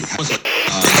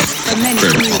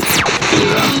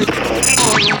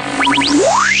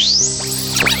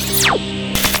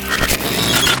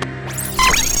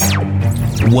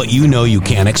What you know you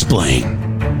can't explain.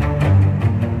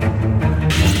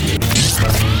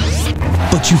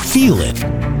 But you feel it.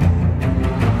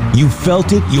 You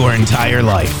felt it your entire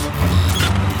life.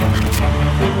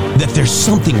 That there's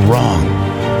something wrong.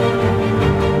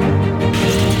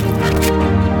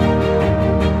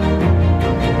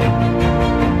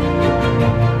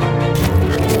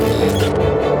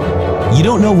 You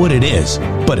don't know what it is,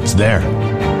 but it's there.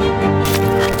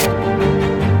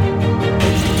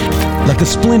 Like a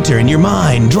splinter in your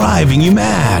mind, driving you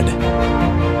mad.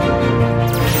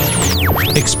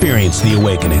 Experience the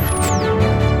awakening.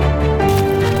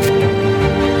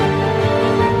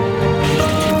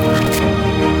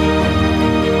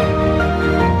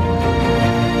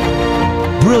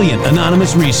 Brilliant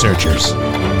anonymous researchers.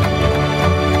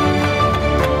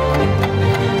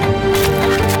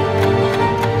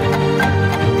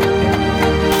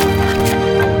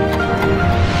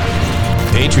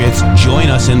 Patriots, join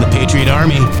us in the Patriot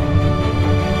Army.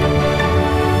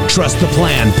 Trust the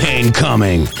plan, pain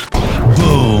coming.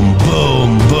 Boom,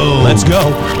 boom, boom. Let's go.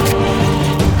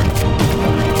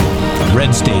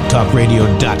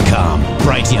 RedStateTalkRadio.com,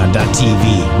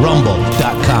 Brighteon.tv,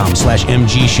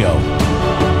 Rumble.com/MG Show.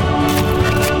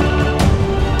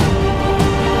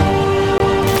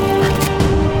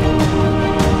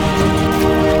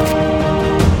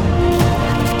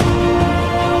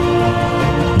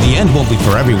 The end won't be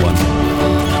for everyone.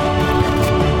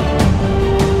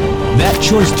 That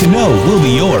choice to know will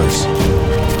be yours.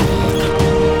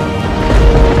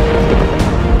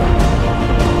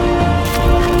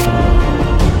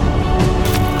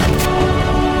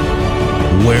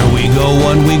 Where we go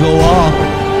one, we go all.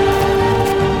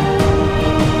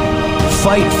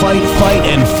 Fight, fight, fight,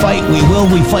 and fight we will.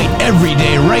 We fight every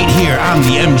day right here on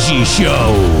the MG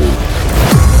Show.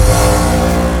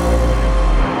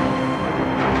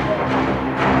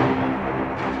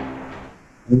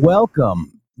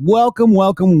 Welcome,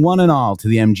 one and all to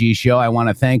the MG Show. I want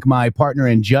to thank my partner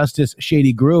in justice,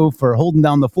 Shady Groove, for holding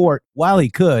down the fort while he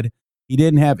could. He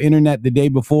didn't have internet the day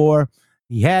before.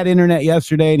 He had internet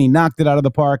yesterday, and he knocked it out of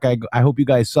the park. I hope you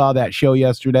guys saw that show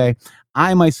yesterday.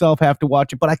 I myself have to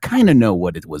watch it, but I kind of know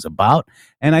what it was about,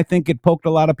 and I think it poked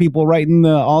a lot of people right in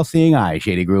the all-seeing eye.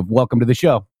 Shady Groove, welcome to the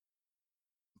show.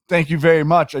 Thank you very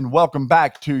much, and welcome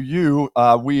back to you.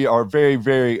 We are very,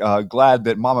 very glad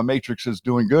that Mama Matrix is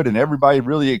doing good, and everybody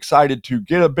really excited to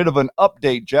get a bit of an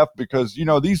update, Jeff, because, you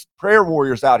know, these prayer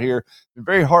warriors out here are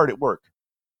very hard at work.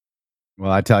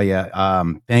 Well, I tell you,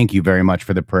 thank you very much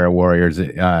for the prayer warriors,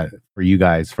 for you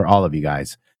guys, for all of you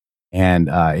guys. And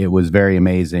it was very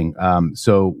amazing.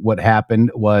 So what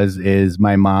happened is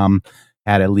my mom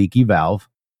had a leaky valve,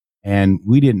 and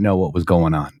we didn't know what was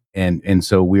going on. And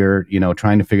so we're,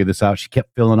 trying to figure this out. She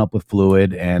kept filling up with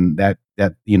fluid, and that,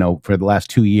 for the last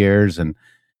 2 years, and,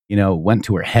 went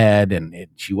to her head, and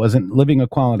she wasn't living a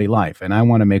quality life. And I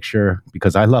want to make sure,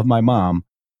 because I love my mom,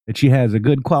 that she has a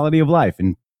good quality of life.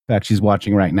 In fact, she's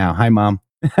watching right now. Hi, Mom.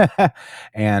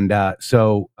 And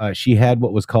so she had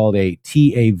what was called a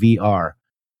TAVR,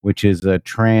 which is a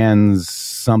trans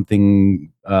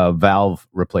something valve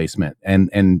replacement,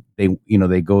 and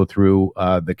they go through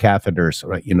the catheters,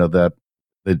 right?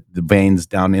 The veins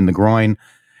down in the groin,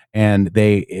 and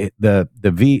the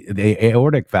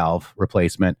aortic valve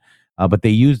replacement, but they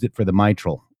used it for the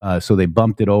mitral, so they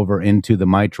bumped it over into the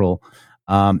mitral,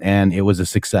 and it was a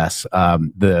success. I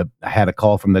had a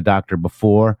call from the doctor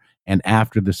before and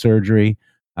after the surgery.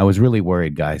 I was really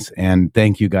worried, guys, and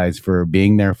thank you guys for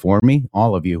being there for me.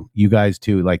 All of you guys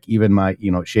too. Like even my,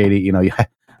 Shady,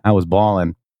 I was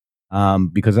bawling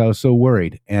because I was so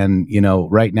worried. And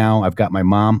right now I've got my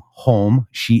mom home.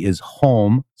 She is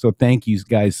home, so thank you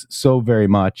guys so very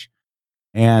much.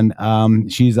 And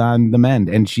she's on the mend.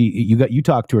 And you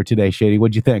talked to her today, Shady.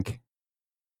 What'd you think?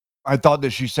 I thought that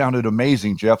she sounded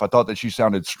amazing, Jeff. I thought that she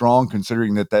sounded strong,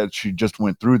 considering that she just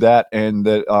went through that, and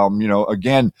that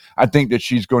again, I think that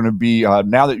she's going to be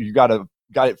now that you got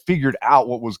it figured out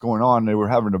what was going on. They were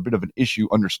having a bit of an issue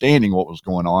understanding what was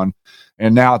going on,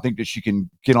 and now I think that she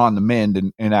can get on the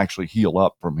mend and actually heal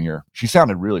up from here. She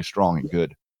sounded really strong and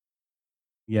good.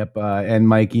 Yep, and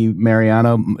Mikey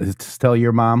Mariano, tell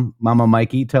your mom, Mama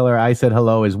Mikey, tell her I said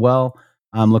hello as well.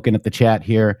 I'm looking at the chat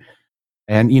here.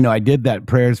 And, I did that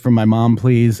prayers for my mom,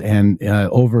 please. And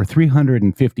over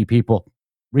 350 people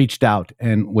reached out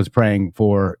and was praying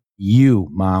for you,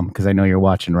 Mom, because I know you're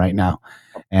watching right now.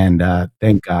 And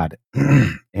thank God.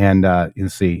 And you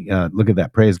see, look at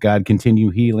that. Praise God.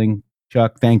 Continue healing.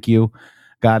 Chuck, thank you.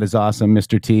 God is awesome,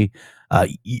 Mr. T.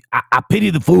 I pity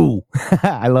the fool.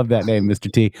 I love that name,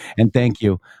 Mr. T. And thank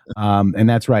you. And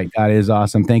that's right. God is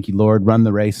awesome. Thank you, Lord. Run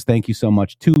the race. Thank you so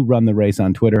much to Run the Race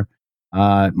on Twitter.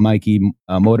 Mikey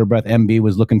Motor Breath MB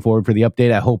was looking forward for the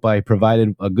update. I hope I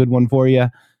provided a good one for you.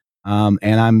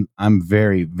 And I'm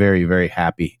very, very, very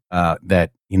happy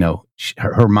that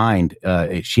her mind,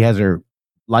 she has her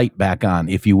light back on,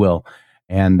 if you will,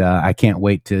 and I can't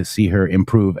wait to see her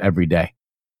improve every day.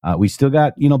 We still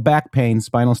got back pain,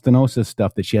 spinal stenosis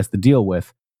stuff that she has to deal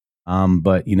with.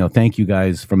 But thank you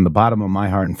guys from the bottom of my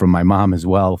heart and from my mom as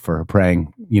well for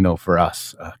praying, for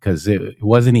us because it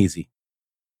wasn't easy.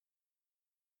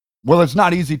 Well, it's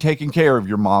not easy taking care of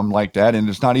your mom like that, and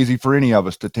it's not easy for any of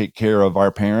us to take care of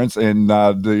our parents. And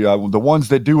the ones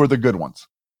that do are the good ones.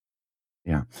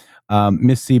 Yeah.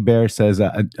 Miss C. Bear says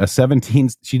a 17,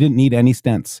 she didn't need any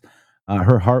stents.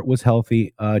 Her heart was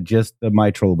healthy. Just the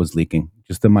mitral was leaking,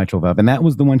 just the mitral valve. And that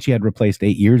was the one she had replaced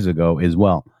 8 years ago as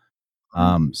well.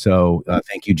 So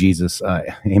thank you, Jesus.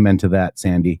 Amen to that,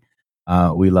 Sandy.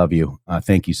 We love you.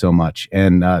 Thank you so much.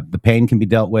 And the pain can be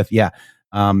dealt with. Yeah.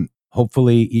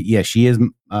 Hopefully, yeah, she is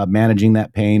managing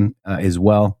that pain as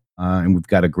well. And we've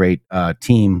got a great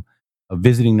team of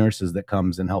visiting nurses that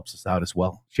comes and helps us out as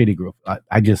well. Shady Grove.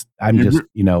 I'm just,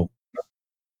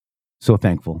 so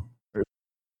thankful.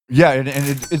 Yeah, and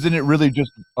isn't it really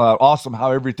just awesome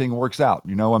how everything works out?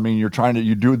 I mean,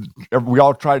 we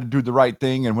all try to do the right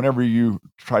thing, and whenever you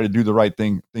try to do the right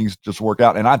thing, things just work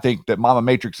out. And I think that Mama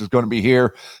Matrix is going to be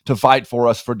here to fight for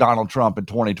us for Donald Trump in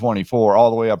 2024, all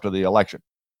the way up to the election.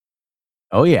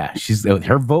 Oh yeah,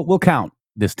 her vote will count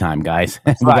this time, guys.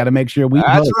 We right. got to make sure we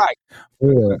That's vote right.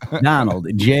 for Donald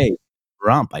J.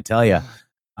 Trump. I tell you.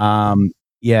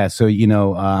 Yeah. So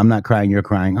I'm not crying. You're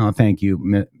crying. Oh, thank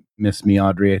you, Miss Me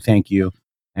Audrey. Thank you.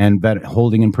 And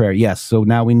holding in prayer. Yes. So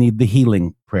now we need the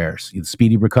healing prayers,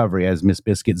 speedy recovery, as Miss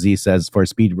Biscuit Z says, for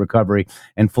speedy recovery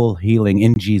and full healing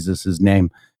in Jesus'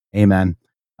 name. Amen.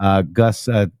 Gus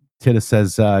Titta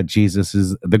says Jesus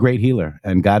is the great healer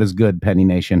and God is good, Penny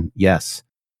Nation. Yes.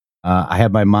 I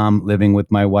have my mom living with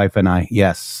my wife and I.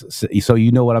 Yes. So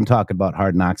you know what I'm talking about,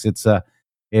 Hard Knocks.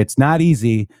 It's not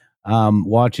easy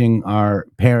watching our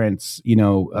parents,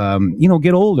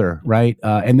 get older, right?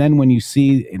 And then when you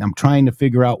see, and I'm trying to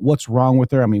figure out what's wrong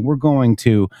with her. I mean, we're going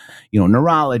to,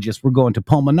 neurologists, we're going to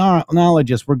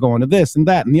pulmonologists, we're going to this and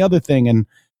that and the other thing. And,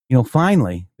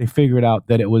 finally they figured out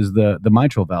that it was the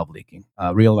mitral valve leaking.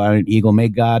 Real Iron Eagle, may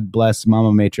God bless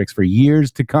Mama Matrix for years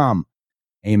to come.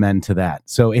 Amen to that.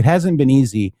 So it hasn't been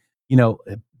easy. The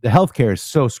healthcare is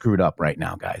so screwed up right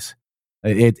now, guys.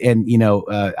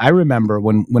 I remember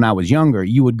when I was younger,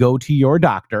 you would go to your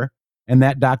doctor, and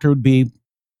that doctor would be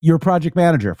your project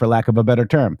manager, for lack of a better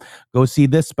term. Go see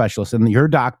this specialist, and your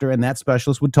doctor and that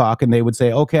specialist would talk, and they would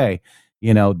say, okay,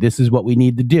 this is what we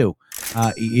need to do.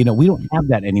 We don't have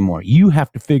that anymore. You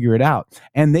have to figure it out.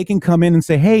 And they can come in and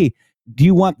say, hey, do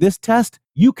you want this test?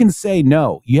 You can say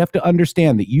no. You have to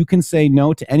understand that you can say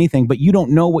no to anything, but you don't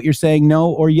know what you're saying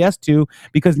no or yes to,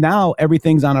 because now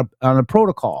everything's on a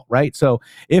protocol, right? So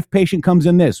if patient comes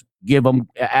in ask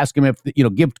them if,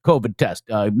 give COVID test,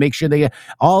 make sure they get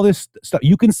all this stuff.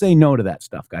 You can say no to that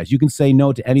stuff, guys. You can say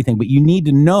no to anything, but you need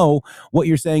to know what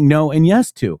you're saying no and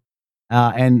yes to.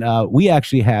 We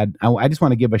actually had, I just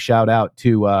want to give a shout out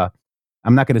to, I'm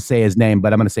not going to say his name,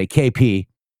 but I'm going to say KP.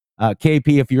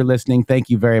 KP, if you're listening, thank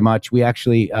you very much. We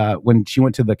actually, when she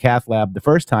went to the cath lab the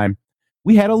first time,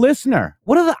 we had a listener.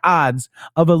 What are the odds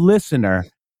of a listener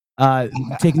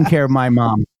taking care of my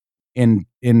mom in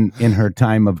her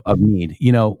time of need?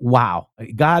 Wow.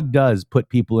 God does put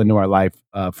people into our life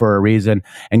for a reason.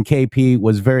 And KP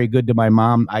was very good to my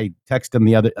mom. I texted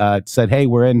him said, hey,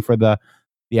 we're in for the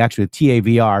actual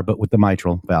TAVR, but with the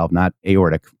mitral valve, not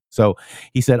aortic. So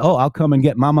he said, oh, I'll come and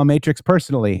get Mama Matrix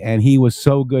personally. And he was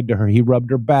so good to her. He rubbed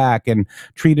her back and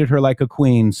treated her like a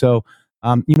queen. So,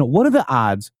 what are the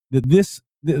odds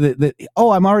that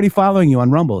oh, I'm already following you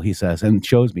on Rumble, he says, and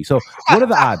shows me. So what are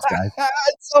the odds, guys?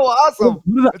 It's so awesome.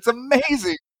 It's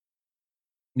amazing.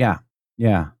 Yeah.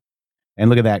 Yeah. And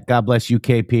look at that. God bless you,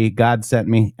 KP. God sent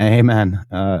me. Amen.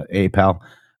 Pal.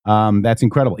 That's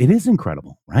incredible. It is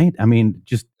incredible, right? I mean,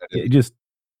 just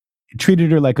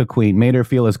treated her like a queen, made her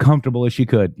feel as comfortable as she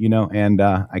could, and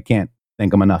I can't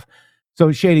thank him enough.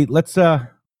 So Shady, let's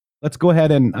go ahead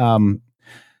and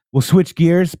we'll switch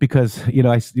gears because,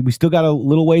 we still got a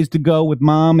little ways to go with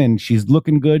mom, and she's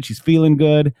looking good. She's feeling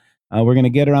good. We're going to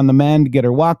get her on the mend, get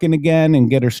her walking again and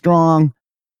get her strong.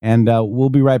 And we'll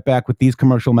be right back with these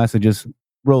commercial messages.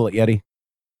 Roll it, Yeti.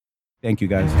 Thank you,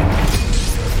 guys.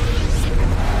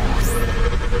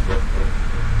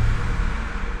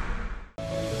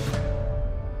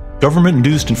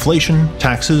 Government-induced inflation,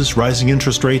 taxes, rising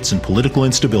interest rates, and political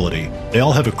instability. They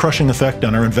all have a crushing effect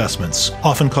on our investments,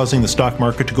 often causing the stock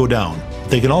market to go down.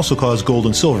 They can also cause gold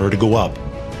and silver to go up.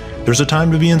 There's a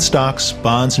time to be in stocks,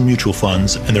 bonds, and mutual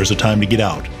funds, and there's a time to get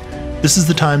out. This is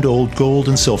the time to hold gold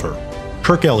and silver.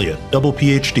 Kirk Elliott, double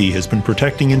PhD, has been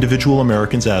protecting individual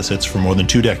Americans' assets for more than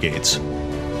 2 decades.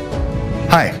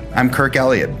 Hi, I'm Kirk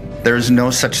Elliott. There is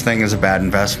no such thing as a bad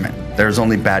investment. There is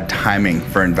only bad timing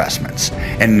for investments.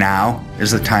 And now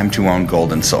is the time to own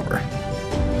gold and silver.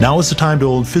 Now is the time to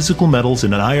own physical metals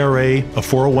in an IRA, a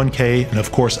 401k, and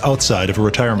of course outside of a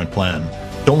retirement plan.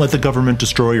 Don't let the government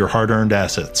destroy your hard-earned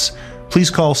assets. Please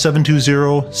call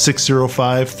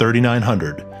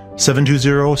 720-605-3900.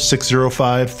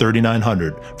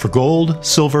 720-605-3900 for gold,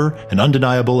 silver, and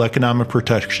undeniable economic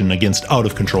protection against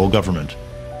out-of-control government.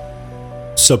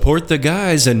 Support the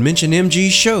guys and mention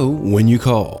MG Show when you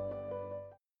call.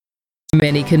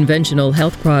 Many conventional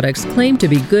health products claim to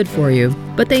be good for you,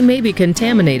 but they may be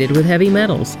contaminated with heavy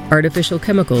metals, artificial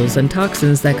chemicals, and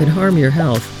toxins that could harm your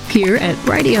health. Here at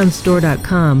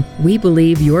BrighteonStore.com, we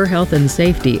believe your health and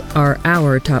safety are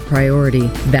our top priority.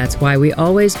 That's why we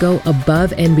always go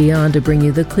above and beyond to bring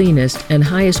you the cleanest and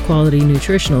highest quality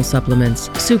nutritional supplements,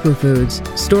 superfoods,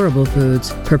 storable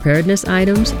foods, preparedness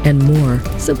items, and more.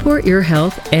 Support your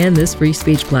health and this free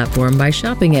speech platform by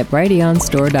shopping at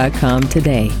BrighteonStore.com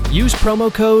today. Use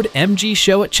promo code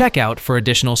MGSHOW at checkout for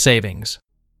additional savings.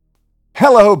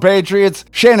 Hello, Patriots.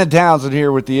 Shannon Townsend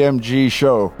here with the MG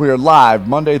Show. We are live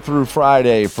Monday through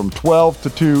Friday from 12 to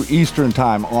 2 Eastern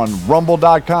Time on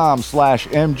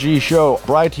rumble.com/MG Show,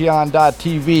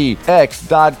 Brighteon.tv,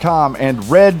 X.com, and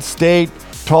Red State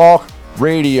Talk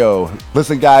Radio.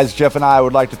 Listen, guys, Jeff and I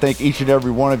would like to thank each and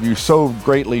every one of you so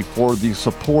greatly for the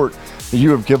support that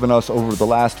you have given us over the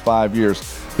last 5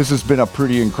 years. This has been a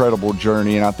pretty incredible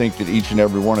journey, and I think that each and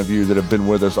every one of you that have been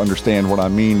with us understand what I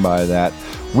mean by that.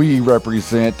 We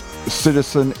represent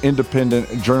citizen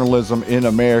independent journalism in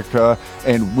America,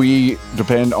 and we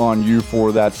depend on you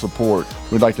for that support.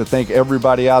 We'd like to thank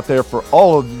everybody out there for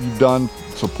all of you've done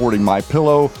supporting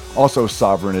MyPillow, also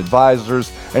Sovereign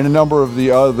Advisors, and a number of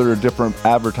the other different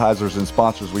advertisers and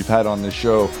sponsors we've had on this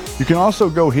show. You can also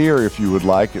go here if you would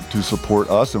like to support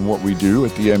us and what we do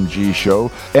at the MG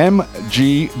Show,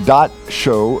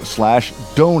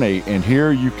 mg.show/donate. And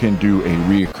here you can do a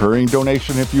reoccurring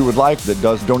donation if you would like, that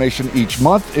does donation each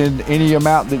month in any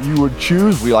amount that you would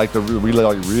choose. We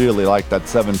really like that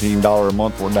 $17 a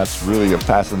month one. That's really a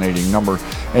fascinating number.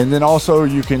 And then also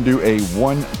you can do a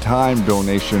one-time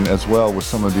donation as well with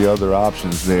some of the other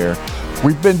options there.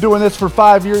 We've been doing this for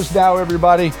 5 years now,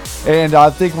 everybody, and I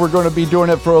think we're going to be doing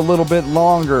it for a little bit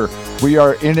longer. We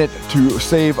are in it to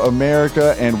save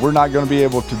America, and we're not going to be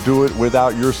able to do it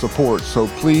without your support. So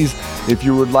please, if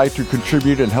you would like to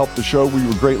contribute and help the show, we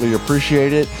would greatly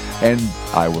appreciate it. And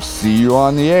I will see you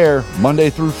on the air Monday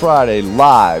through Friday,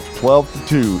 live, 12 to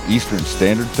 2 Eastern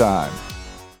Standard Time.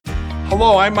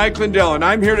 Hello, I'm Mike Lindell, and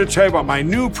I'm here to tell you about my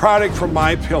new product from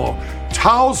MyPillow,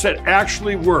 towels that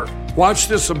actually work. Watch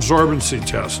this absorbency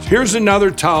test. Here's another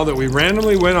towel that we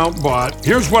randomly went out and bought.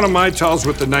 Here's one of my towels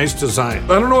with the nice design.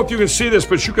 I don't know if you can see this,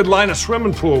 but you could line a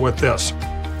swimming pool with this.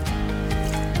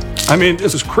 I mean,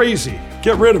 this is crazy.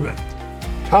 Get rid of it.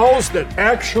 Towels that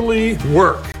actually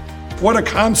work. What a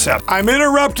concept. I'm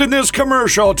interrupting this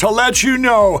commercial to let you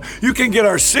know you can get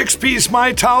our 6-piece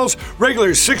My Towels,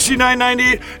 regular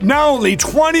 $69.98, now only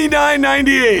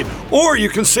 $29.98. Or you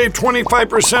can save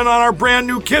 25% on our brand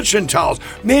new kitchen towels,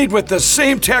 made with the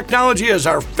same technology as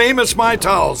our famous My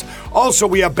Towels. Also,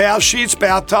 we have bath sheets,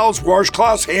 bath towels,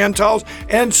 washcloths, hand towels,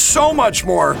 and so much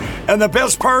more. And the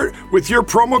best part, with your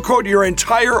promo code, your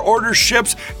entire order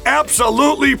ships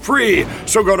absolutely free.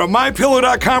 So go to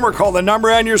mypillow.com or call the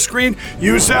number on your screen.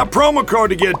 Use that promo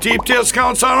code to get deep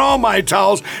discounts on all My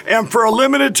Towels. And for a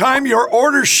limited time, your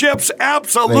order ships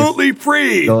absolutely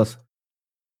free. Dos,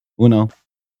 uno,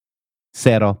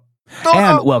 cero.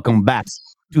 And welcome back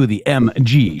to the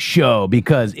MG Show,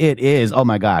 because it is, oh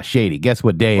my gosh, Shady, guess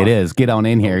what day it is? Get on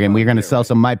in here, and we're going to sell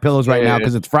some My Pillows right now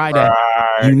because it's Friday.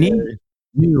 You need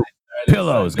new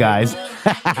pillows, guys.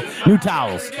 New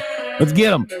towels. Let's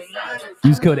get them.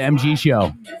 Use code MG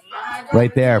Show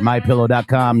right there,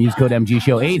 mypillow.com. Use code MG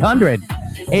Show.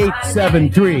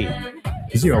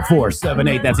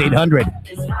 800-873-0478. That's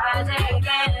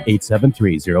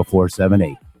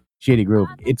 800-873-0478. Shady Groove.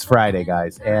 It's Friday,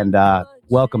 guys, and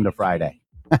welcome to Friday.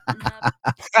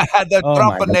 The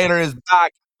Trumpinator is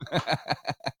back.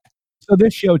 So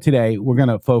this show today, we're going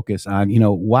to focus on,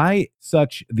 why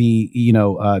such the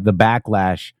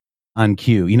backlash on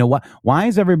Q. Why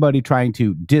is everybody trying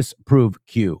to disprove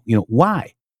Q?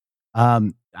 Why?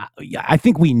 I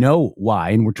think we know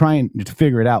why, and we're trying to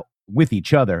figure it out with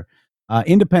each other.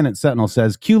 Independent Sentinel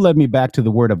says, Q led me back to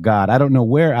the Word of God. I don't know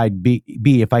where I'd be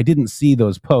if I didn't see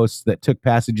those posts that took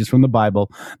passages from the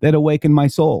Bible that awakened my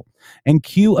soul. And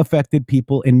Q affected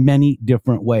people in many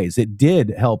different ways. It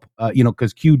did help,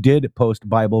 because Q did post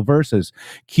Bible verses.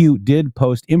 Q did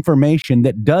post information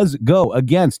that does go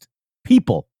against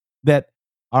people that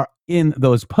are in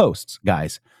those posts,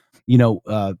 guys.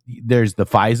 There's the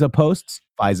FISA posts,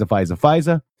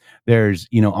 FISA. There's,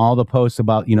 all the posts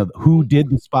about, who did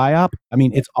the spy op. I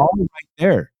mean, it's all right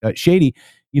there. Shady,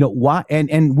 why?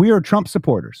 And we are Trump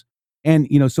supporters. And,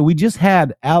 so we just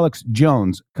had Alex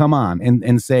Jones come on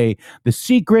and say the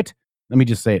secret, let me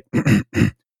just say it,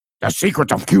 the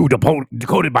secrets of Q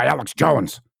decoded by Alex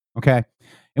Jones. Okay.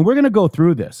 And we're going to go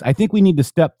through this. I think we need to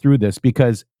step through this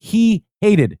because he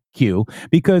hated Q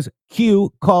because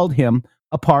Q called him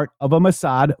a part of a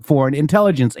Mossad foreign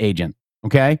intelligence agent.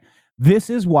 Okay. This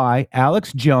is why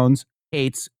Alex Jones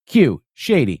hates Q.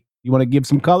 Shady, you want to give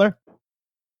some color?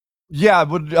 Yeah,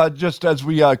 but just as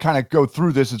we kind of go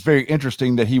through this, it's very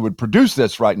interesting that he would produce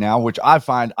this right now, which I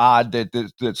find odd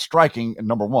that's striking,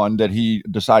 number one, that he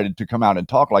decided to come out and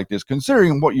talk like this,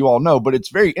 considering what you all know. But it's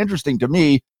very interesting to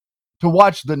me to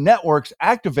watch the networks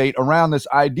activate around this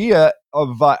idea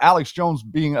of Alex Jones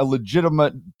being a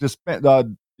legitimate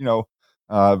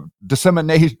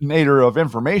disseminator of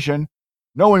information,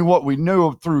 knowing what we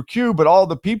knew through Q, but all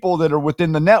the people that are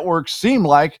within the network seem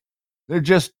like they're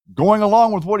just going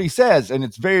along with what he says, and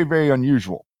it's very, very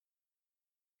unusual.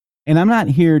 And I'm not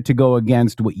here to go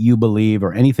against what you believe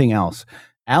or anything else.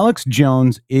 Alex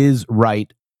Jones is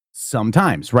right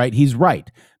sometimes, right? He's right.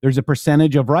 There's a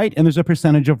percentage of right, and there's a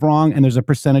percentage of wrong, and there's a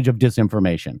percentage of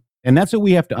disinformation. And that's what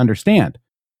we have to understand.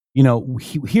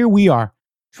 Here we are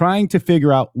trying to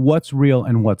figure out what's real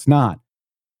and what's not.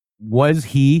 Was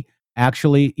he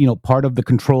actually, part of the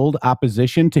controlled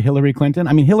opposition to Hillary Clinton?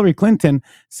 I mean, Hillary Clinton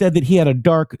said that he had a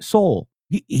dark soul.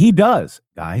 He does,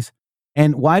 guys.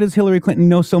 And why does Hillary Clinton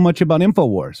know so much about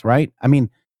InfoWars, right? I mean,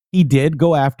 he did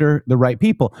go after the right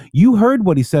people. You heard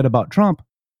what he said about Trump.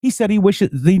 He said he wishes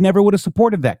he never would have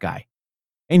supported that guy.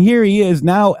 And here he is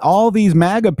now, all these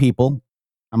MAGA people,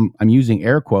 I'm using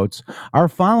air quotes, are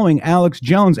following Alex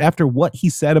Jones after what he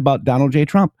said about Donald J.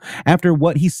 Trump, after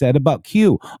what he said about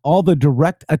Q, all the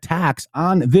direct attacks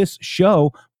on this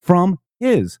show from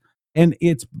his. And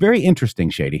it's very interesting,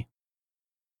 Shady.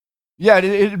 Yeah,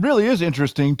 it really is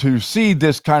interesting to see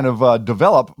this kind of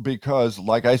develop because,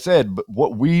 like I said,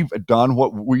 what we've done,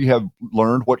 what we have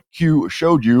learned, what Q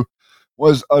showed you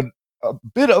was a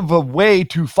bit of a way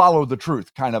to follow the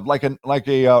truth, kind of like a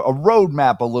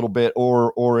roadmap a little bit,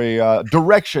 or a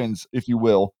directions, if you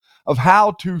will, of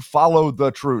how to follow the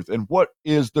truth and what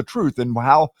is the truth, and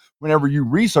how whenever you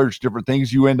research different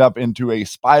things, you end up into a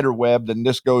spider web. Then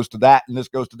this goes to that, and this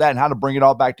goes to that, and how to bring it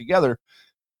all back together.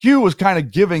 Q was kind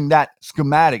of giving that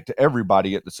schematic to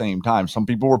everybody at the same time. Some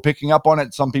people were picking up on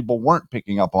it, some people weren't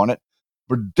picking up on it,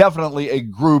 but definitely a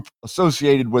group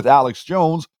associated with Alex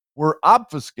Jones were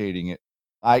obfuscating it,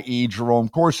 i.e. Jerome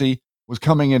Corsi was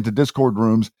coming into Discord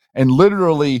rooms and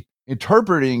literally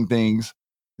interpreting things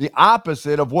the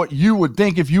opposite of what you would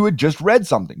think if you had just read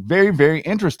something. Very, very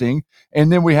interesting.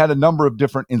 And then we had a number of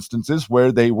different instances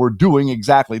where they were doing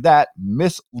exactly that,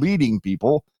 misleading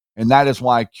people. And that is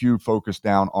why Q focused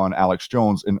down on Alex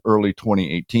Jones in early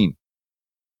 2018.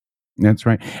 That's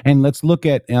right. And let's look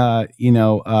at,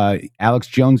 Alex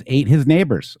Jones ate his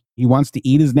neighbors. He wants to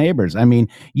eat his neighbors. I mean,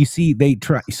 you see, they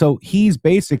try. So he's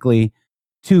basically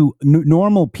to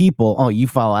normal people. Oh, you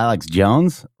follow Alex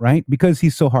Jones, right? Because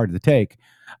he's so hard to take.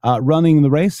 Running the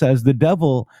Race says the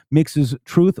devil mixes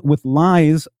truth with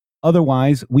lies.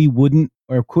 Otherwise, we wouldn't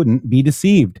or couldn't be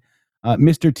deceived.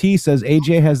 Mr. T says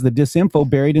AJ has the disinfo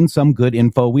buried in some good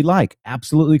info we like.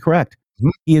 Absolutely correct. Mm-hmm.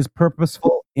 He is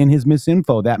purposeful in his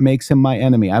misinfo. That makes him my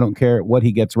enemy. I don't care what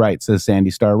he gets right, says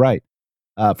Sandy Star Right.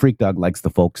 Freak Dog likes the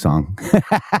folk song.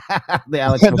 The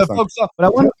Alex folk song. But I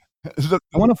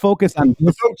want to focus on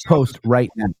this post right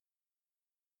now.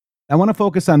 I want to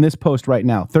focus on this post right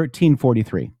now,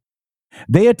 1343.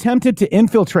 They attempted to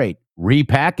infiltrate,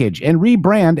 repackage, and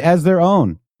rebrand as their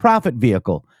own profit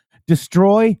vehicle.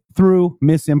 Destroy through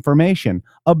misinformation.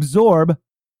 Absorb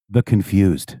the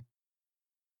confused.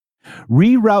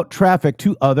 Reroute traffic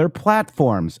to other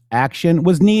platforms. Action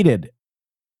was needed.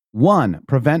 1.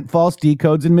 Prevent false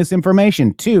decodes and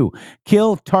misinformation. 2.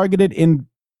 Kill targeted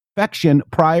infection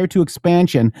prior to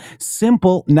expansion.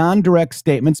 Simple, non-direct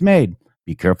statements made.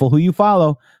 Be careful who you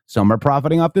follow. Some are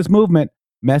profiting off this movement.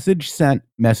 Message sent,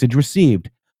 message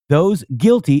received. Those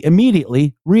guilty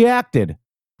immediately reacted.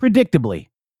 Predictably.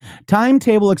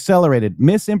 Timetable accelerated,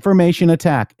 misinformation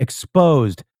attack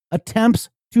exposed, attempts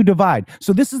to divide.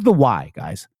 So this is the why,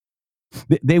 guys.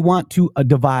 They want to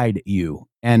divide you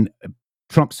and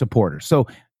Trump supporters. So,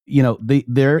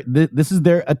 this is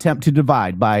their attempt to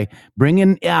divide by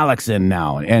bringing Alex in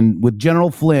now, and with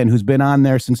General Flynn, who's been on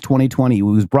there since 2020, who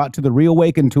was brought to the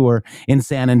Reawaken tour in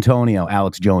San Antonio.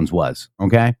 Alex Jones was,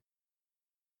 okay?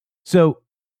 So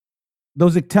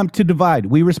those attempt to divide,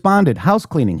 we responded. House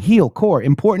cleaning, heal, core,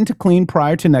 important to clean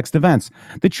prior to next events.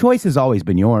 The choice has always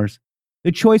been yours.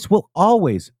 The choice will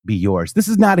always be yours. This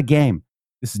is not a game.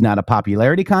 This is not a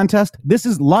popularity contest. This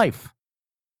is life.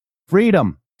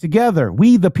 Freedom. Together,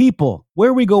 we the people.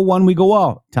 Where we go one, we go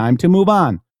all. Time to move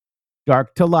on.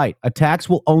 Dark to light. Attacks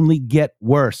will only get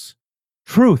worse.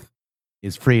 Truth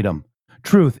is freedom.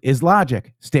 Truth is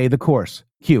logic. Stay the course.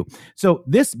 Q. So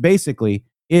this basically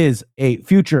is a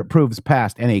future proves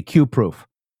past and a Q proof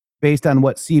based on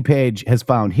what C Page has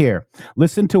found here.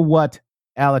 Listen to what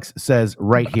Alex says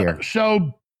right here.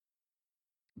 So,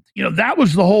 that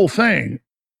was the whole thing.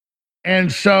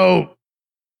 And so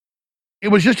it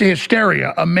was just a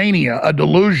hysteria, a mania, a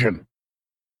delusion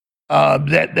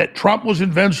that Trump was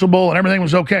invincible and everything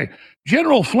was okay.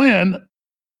 General Flynn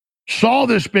saw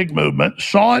this big movement,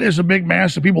 saw it as a big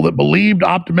mass of people that believed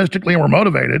optimistically and were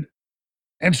motivated.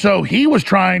 And so he was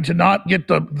trying to not get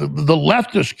the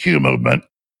leftist Q movement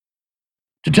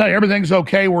to tell you everything's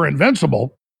okay, we're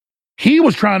invincible. He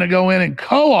was trying to go in and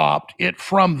co-opt it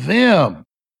from them.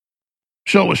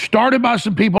 So it was started by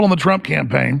some people in the Trump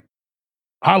campaign,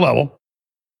 high level,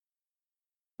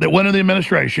 that went into the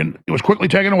administration. It was quickly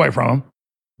taken away from them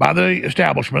by the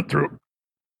establishment through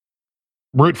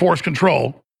brute force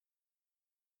control.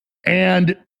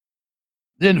 And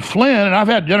then Flynn, and I've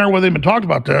had dinner with him and talked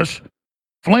about this,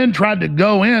 Flynn tried to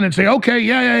go in and say, okay,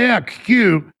 yeah,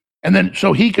 Q. And then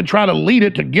so he could try to lead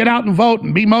it to get out and vote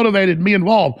and be motivated and be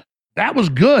involved. That was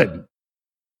good.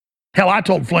 Hell, I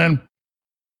told Flynn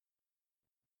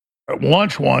at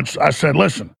lunch once, I said,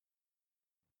 listen,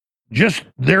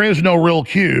 there is no real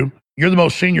Q. You're the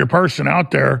most senior person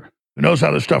out there who knows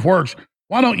how this stuff works.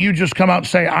 Why don't you just come out and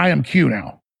say, I am Q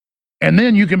now? And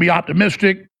then you can be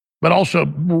optimistic, but also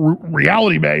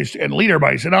reality-based and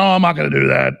leader-based. And, I'm not going to do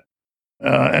that.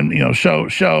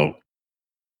 So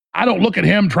I don't look at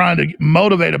him trying to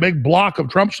motivate a big block of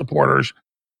Trump supporters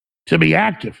to be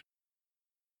active.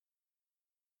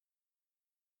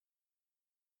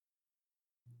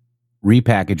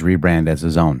 Repackage, rebrand as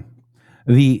his own.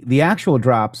 The actual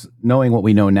drops, knowing what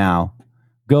we know now,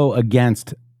 go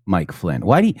against Mike Flynn.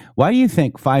 Why do you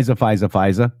think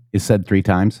FISA is said 3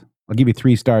 times? I'll give you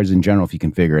 3 stars in general if you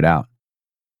can figure it out.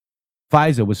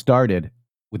 FISA was started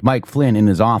with Mike Flynn in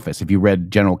his office, if you read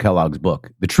General Kellogg's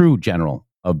book, The True General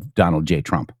of Donald J.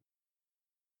 Trump.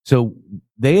 So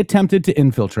they attempted to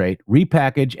infiltrate,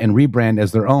 repackage, and rebrand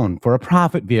as their own for a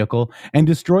profit vehicle and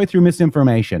destroy through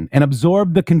misinformation and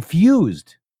absorb the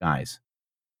confused, guys.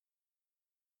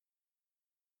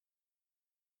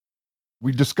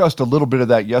 We discussed a little bit of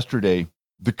that yesterday.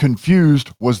 The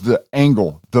confused was the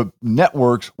angle. The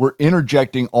networks were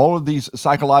interjecting all of these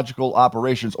psychological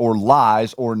operations or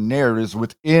lies or narratives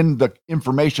within the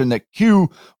information that Q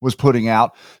was putting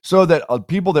out so that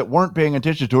people that weren't paying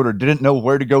attention to it or didn't know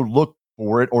where to go look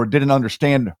for it or didn't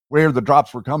understand where the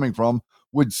drops were coming from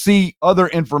would see other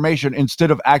information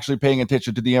instead of actually paying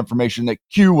attention to the information that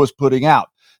Q was putting out.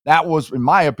 That was, in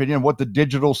my opinion, what the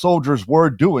digital soldiers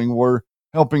were doing, were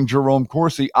helping Jerome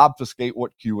Corsi obfuscate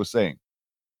what Q was saying.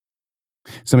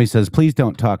 Somebody says, please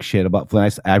don't talk shit about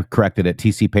Flynn. I've corrected it,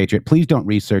 TC Patriot. Please don't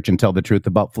research and tell the truth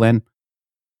about Flynn.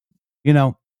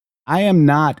 I am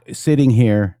not sitting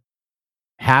here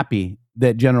happy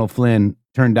that General Flynn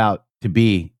turned out to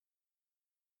be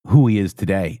who he is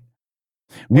today.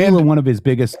 We were one of his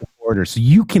biggest supporters. So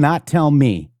you cannot tell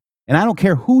me, and I don't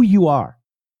care who you are,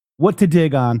 what to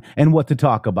dig on and what to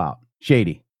talk about.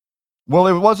 Shady. Well,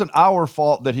 it wasn't our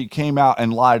fault that he came out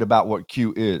and lied about what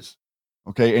Q is.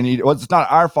 Okay, and it's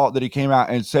not our fault that he came out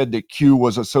and said that Q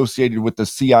was associated with the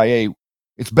CIA.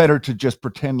 It's better to just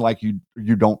pretend like you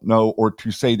don't know, or to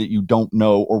say that you don't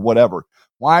know, or whatever.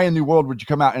 Why in the world would you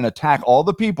come out and attack all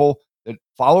the people that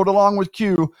followed along with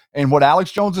Q? And what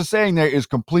Alex Jones is saying there is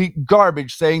complete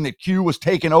garbage, saying that Q was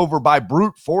taken over by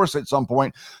brute force at some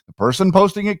point. The person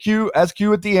posting at Q as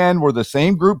Q at the end were the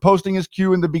same group posting as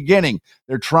Q in the beginning.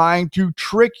 They're trying to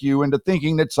trick you into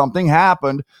thinking that something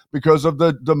happened because of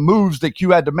the moves that Q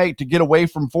had to make to get away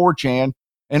from 4chan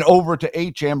and over to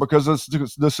 8chan because of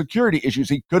the security issues.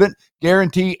 He couldn't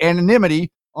guarantee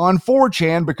anonymity on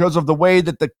 4chan because of the way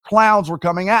that the clowns were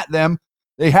coming at them.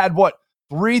 They had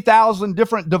 3,000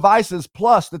 different devices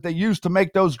plus that they use to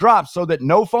make those drops so that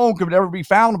no phone could ever be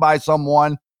found by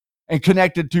someone and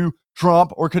connected to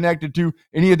Trump or connected to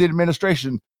any of the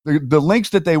administration. The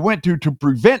links that they went to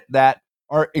prevent that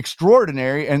are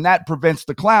extraordinary, and that prevents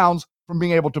the clowns from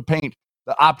being able to paint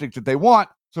the optics that they want,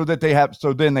 so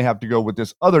then they have to go with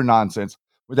this other nonsense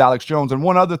with Alex Jones. And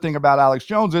one other thing about Alex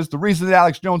Jones is the reason that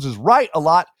Alex Jones is right a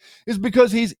lot is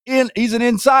because he's an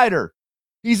insider.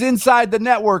 He's inside the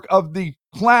network of the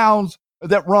clowns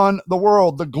that run the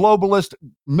world, the globalist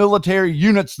military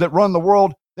units that run the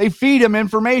world. They feed him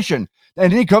information.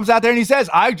 And he comes out there and he says,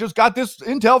 I just got this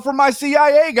intel from my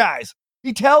CIA guys.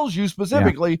 He tells you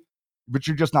specifically, but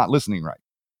you're just not listening right.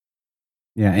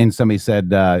 Yeah, and somebody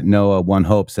said, Noah One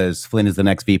Hope says Flynn is the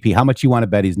next VP. How much you want to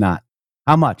bet he's not?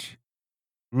 How much?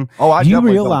 Oh, do you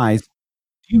realize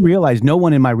no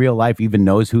one in my real life even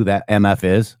knows who that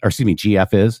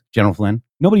GF is, General Flynn?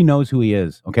 Nobody knows who he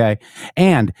is, okay?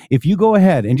 And if you go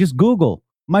ahead and just Google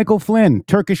Michael Flynn,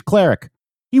 Turkish cleric,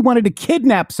 he wanted to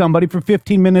kidnap somebody for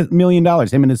 $15 million,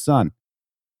 him and his son.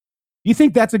 You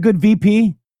think that's a good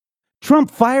VP?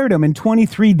 Trump fired him in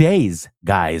 23 days,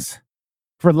 guys,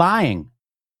 for lying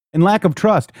and lack of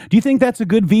trust. Do you think that's a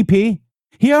good VP?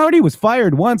 He already was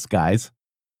fired once, guys.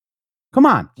 Come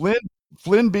on.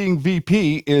 Flynn being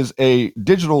VP is a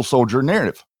digital soldier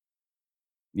narrative.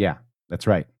 Yeah, that's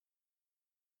right.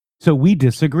 So we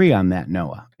disagree on that,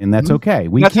 Noah, and that's okay.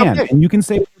 That's okay. And you can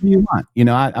say whatever you want. You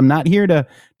know, I'm not here to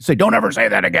say, don't ever say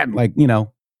that again, like,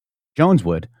 Jones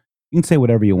would. You can say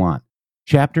whatever you want.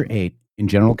 Chapter 8 in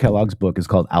General Kellogg's book is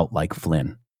called Out Like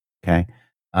Flynn. Okay.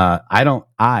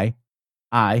 I,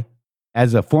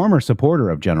 as a former supporter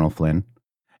of General Flynn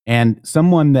and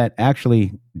someone that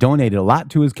actually donated a lot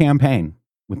to his campaign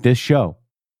with this show,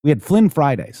 we had Flynn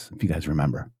Fridays, if you guys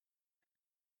remember.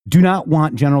 Do not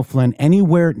want General Flynn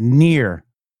anywhere near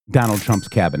Donald Trump's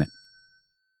cabinet.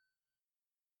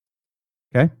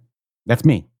 Okay? That's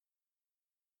me.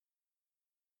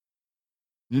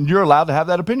 And you're allowed to have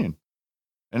that opinion.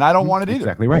 And I don't want it either.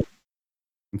 Exactly right.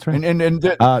 That's right. And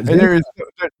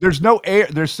there's no air.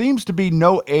 There seems to be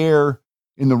no air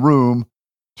in the room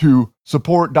to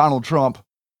support Donald Trump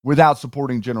without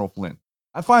supporting General Flynn.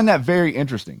 I find that very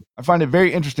interesting. I find it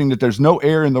very interesting that there's no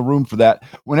air in the room for that.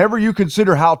 Whenever you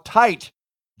consider how tight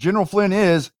General Flynn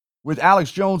is with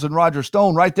Alex Jones and Roger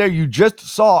Stone, right there, you just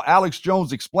saw Alex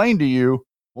Jones explain to you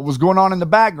what was going on in the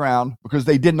background because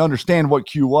they didn't understand what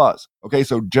Q was. Okay,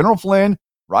 so General Flynn,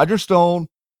 Roger Stone,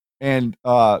 and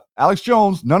Alex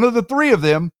Jones, none of the three of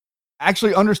them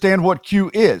actually understand what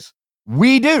Q is.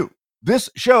 We do. This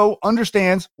show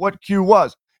understands what Q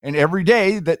was. And every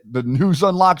day that the news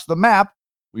unlocks the map,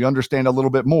 we understand a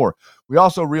little bit more. We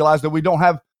also realize that we don't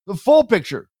have the full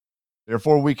picture.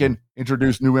 Therefore, we can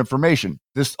introduce new information.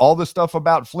 All this stuff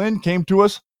about Flynn came to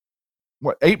us,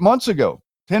 8 months ago,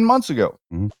 10 months ago.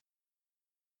 Mm-hmm.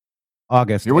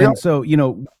 August. Here we are. So,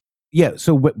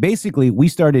 so basically we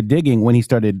started digging when he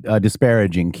started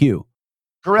disparaging Q.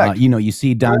 Correct. You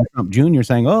see Donald Trump Jr.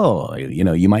 saying,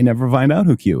 you might never find out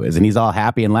who Q is. And he's all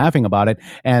happy and laughing about it.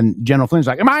 And General Flynn's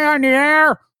like, am I on the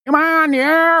air? Am I on the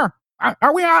air?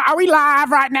 Are we live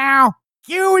right now?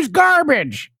 Q is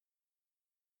garbage.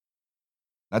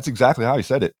 That's exactly how he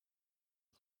said it.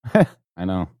 I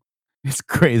know. It's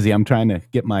crazy. I'm trying to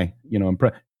get my,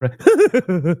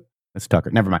 that's Tucker.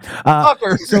 Never mind.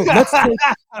 Tucker. So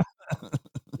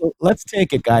let's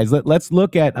take it, guys. Let's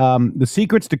look at the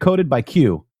secrets decoded by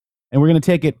Q, and we're going to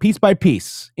take it piece by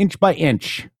piece, inch by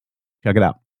inch. Check it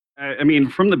out. I mean,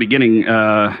 from the beginning,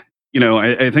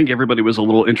 I think everybody was a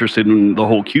little interested in the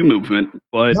whole Q movement,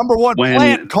 but number one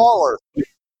plant caller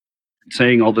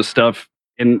saying all this stuff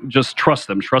and just trust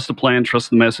them, trust the plan, trust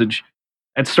the message.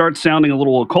 It starts sounding a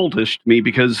little occultish to me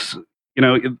because,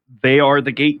 they are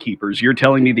the gatekeepers. You're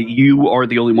telling me that you are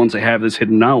the only ones that have this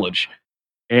hidden knowledge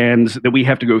and that we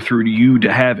have to go through to you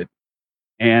to have it.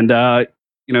 And,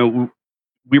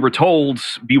 we were told,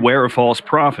 beware of false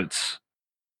prophets.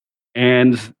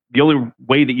 And the only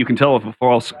way that you can tell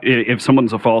if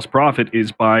someone's a false prophet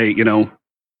is by,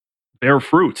 their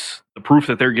fruits, the proof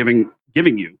that they're giving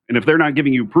you. And if they're not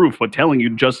giving you proof, but telling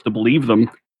you just to believe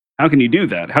them, how can you do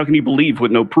that? How can you believe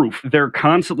with no proof? They're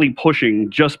constantly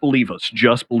pushing, just believe us,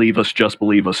 just believe us, just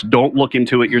believe us. Don't look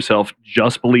into it yourself.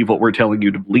 Just believe what we're telling you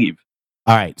to believe.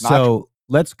 All right. So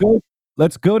let's go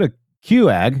to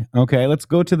QAG. Okay. Let's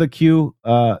go to the Q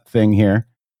thing here.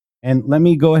 And let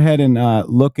me go ahead and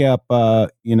look up, only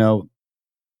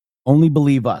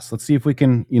believe us. Let's see if we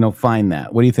can, find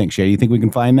that. What do you think, Shay? Do you think we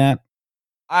can find that?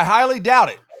 I highly doubt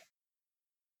it.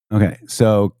 Okay.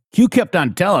 So Q kept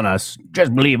on telling us,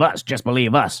 just believe us, just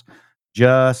believe us.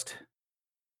 Just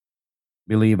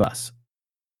believe us.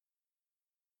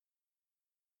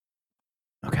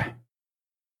 Okay.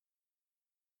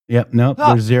 Yep. Nope.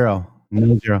 Huh. There's zero.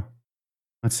 No zero.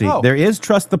 Let's see. Oh. There is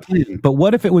trust the plan, but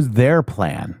what if it was their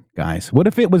plan, guys? What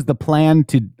if it was the plan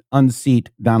to unseat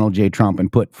Donald J. Trump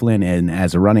and put Flynn in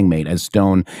as a running mate, as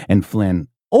Stone and Flynn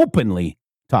openly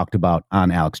talked about on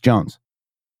Alex Jones?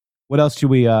 What else should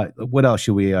we?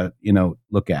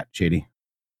 Look at, Shady?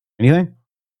 Anything?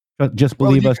 Just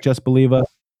believe us. Just believe us.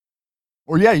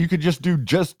 Or yeah, you could just do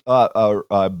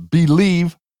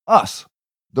believe us.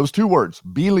 Those two words,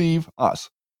 believe us.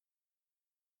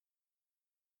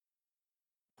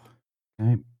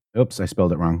 Okay. Oops, I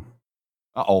spelled it wrong.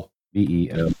 Uh-oh.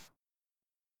 B-E-O.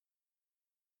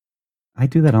 I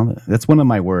do that that's one of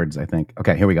my words, I think.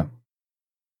 Okay, here we go.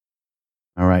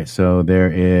 All right, so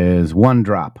there is one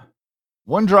drop.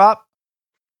 One drop.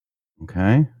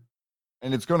 Okay.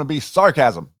 And it's going to be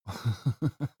sarcasm.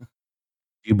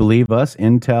 You believe us?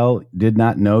 Intel did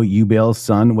not know Ubail's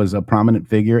son was a prominent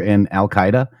figure in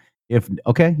Al-Qaeda.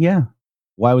 Yeah.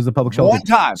 Why was the public shelter? One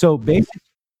time. So basically,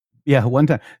 yeah, one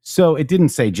time. So it didn't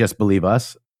say just believe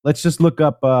us. Let's just look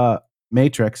up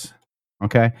Matrix,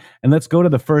 okay? And let's go to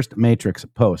the first Matrix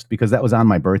post because that was on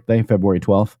my birthday, February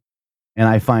 12th. And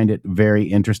I find it very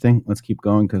interesting. Let's keep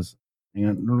going because,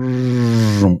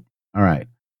 all right.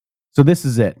 So this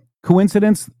is it.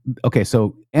 Coincidence? Okay,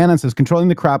 so Anon says, controlling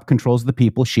the crop controls the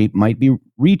people. Sheep might be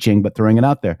reaching, but throwing it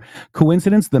out there.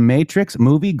 Coincidence? The Matrix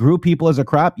movie grew people as a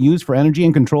crop, used for energy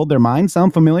and controlled their minds.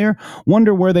 Sound familiar?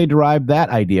 Wonder where they derived that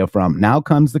idea from. Now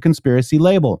comes the conspiracy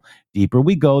label. Deeper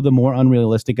we go, the more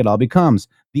unrealistic it all becomes.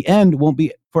 The end won't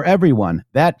be for everyone.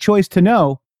 That choice to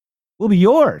know will be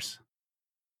yours.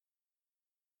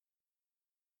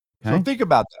 Okay. So think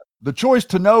about that. The choice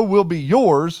to know will be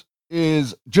yours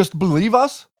is just believe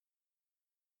us.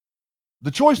 The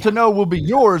choice to know will be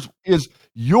yours is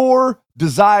your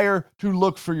desire to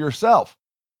look for yourself.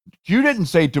 Q didn't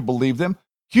say to believe them.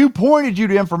 Q pointed you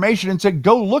to information and said,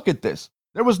 go look at this.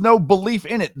 There was no belief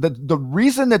in it. The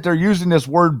reason that they're using this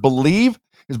word believe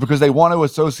is because they want to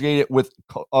associate it with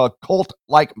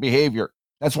cult-like behavior.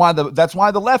 That's why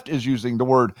the left is using the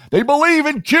word. They believe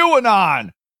in QAnon.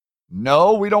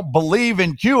 No, we don't believe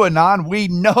in QAnon. We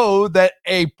know that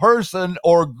a person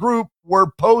or group were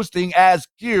posting as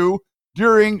Q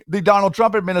during the Donald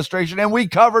Trump administration, and we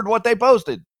covered what they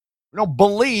posted. We don't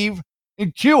believe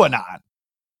in QAnon.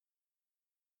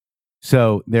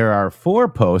 So there are 4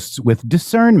 posts with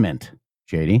discernment,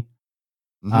 Shady.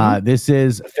 This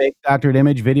is fake doctored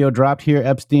image video dropped here.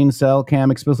 Epstein cell cam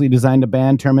explicitly designed to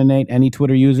ban, terminate any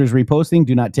Twitter users reposting.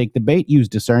 Do not take the bait. Use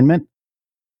discernment.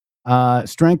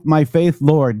 Strength my faith,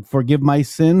 Lord, forgive my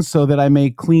sins so that I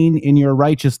may clean in your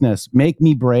righteousness. Make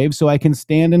me brave so I can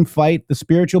stand and fight the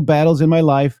spiritual battles in my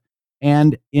life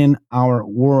and in our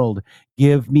world.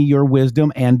 Give me your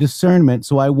wisdom and discernment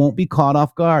so I won't be caught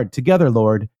off guard. Together,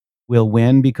 Lord, we'll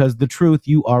win because the truth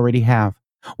you already have.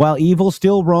 While evil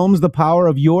still roams, the power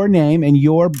of your name and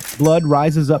your blood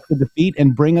rises up to defeat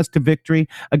and bring us to victory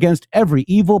against every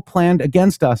evil planned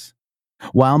against us.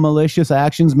 While malicious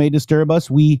actions may disturb us,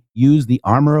 we use the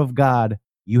armor of God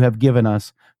you have given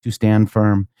us to stand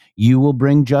firm. You will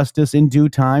bring justice in due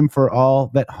time for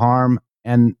all the harm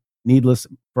and needless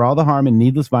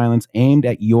violence aimed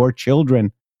at your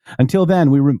children. Until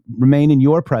then, we remain in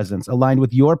your presence, aligned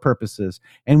with your purposes,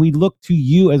 and we look to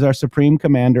you as our supreme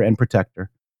commander and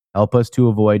protector. Help us to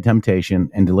avoid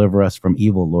temptation and deliver us from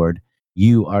evil, Lord.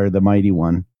 You are the mighty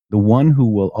one, the one who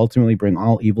will ultimately bring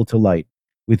all evil to light.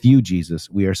 With you, Jesus,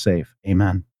 we are safe.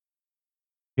 Amen.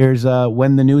 Here's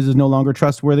when the news is no longer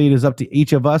trustworthy, it is up to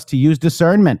each of us to use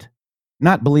discernment,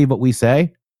 not believe what we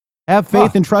say. Have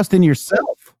faith and trust in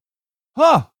yourself.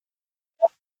 That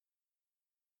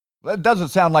doesn't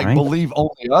sound like believe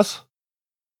only us.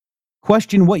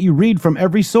 Question what you read from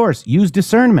every source. Use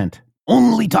discernment.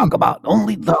 Only talk about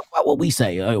what we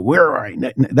say.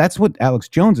 That's what Alex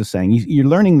Jones is saying. You're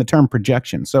learning the term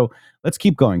projection. So let's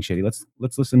keep going, Shady. Let's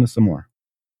listen to some more.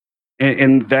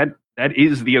 And that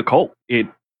is the occult. It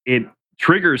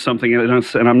triggers something in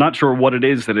us, and I'm not sure what it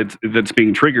is that's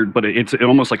being triggered, but it's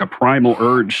almost like a primal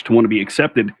urge to want to be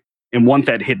accepted and want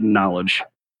that hidden knowledge.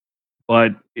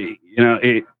 But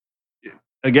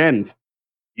again,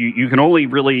 you can only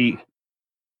really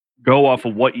go off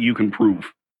of what you can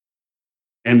prove,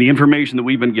 and the information that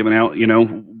we've been giving out,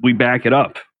 we back it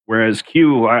up. Whereas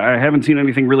Q, I haven't seen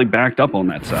anything really backed up on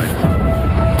that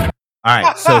side. All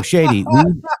right, so Shady,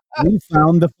 we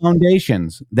found the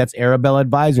foundations. That's Arabella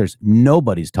Advisors.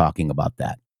 Nobody's talking about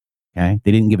that. Okay,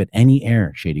 they didn't give it any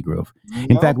air, Shady Groove.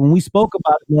 In fact, when we spoke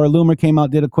about it, Laura Loomer came out,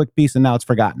 did a quick piece, and now it's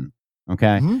forgotten.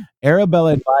 Okay. Mm-hmm.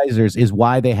 Arabella Advisors is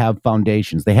why they have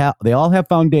foundations. They all have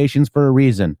foundations for a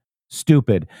reason.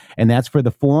 Stupid. And that's for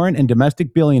the foreign and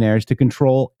domestic billionaires to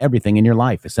control everything in your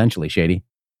life, essentially, Shady.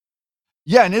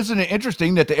 Yeah, and isn't it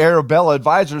interesting that the Arabella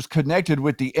Advisors connected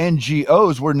with the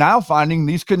NGOs? We're now finding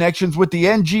these connections with the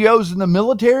NGOs in the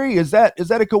military. Is that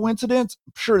a coincidence?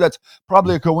 I'm sure that's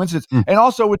probably a coincidence. And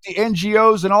also with the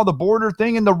NGOs and all the border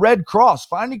thing and the Red Cross,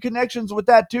 finding connections with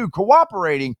that too,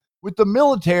 cooperating with the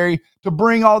military to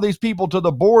bring all these people to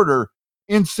the border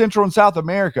in Central and South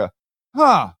America.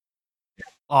 Huh.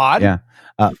 Odd. Yeah.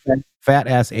 Fat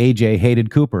ass AJ hated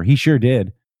Cooper. He sure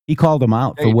did. He called him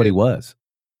out for what he was.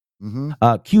 Mm-hmm.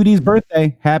 QD's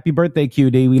birthday. Happy birthday,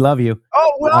 QD. We love you.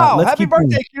 Oh, wow. Happy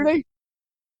birthday, moving. QD.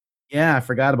 Yeah, I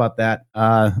forgot about that.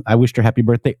 I wished her happy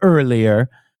birthday earlier.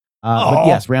 But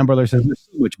yes, Rambrother says there's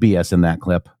so much BS in that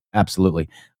clip. Absolutely.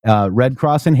 Red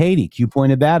Cross in Haiti. Q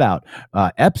pointed that out.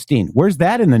 Epstein. Where's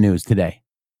that in the news today?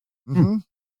 Mm-hmm.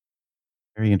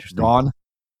 Very interesting. Gone.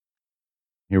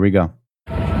 Here we go.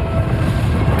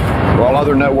 While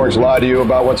other networks lie to you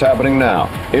about what's happening now,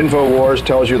 InfoWars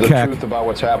tells you the truth about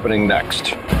what's happening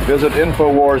next. Visit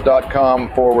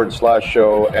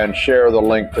Infowars.com/show and share the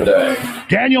link today.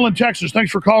 Daniel in Texas, thanks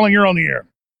for calling. You're on the air.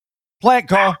 Plant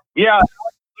call. Yeah,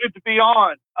 good to be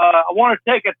on. I want to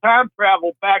take a time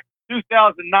travel back to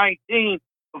 2019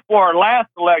 before our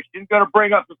last election. Going to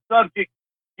bring up the subject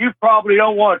you probably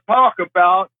don't want to talk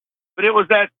about, but it was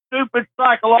that stupid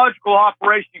psychological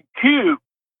Operation Q.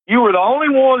 You were the only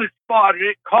one that spotted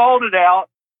it, called it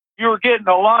out. You were getting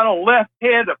a lot of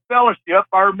left-handed fellowship.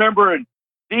 I remember in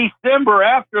December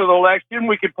after the election,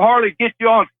 we could hardly get you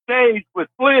on stage with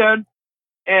Flynn,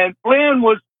 and Flynn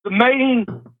was the main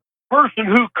person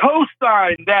who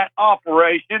co-signed that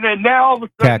operation, and now all of a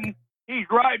sudden he's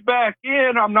right back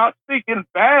in. I'm not speaking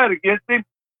bad against him.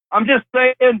 I'm just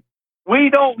saying we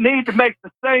don't need to make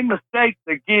the same mistakes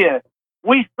again.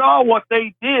 We saw what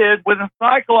they did with a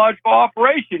psychological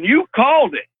operation. You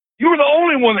called it. You were the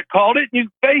only one that called it, and you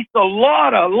faced a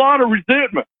lot of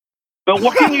resentment. But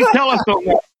what can you tell us on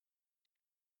that?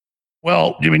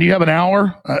 Well, do you have an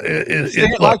hour? Say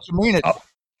it like you mean it.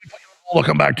 I'll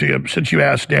come back to you. Since you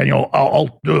asked, Daniel,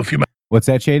 I'll do a few minutes. What's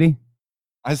that, Shady?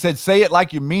 I said, say it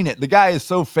like you mean it. The guy is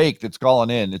so fake that's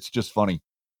calling in. It's just funny.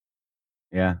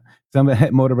 Yeah. Somebody,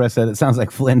 Motorbreath said it sounds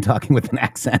like Flynn talking with an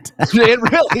accent. It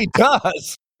really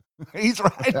does. He's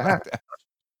right about that.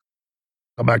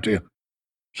 Come back to you.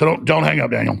 So don't hang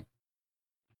up, Daniel.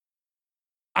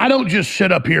 I don't just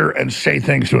sit up here and say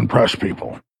things to impress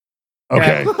people.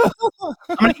 Okay.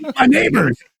 I mean, my neighbor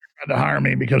tried to hire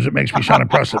me because it makes me sound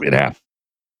impressive. It happened.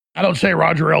 I don't say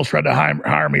Roger Ailes tried to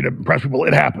hire me to impress people.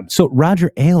 It happened. So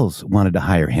Roger Ailes wanted to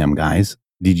hire him, guys.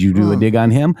 Did you do a dig on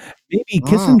him? Maybe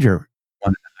Kissinger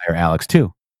wanted to hire Alex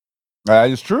too. That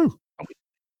is true.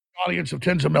 Audience of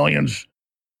tens of millions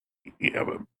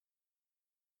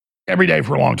every day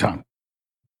for a long time.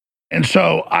 And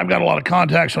so I've got a lot of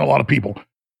contacts and a lot of people.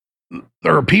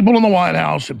 There are people in the White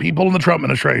House and people in the Trump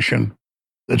administration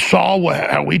that saw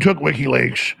how we took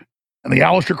WikiLeaks and the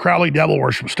Aleister Crowley devil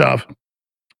worship stuff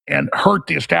and hurt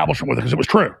the establishment with it because it was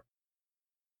true.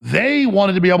 They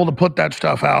wanted to be able to put that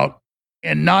stuff out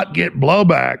and not get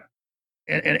blowback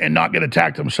and not get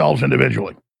attacked themselves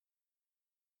individually.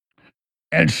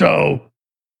 And so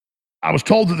I was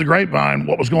told through the grapevine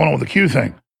what was going on with the Q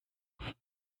thing.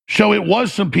 So it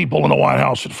was some people in the White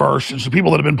House at first, and some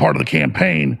people that have been part of the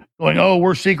campaign going, oh,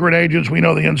 we're secret agents. We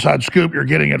know the inside scoop. You're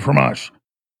getting it from us.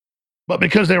 But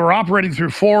because they were operating through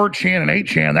 4chan and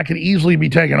 8chan, that could easily be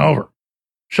taken over.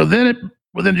 So then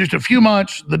within just a few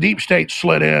months, the deep state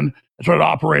slid in and started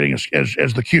operating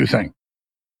as the Q thing.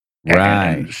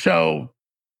 Right. And so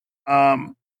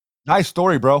nice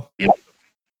story, bro.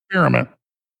 Experiment.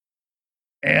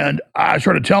 And I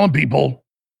started telling people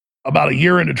about a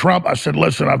year into Trump, I said,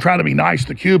 listen, I'm trying to be nice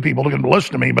to Q people looking to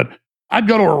listen to me, but I'd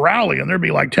go to a rally and there'd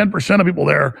be like 10% of people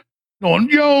there going,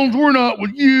 Jones, we're not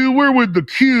with you. We're with the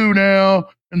Q now.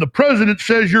 And the president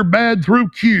says you're bad through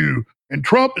Q. And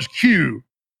Trump is Q.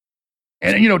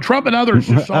 And, Trump and others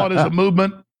just saw it as a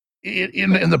movement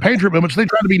in the Patriot movement. So they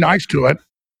tried to be nice to it.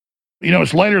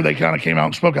 It's later they kind of came out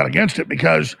and spoke out against it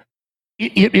because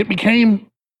it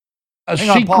became a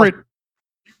secret,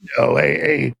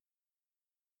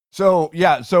 So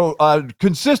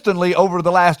consistently over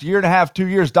the last year and a half, 2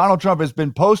 years, Donald Trump has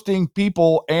been posting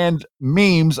people and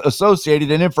memes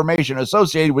associated and information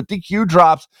associated with the Q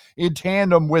drops in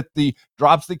tandem with the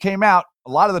drops that came out.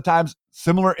 A lot of the times,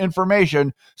 similar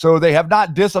information. So they have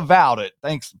not disavowed it.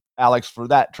 Thanks, Alex, for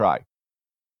that try.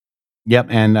 Yep,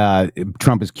 and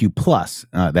Trump is Q plus.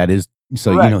 That is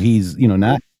so. Correct. He's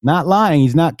not lying.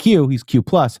 He's not Q. He's Q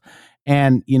plus.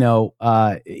 And, Donald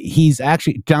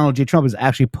J. Trump has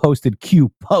actually posted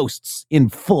Q posts in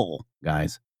full,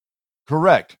 guys.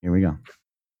 Correct. Here we go.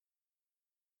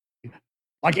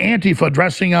 Like Antifa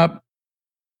dressing up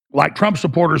like Trump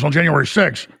supporters on January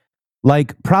 6th.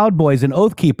 Like Proud Boys and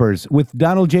Oath Keepers with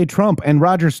Donald J. Trump and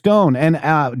Roger Stone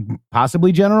and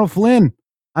possibly General Flynn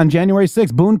on January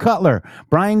 6th. Boone Cutler,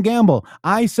 Brian Gamble,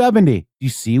 I-70. Do you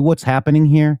see what's happening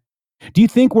here? Do you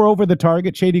think we're over the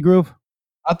target, Shady Groove?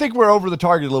 I think we're over the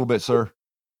target a little bit, sir.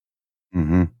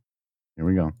 Mm-hmm. Here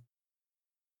we go.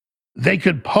 They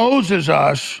could pose as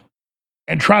us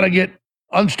and try to get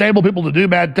unstable people to do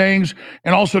bad things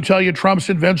and also tell you Trump's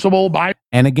invincible.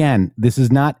 And again, this is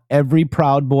not every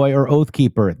Proud Boy or Oath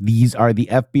Keeper. These are the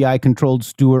FBI-controlled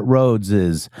Stuart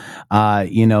Rhodeses,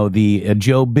 the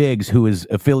Joe Biggs, who is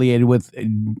affiliated with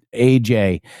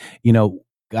AJ.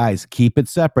 Guys, keep it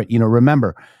separate.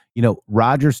 Remember,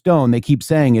 Roger Stone, they keep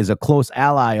saying, is a close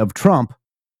ally of Trump,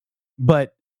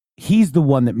 but he's the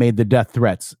one that made the death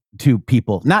threats to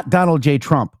people, not Donald J.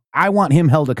 Trump. I want him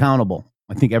held accountable.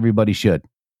 I think everybody should.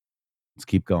 Let's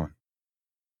keep going.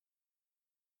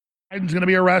 Biden's going to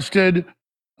be arrested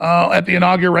at the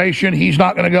inauguration. He's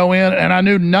not going to go in. And I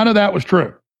knew none of that was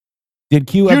true. Did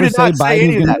Q ever say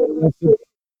Biden's going to be arrested?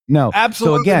 No.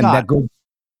 Absolutely so again, not.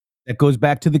 that goes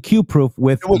back to the Q proof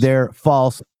with their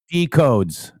false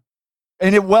decodes.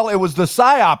 And it was the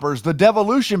psyopers, the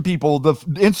devolution people, the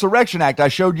Insurrection Act I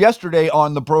showed yesterday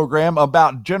on the program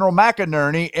about General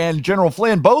McInerney and General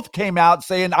Flynn both came out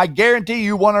saying, I guarantee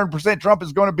you 100% Trump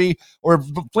is going to be, or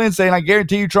Flynn saying, I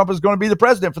guarantee you Trump is going to be the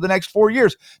president for the next 4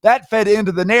 years. That fed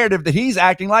into the narrative that he's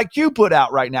acting like Q put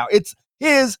out right now. It's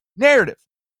his narrative.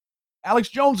 Alex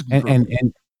Jones.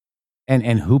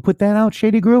 And who put that out,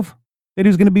 Shady Groove? That he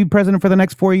was going to be president for the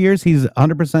next 4 years? He's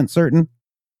 100% certain?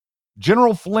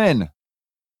 General Flynn.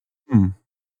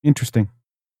 Interesting.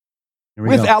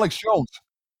 With Alex Jones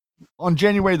on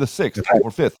January the 6th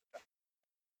or 5th.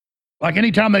 Like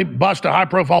anytime they bust a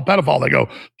high-profile pedophile, they go,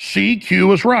 see, Q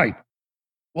was right.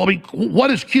 Well,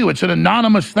 what is Q? It's an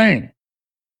anonymous thing.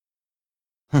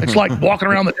 It's like walking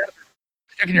around the desert,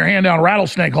 sticking your hand down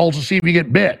rattlesnake holes to see if you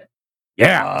get bit.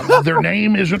 Yeah. Their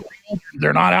name isn't real.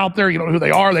 They're not out there. You don't know who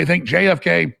they are. They think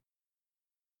JFK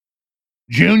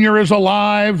Jr. is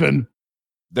alive. And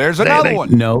there's another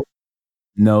one.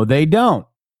 No, they don't.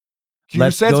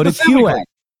 Let's go to Q ad.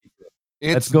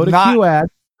 Let's go to Q ad.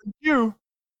 Q.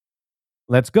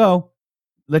 Let's go.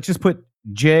 Let's just put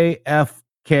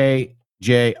JFKJR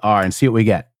and see what we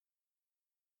get.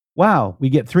 Wow, we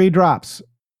get 3 drops.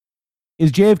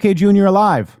 Is JFK Jr.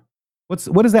 alive?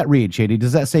 What does that read, Shady?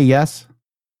 Does that say yes?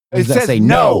 Does that say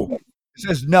no? It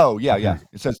says no. Yeah.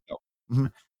 It says no. Mm-hmm.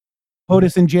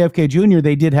 POTUS and JFK Jr.,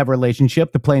 they did have a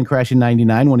relationship. The plane crashed in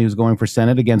 99 when he was going for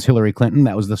Senate against Hillary Clinton.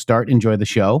 That was the start. Enjoy the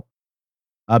show.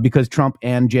 Because Trump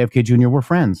and JFK Jr. were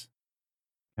friends.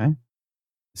 Okay.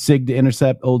 SIG to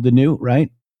intercept old to new,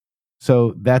 right?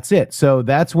 So that's it. So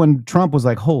that's when Trump was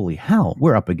like, holy hell,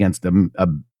 we're up against a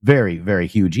very, very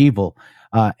huge evil.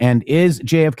 And is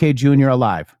JFK Jr.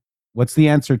 alive? What's the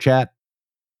answer, chat?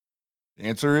 The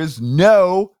answer is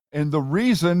no. And the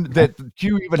reason that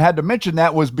Q even had to mention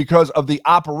that was because of the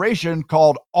operation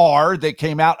called R that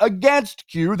came out against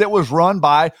Q that was run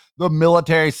by the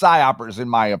military psyopers, in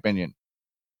my opinion.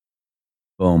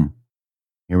 Boom.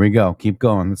 Here we go. Keep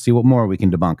going. Let's see what more we can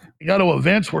debunk. You go to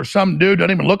events where some dude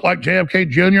doesn't even look like JFK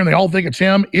Jr. and they all think it's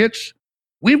him.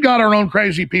 We've got our own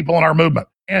crazy people in our movement.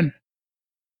 And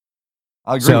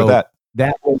I agree with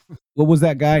that. What was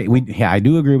that guy? I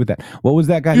do agree with that. What was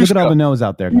that guy? Houston. Look at all the nose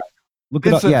out there. Look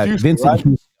at all, Houston, Vincent right?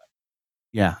 Houston.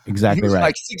 Yeah, exactly right.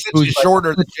 Like 6 inches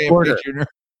shorter than JFK Jr.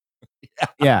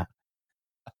 Yeah.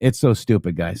 It's so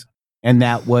stupid, guys. And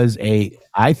that was I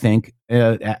think,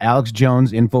 Alex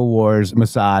Jones, InfoWars,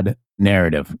 Mossad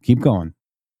narrative. Keep going.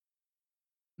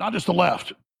 Not just the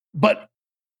left, but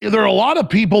there are a lot of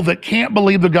people that can't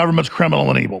believe the government's criminal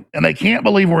and evil, and they can't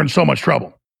believe we're in so much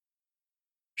trouble.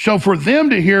 So for them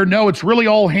to hear, no, it's really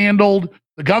all handled,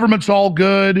 the government's all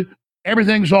good,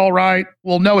 everything's all right.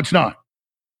 Well, no, it's not.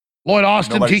 Lloyd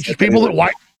Austin teaches people that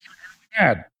white are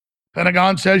bad.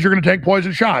 Pentagon says you're going to take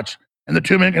poison shots, and the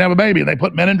 2 men can have a baby, and they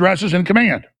put men in dresses in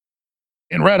command,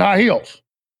 in red high heels.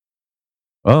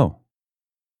 Oh.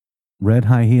 Red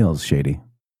high heels, Shady.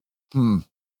 We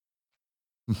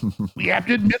have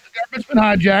to admit the government's been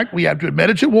hijacked. We have to admit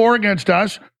it's at war against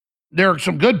us. There are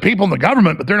some good people in the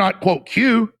government, but they're not, quote,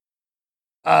 Q.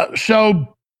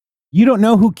 So you don't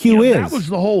know who Q is. That was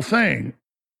the whole thing.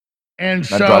 And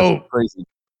that so crazy.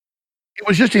 It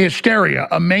was just a hysteria,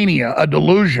 a mania, a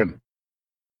delusion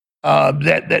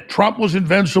that Trump was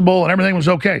invincible and everything was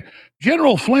okay.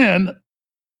 General Flynn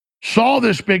saw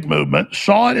this big movement,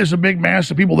 saw it as a big mass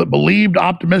of people that believed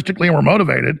optimistically and were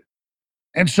motivated.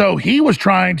 And so he was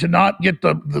trying to not get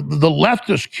the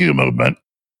leftist Q movement.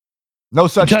 No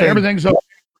such thing. Everything's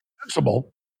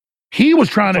sensible. He was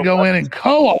trying to go in and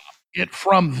co-opt it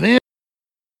from them.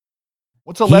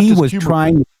 What's a leftist He was Q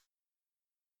trying. movement?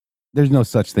 There's no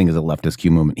such thing as a leftist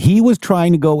Q movement. He was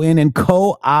trying to go in and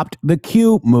co-opt the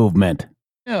Q movement.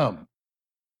 Yeah.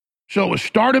 So it was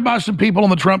started by some people in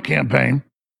the Trump campaign,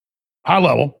 high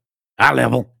level, that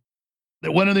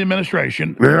went into the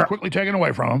administration. It was quickly taken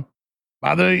away from them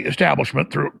by the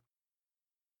establishment through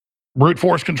brute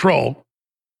force control.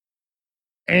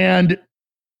 And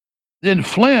then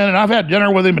Flynn, and I've had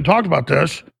dinner with him and talked about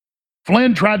this,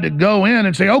 Flynn tried to go in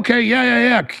and say, okay,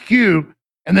 yeah, Q.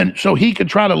 And then so he could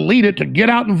try to lead it to get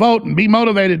out and vote and be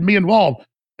motivated and be involved.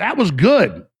 That was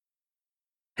good.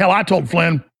 Hell, I told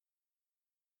Flynn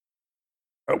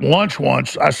at lunch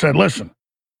once, I said, listen,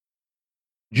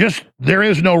 there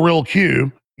is no real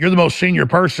Q. You're the most senior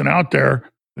person out there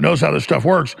who knows how this stuff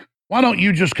works. Why don't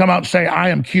you just come out and say, I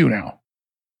am Q now?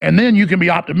 And then you can be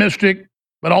optimistic,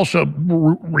 but also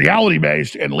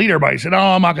reality-based and leader-based. And,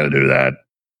 I'm not going to do that.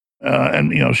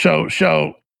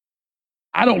 So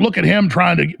I don't look at him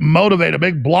trying to motivate a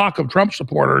big block of Trump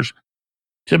supporters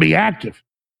to be active.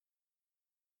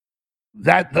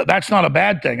 That's not a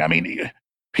bad thing. I mean,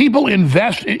 people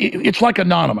invest. It's like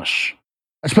Anonymous.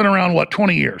 It's been around,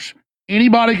 20 years.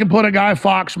 Anybody can put a Guy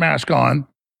Fawkes mask on,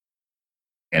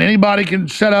 and anybody can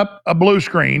set up a blue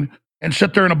screen and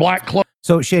sit there in a black cloak.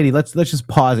 So, Shady, let's just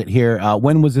pause it here.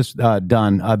 When was this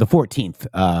done? The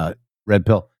 14th, Red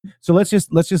Pill. So let's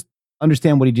just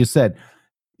understand what he just said.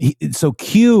 So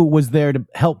Q was there to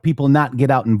help people not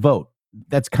get out and vote.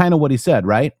 That's kind of what he said,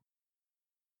 right?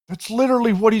 That's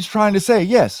literally what he's trying to say.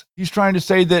 Yes, he's trying to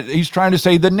say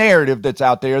the narrative that's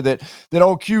out there that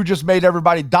old Q just made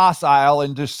everybody docile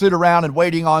and just sit around and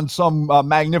waiting on some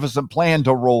magnificent plan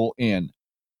to roll in.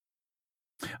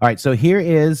 All right, so here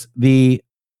is the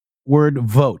word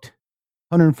vote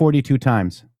 142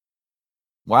 times.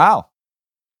 Wow.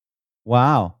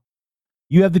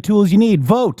 You have the tools you need.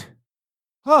 Vote.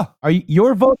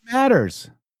 Your vote matters.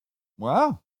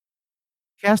 Wow.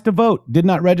 Cast a vote. Did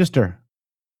not register.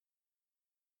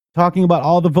 Talking about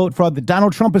all the vote fraud that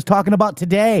Donald Trump is talking about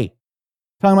today.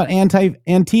 Talking about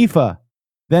Antifa.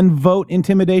 Then vote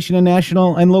intimidation in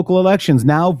national and local elections.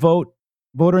 Now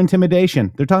voter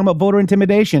intimidation. They're talking about voter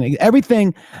intimidation.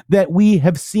 Everything that we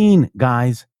have seen,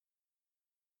 guys.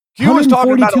 Q was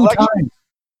talking about election.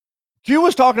 Q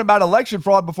was talking about election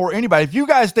fraud before anybody. If you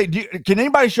guys think, can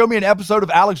anybody show me an episode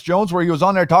of Alex Jones where he was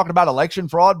on there talking about election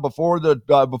fraud before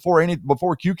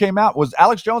Q came out? Was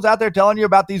Alex Jones out there telling you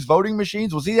about these voting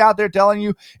machines? Was he out there telling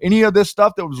you any of this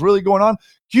stuff that was really going on?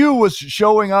 Q was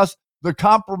showing us the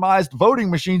compromised voting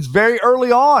machines very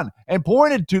early on and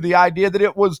pointed to the idea that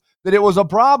it was a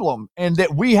problem and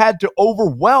that we had to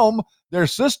overwhelm their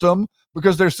system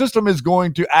because their system is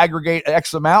going to aggregate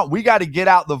X amount. We got to get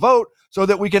out the vote so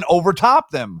that we can overtop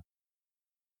them.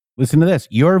 Listen to this.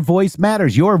 Your voice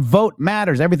matters. Your vote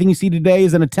matters. Everything you see today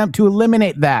is an attempt to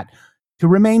eliminate that, to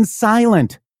remain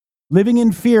silent, living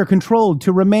in fear, controlled,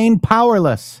 to remain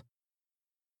powerless.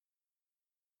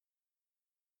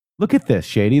 Look at this,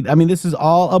 Shady. I mean, this is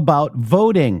all about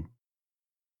voting.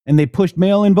 And they pushed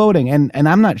mail-in voting. And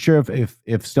I'm not sure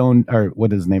if Stone, or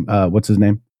what's his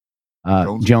name?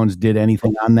 Jones did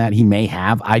anything on that. He may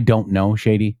have. I don't know,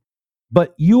 Shady.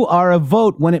 But you are a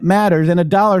vote when it matters and a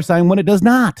 $ when it does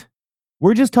not.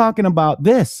 We're just talking about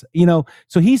this,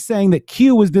 So he's saying that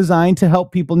Q was designed to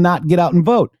help people not get out and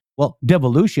vote. Well,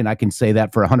 devolution, I can say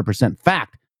that for 100%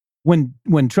 fact. When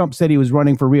Trump said he was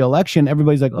running for re-election,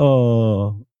 everybody's like,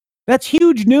 oh, that's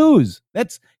huge news.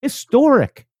 That's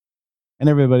historic. And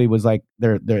everybody was like,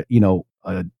 they're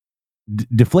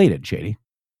deflated, Shady.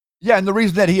 Yeah, and the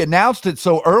reason that he announced it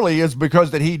so early is because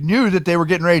that he knew that they were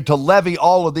getting ready to levy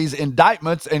all of these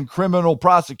indictments and criminal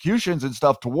prosecutions and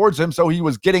stuff towards him. So he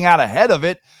was getting out ahead of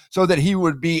it so that he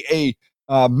would be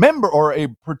a member or a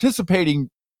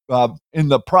participating in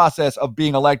the process of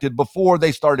being elected before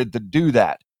they started to do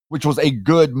that, which was a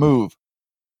good move.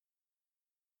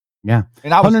 Yeah,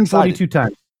 and I was 142 excited.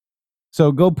 times.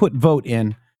 So go put vote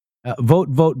in. Vote.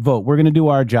 We're going to do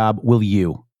our job. Will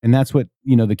you? And that's what,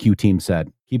 the Q team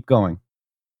said. Keep going.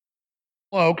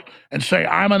 And say,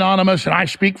 I'm anonymous and I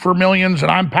speak for millions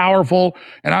and I'm powerful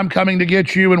and I'm coming to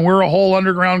get you and we're a whole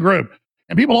underground group.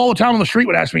 And people all the time on the street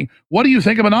would ask me, what do you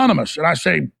think of Anonymous? And I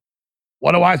say,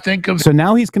 what do I think of? So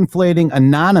now he's conflating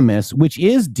Anonymous, which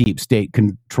is deep state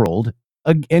controlled,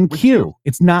 and Q.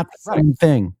 It's not the same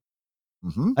thing.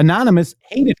 Mm-hmm. Anonymous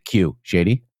hated Q,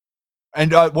 Shady.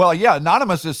 And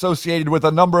Anonymous is associated with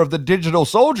a number of the digital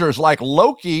soldiers like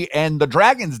Loki and the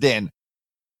Dragon's Den.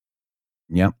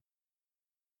 Yep.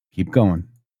 Keep going.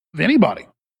 Of anybody.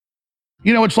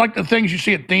 It's like the things you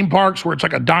see at theme parks where it's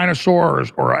like a dinosaur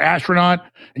or an astronaut,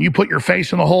 and you put your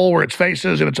face in the hole where its face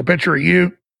is, and it's a picture of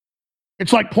you.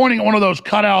 It's like pointing at one of those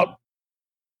cutout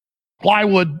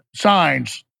plywood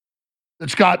signs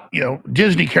that's got,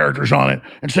 Disney characters on it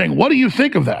and saying, what do you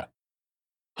think of that?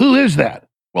 Who is that?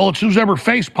 Well, it's whoever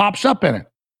face pops up in it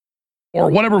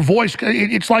or whatever voice.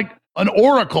 It's like an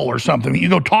oracle or something. You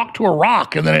go talk to a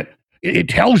rock and then it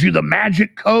tells you the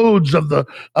magic codes of the.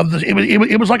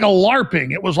 It was like a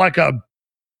LARPing. It was like a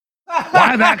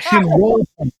live action role.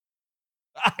 And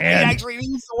he actually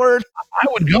used the word. I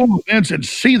would go to events and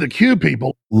see the Q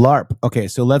people. LARP. Okay,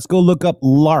 so let's go look up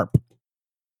LARP.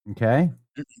 Okay.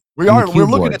 We're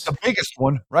looking at the biggest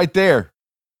one right there.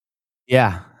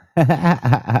 Yeah.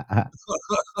 Let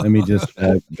me just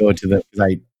go to because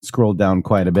I scrolled down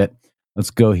quite a bit.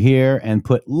 Let's go here and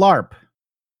put LARP.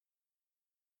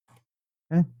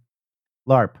 Okay.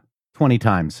 LARP 20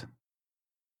 times.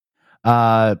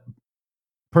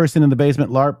 Person in the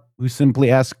basement LARP who simply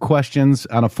asked questions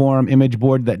on a forum image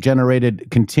board that generated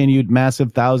continued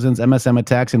massive thousands MSM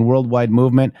attacks and worldwide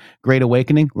movement. Great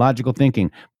awakening. Logical thinking.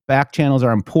 Back channels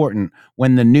are important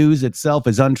when the news itself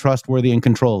is untrustworthy and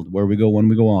controlled. Where we go, when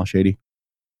we go, all Shady.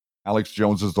 Alex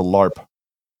Jones is the LARP.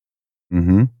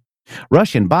 Mm-hmm.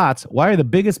 Russian bots. Why are the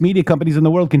biggest media companies in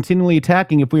the world continually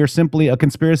attacking if we are simply a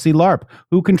conspiracy LARP?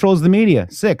 Who controls the media?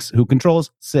 6. Who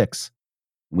controls 6?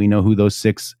 We know who those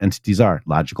 6 entities are.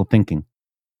 Logical thinking.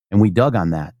 And we dug on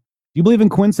that. Do you believe in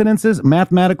coincidences?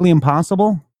 Mathematically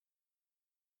impossible?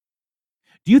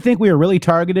 Do you think we are really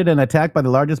targeted and attacked by the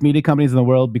largest media companies in the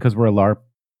world because we're a LARP?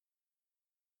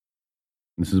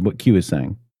 This is what Q is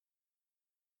saying.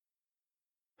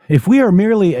 If we are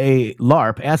merely a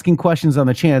LARP asking questions on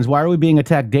the chans, why are we being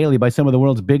attacked daily by some of the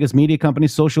world's biggest media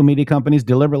companies, social media companies,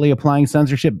 deliberately applying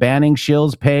censorship, banning,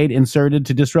 shills, paid, inserted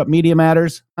to disrupt media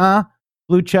matters?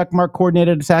 Blue check mark,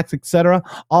 coordinated attacks, etc.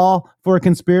 All for a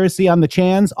conspiracy on the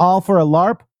chans, all for a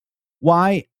LARP?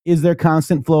 Why is there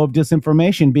constant flow of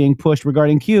disinformation being pushed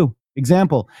regarding Q?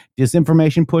 Example,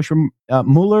 disinformation push from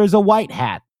Mueller is a white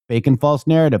hat. Fake and false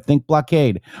narrative. Think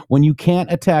blockade. When you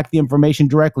can't attack the information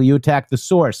directly, you attack the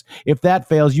source. If that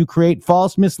fails, you create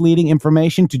false, misleading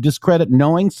information to discredit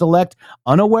knowing, select,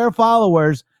 unaware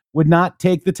followers would not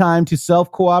take the time to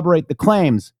self-corroborate the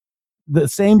claims. The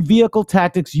same vehicle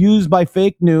tactics used by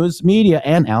fake news media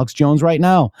and Alex Jones right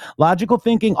now. Logical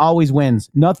thinking always wins.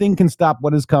 Nothing can stop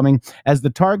what is coming. As the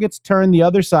targets turn the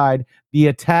other side, the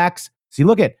attacks... See,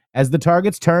 look at, as the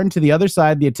targets turn to the other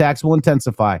side, the attacks will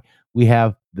intensify. We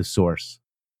have the source.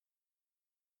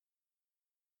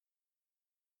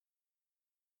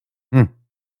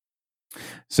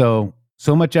 So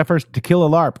much effort to kill a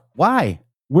LARP. Why?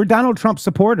 We're Donald Trump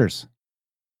supporters.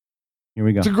 Here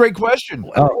we go. It's a great question.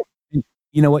 Oh,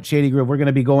 you know what, Shady Groove? We're going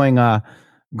to be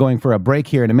going for a break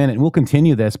here in a minute, and we'll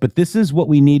continue this. But this is what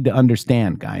we need to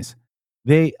understand, guys.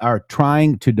 They are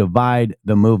trying to divide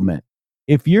the movement.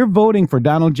 If you're voting for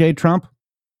Donald J. Trump,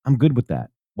 I'm good with that.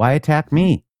 Why attack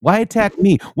me? Why attack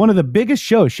me? One of the biggest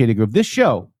shows, Shady Groove, this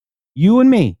show, you and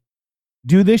me,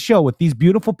 do this show with these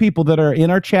beautiful people that are in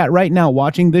our chat right now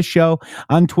watching this show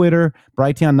on Twitter.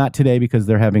 Brighteon, not today because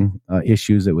they're having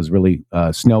issues. It was really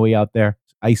snowy out there,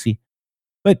 icy.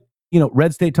 But,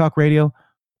 Red State Talk Radio,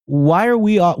 why are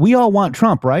we all want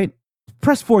Trump, right?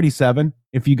 Press 47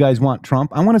 if you guys want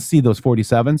Trump. I want to see those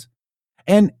 47s.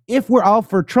 And if we're all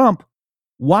for Trump,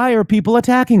 why are people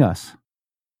attacking us?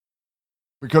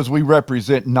 Because we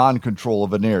represent non-control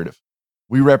of a narrative.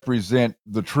 We represent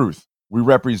the truth. We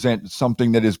represent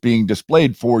something that is being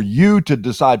displayed for you to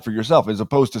decide for yourself, as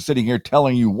opposed to sitting here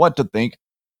telling you what to think.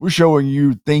 We're showing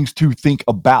you things to think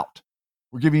about.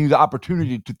 We're giving you the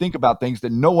opportunity to think about things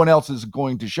that no one else is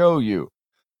going to show you.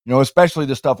 Especially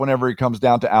the stuff whenever it comes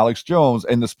down to Alex Jones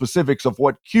and the specifics of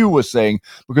what Q was saying.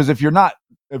 Because if you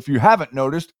haven't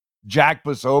noticed, Jack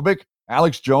Posobiec,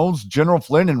 Alex Jones, General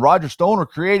Flynn, and Roger Stone are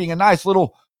creating a nice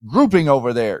little grouping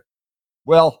over there.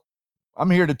 Well, I'm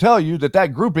here to tell you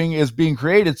that grouping is being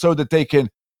created so that they can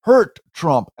hurt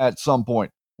Trump at some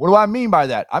point. What do I mean by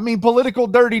that? I mean political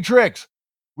dirty tricks.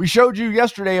 We showed you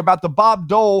yesterday about the Bob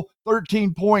Dole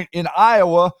 13-point in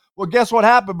Iowa. Well, guess what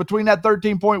happened between that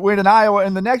 13-point win in Iowa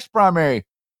and the next primary?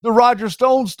 The Roger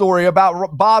Stone story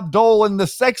about Bob Dole and the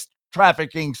sex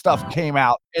trafficking stuff came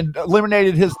out and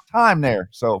eliminated his time there.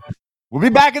 So we'll be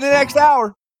back in the next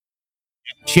hour.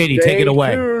 Shady, Stay take it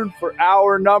away. tuned for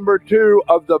hour number 2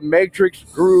 of the Matrix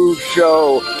Groove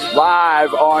Show,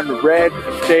 live on Red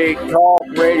State Talk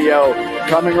Radio.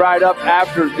 Coming right up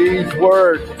after these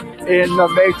words in the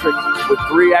Matrix with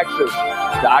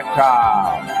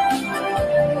 3x's.com.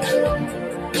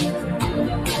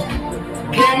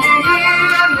 Can you hear me?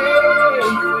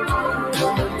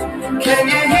 Can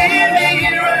you hear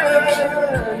me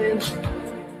running?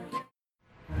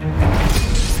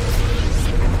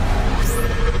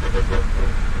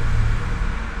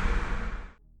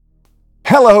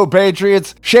 Hello,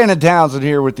 Patriots. Shannon Townsend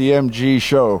here with the MG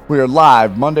Show. We are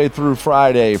live Monday through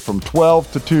Friday from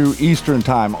 12 to 2 Eastern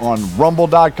Time on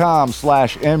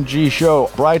rumble.com/MG Show,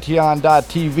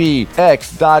 Brighteon.tv,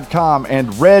 X.com,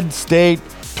 and Red State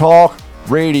Talk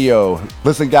Radio.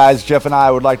 Listen, guys, Jeff and I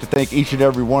would like to thank each and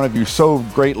every one of you so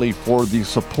greatly for the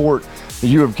support that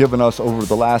you have given us over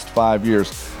the last 5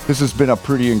 years. This has been a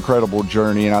pretty incredible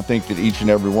journey, and I think that each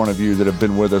and every one of you that have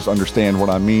been with us understand what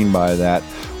I mean by that.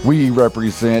 We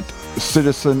represent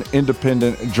citizen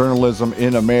independent journalism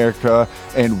in America,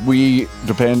 and we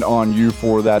depend on you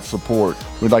for that support.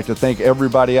 We'd like to thank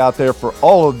everybody out there for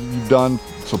all of you've done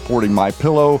supporting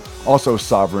MyPillow, also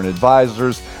Sovereign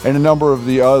Advisors, and a number of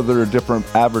the other different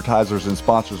advertisers and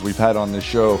sponsors we've had on this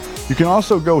show. You can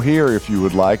also go here if you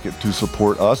would like to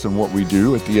support us and what we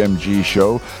do at the MG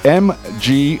Show,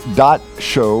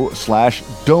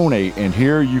 mg.show/donate. And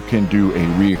here you can do a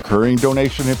reoccurring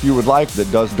donation if you would like,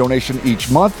 that does donation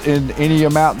each month in any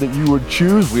amount that you would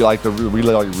choose. We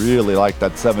really like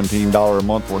that $17 a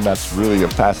month one. That's really a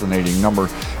fascinating number.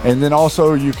 And then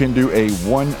also you can do a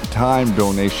one-time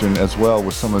donation as well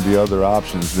with some of the other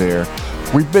options there.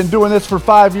 We've been doing this for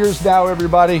 5 years now,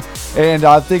 everybody, and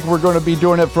I think we're going to be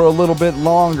doing it for a little bit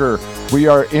longer. We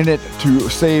are in it to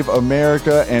save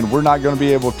America, and we're not going to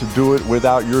be able to do it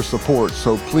without your support.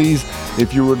 So please,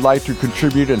 if you would like to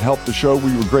contribute and help the show,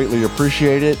 we would greatly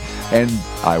appreciate it. And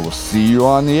I will see you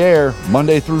on the air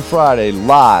Monday through Friday,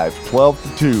 live, 12 to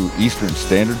 2 Eastern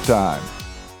Standard Time.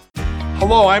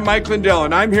 Hello, I'm Mike Lindell,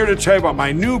 and I'm here to tell you about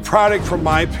my new product from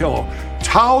MyPillow.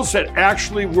 Towels that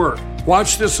actually work.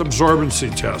 Watch this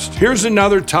absorbency test. Here's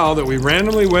another towel that we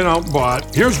randomly went out and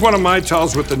bought. Here's one of my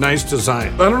towels with the nice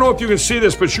design. I don't know if you can see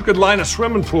this, but you could line a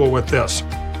swimming pool with this.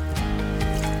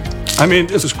 I mean,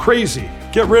 this is crazy.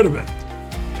 Get rid of it.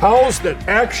 Towels that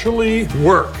actually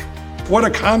work. What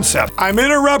a concept. I'm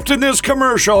interrupting this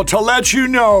commercial to let you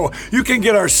know you can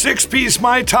get our 6-piece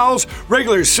My Towels,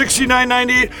 regular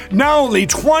 $69.98, now only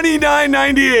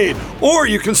 $29.98. Or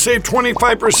you can save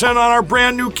 25% on our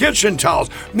brand new kitchen towels,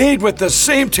 made with the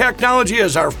same technology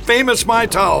as our famous My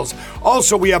Towels.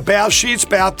 Also, we have bath sheets,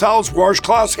 bath towels,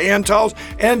 washcloths, hand towels,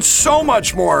 and so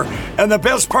much more. And the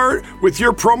best part, with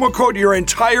your promo code, your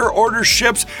entire order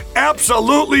ships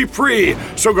absolutely free.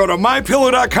 So go to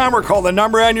mypillow.com or call the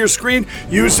number on your screen.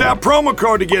 Use that promo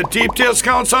code to get deep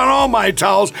discounts on all My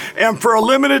Towels. And for a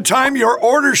limited time, your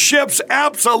order ships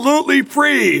absolutely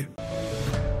free.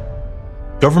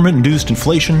 Government-induced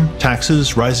inflation,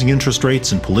 taxes, rising interest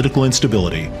rates, and political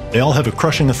instability. They all have a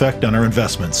crushing effect on our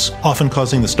investments, often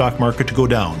causing the stock market to go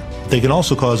down. They can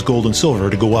also cause gold and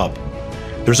silver to go up.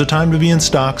 There's a time to be in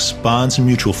stocks, bonds, and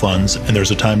mutual funds, and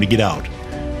there's a time to get out.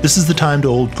 This is the time to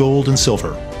hold gold and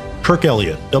silver. Kirk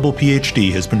Elliott, double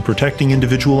PhD, has been protecting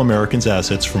individual Americans'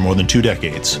 assets for more than 2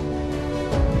 decades.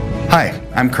 Hi,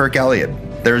 I'm Kirk Elliott.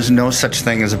 There is no such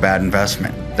thing as a bad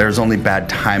investment. There is only bad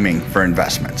timing for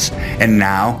investments. And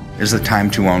now is the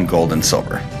time to own gold and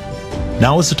silver.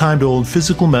 Now is the time to own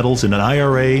physical metals in an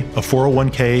IRA, a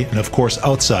 401k, and of course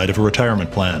outside of a retirement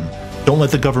plan. Don't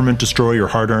let the government destroy your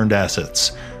hard-earned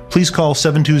assets. Please call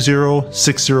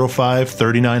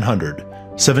 720-605-3900.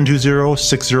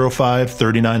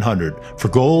 720-605-3900 for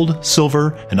gold,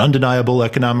 silver, and undeniable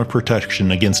economic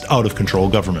protection against out-of-control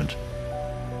government.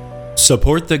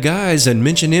 Support the guys and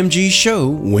mention MG Show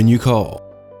when you call.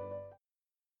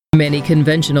 Many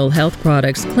conventional health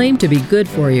products claim to be good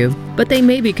for you, but they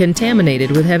may be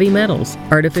contaminated with heavy metals,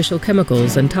 artificial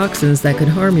chemicals, and toxins that could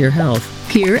harm your health.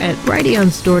 Here at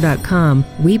BrighteonStore.com,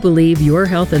 we believe your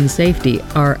health and safety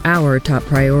are our top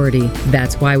priority.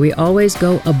 That's why we always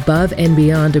go above and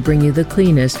beyond to bring you the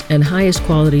cleanest and highest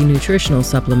quality nutritional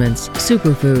supplements,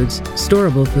 superfoods,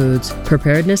 storable foods,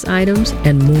 preparedness items,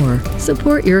 and more.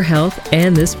 Support your health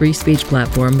and this free speech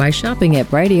platform by shopping at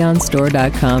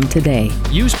BrighteonStore.com today.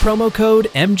 Use promo code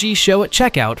MGSHOW at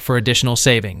checkout for additional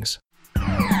savings.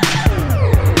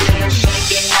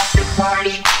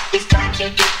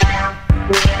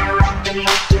 We're rocking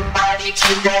with your body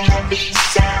to the heavy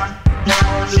sound. No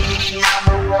leading on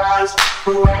the walls,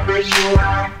 whoever you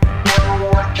are.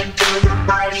 No walking through the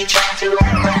party trying to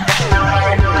act like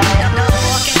a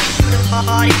too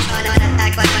hard, you try to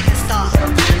act like a star.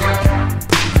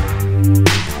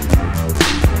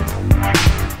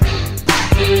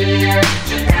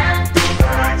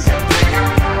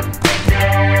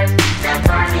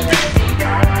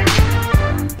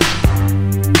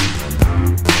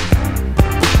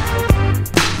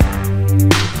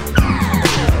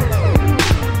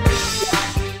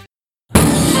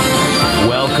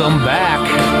 Welcome back.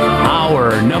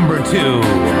 Hour number 2,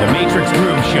 the Matrix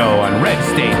Groove Show on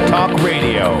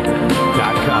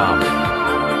RedStateTalkRadio.com.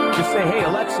 Just say, hey,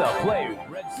 Alexa, play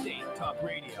Red State Talk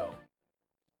Radio.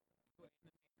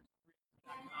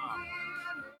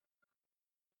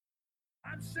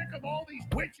 I'm sick of all these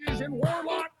witches and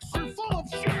warlocks. You're full of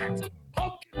shit.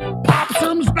 Pumpkin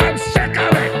possums, I'm sick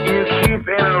of it. You keep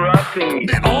interrupting me.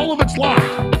 And all of it's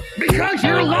lying. Because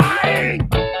you're lying.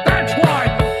 That's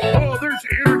why. Oh, there's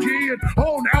energy and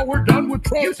oh, now we're done with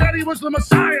Trump. You said he was the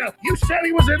Messiah. You said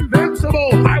he was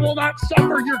invincible. I will not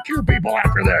suffer your Q people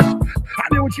after this. I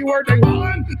knew what you were day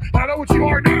one. I know what you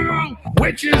are now.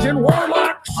 Witches and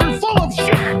warlocks are full of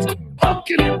shit.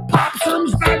 Pumpkin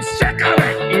possums, I'm sick of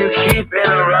it. You keep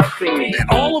interrupting me. And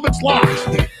all of it's lies.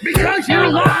 Because you're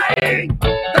lying.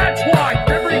 That's why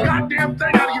every goddamn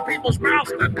thing out of you people's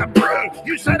mouths doesn't come true.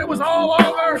 You said it was all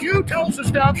over. You tells us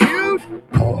stuff. You.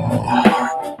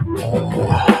 Oh,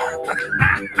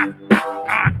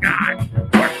 God.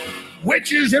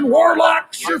 Witches and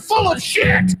warlocks, you're full of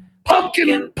shit.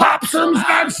 Pumpkin possums,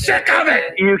 I'm sick of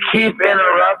it. You keep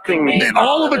interrupting me. And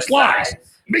all of it's lies.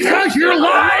 Because you're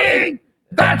lying.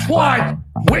 That's why.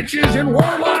 Witches and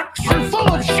warlocks, you're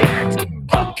full of shit.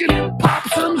 Pumpkin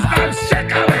possums, I'm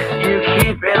sick of it. You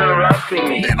keep interrupting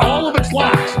me. And all of it's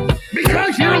lies.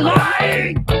 Because you're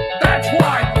lying. That's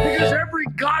why. Because every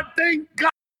god thing.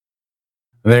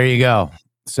 There you go.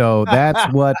 So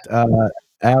that's what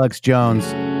Alex Jones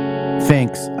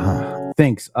thinks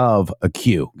of a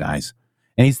Q, guys.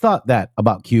 And he's thought that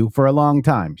about Q for a long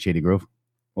time. Shady Groove,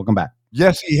 welcome back.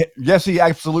 Yes, he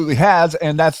absolutely has,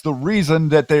 and that's the reason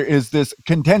that there is this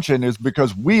contention, is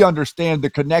because we understand the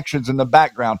connections in the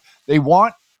background. They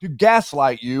want to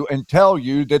gaslight you and tell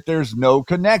you that there's no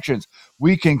connections.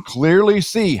 We can clearly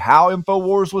see how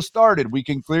InfoWars was started. We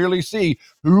can clearly see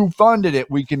who funded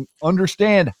it. We can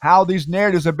understand how these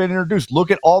narratives have been introduced. Look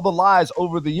at all the lies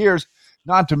over the years,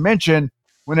 not to mention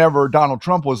whenever Donald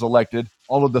Trump was elected,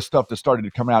 all of the stuff that started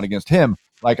to come out against him,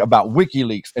 like about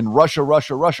WikiLeaks and Russia.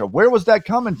 Where was that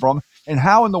coming from? And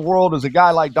how in the world is a guy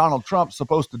like Donald Trump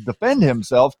supposed to defend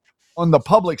himself on the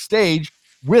public stage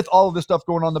with all of this stuff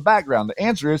going on in the background? The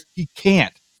answer is he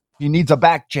can't. He needs a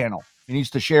back channel. He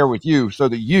needs to share with you so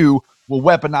that you will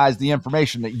weaponize the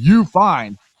information that you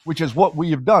find, which is what we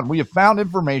have done. We have found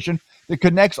information that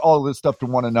connects all of this stuff to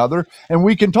one another, and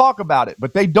we can talk about it.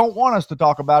 But they don't want us to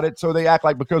talk about it, so they act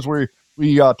like because we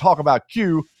talk about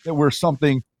Q that we're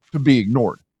something to be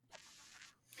ignored.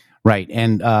 Right.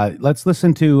 And let's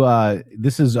listen to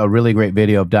this is a really great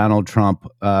video of Donald Trump,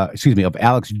 of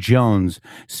Alex Jones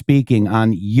speaking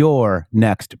on your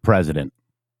next president.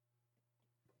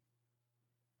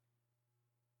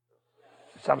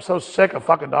 I'm so sick of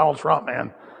fucking Donald Trump,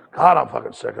 man. God, I'm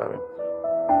fucking sick of him.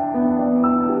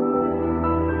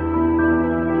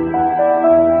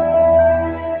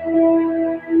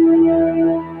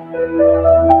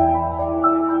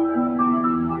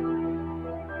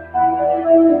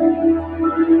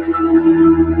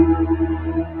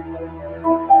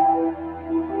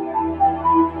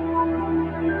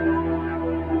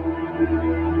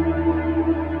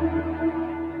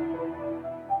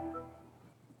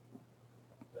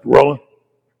 Rolling.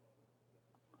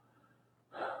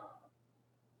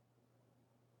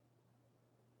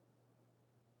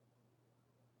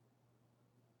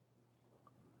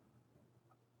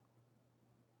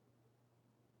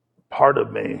 Part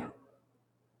of me,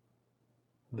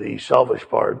 the selfish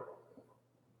part,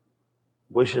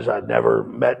 wishes I'd never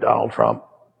met Donald Trump,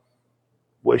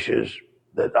 wishes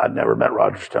that I'd never met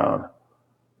Roger Stone,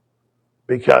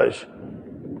 because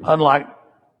unlike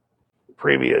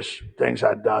previous things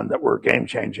I'd done that were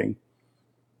game-changing,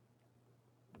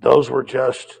 those were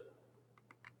just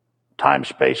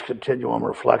time-space continuum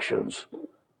reflections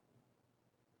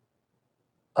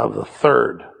of the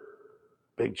third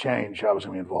big change I was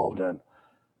going to be involved in, and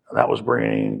that was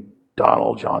bringing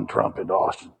Donald John Trump into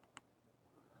Austin.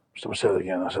 So I'm going to say that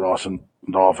again. I said Austin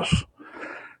into office.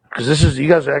 Because you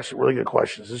guys are actually really good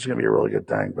questions. This is going to be a really good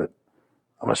thing, but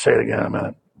I'm going to say it again in a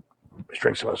minute. Let's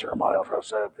drink some of this Armani after I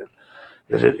say it.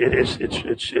 Because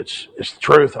it's the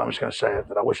truth, and I'm just going to say it,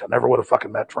 that I wish I never would have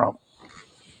fucking met Trump.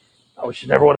 I wish I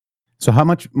never would have. So how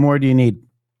much more do you need?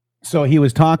 So he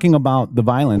was talking about the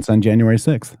violence on January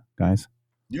 6th, guys.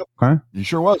 Yep. Okay. He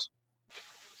sure was.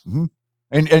 Mm-hmm.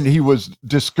 And he was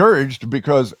discouraged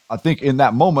because I think in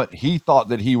that moment he thought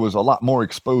that he was a lot more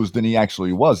exposed than he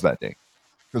actually was that day,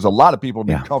 because a lot of people have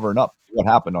been covering up what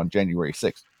happened on January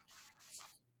 6th.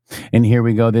 And here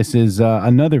we go. This is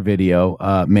another video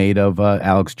made of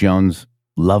Alex Jones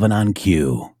loving on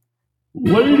Q.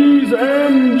 Ladies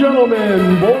and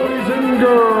gentlemen, boys and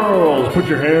girls, put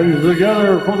your hands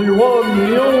together for the one,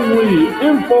 the only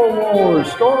InfoWars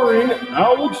starring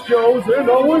Alex Jones and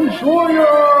Owen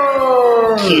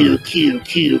Schroyer.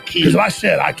 Q. Because I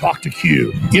said I talked to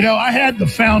Q. You know, I had the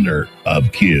founder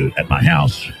of Q at my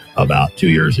house about 2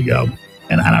 years ago,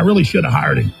 and I really should have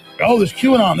hired him. Oh, this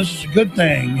QAnon, this is a good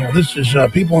thing. You know, this is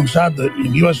people inside the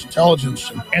U.S.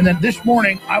 intelligence. And then this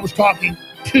morning, I was talking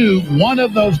to one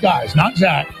of those guys, not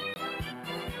Zach,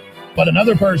 but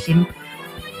another person,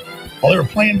 while they were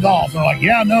playing golf. And they're like,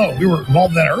 yeah, no, we were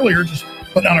involved in that earlier, just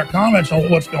putting down our comments on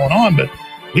what's going on, but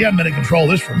we haven't been in control of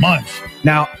this for months.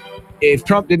 Now, if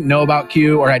Trump didn't know about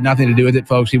Q or had nothing to do with it,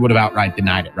 folks, he would have outright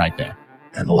denied it right there.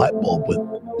 And the light bulb went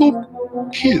boop,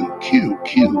 Q.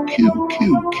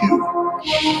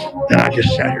 And I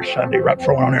just sat here Sunday right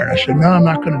before I went on air, and I said, no, I'm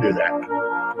not going to do that.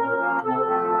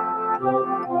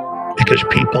 Because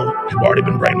people have already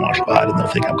been brainwashed by it, and they'll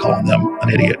think I'm calling them an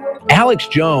idiot. Alex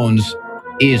Jones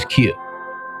is Q.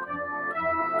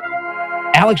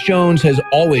 Alex Jones has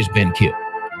always been Q.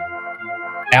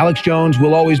 Alex Jones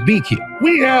will always be Q.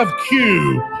 We have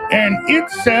Q, and it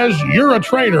says you're a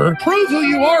traitor. Prove who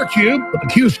you are, Q. But the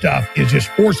Q stuff is just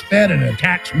force-fed and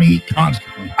attacks me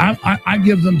constantly. I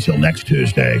give them till next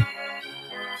Tuesday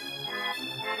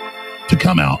to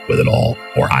come out with it all,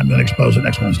 or I'm going to expose it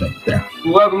next Wednesday. There.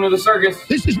 Welcome to the circus.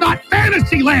 This is not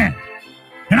fantasy land,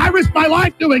 and I risk my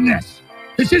life doing this.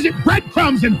 This isn't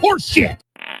breadcrumbs and horse shit.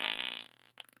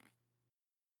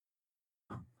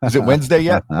 Is it Wednesday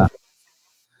yet?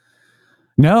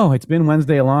 No, it's been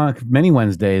Wednesday along many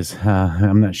Wednesdays.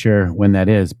 I'm not sure when that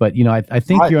is, but you know, I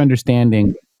think you're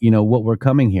understanding, you know, what we're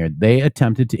coming here. They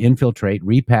attempted to infiltrate,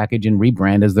 repackage, and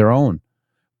rebrand as their own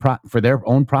for their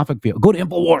own profit field. Go to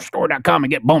InfoWarsStore.com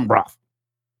and get bone broth.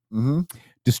 Mm-hmm.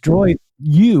 Destroy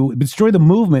the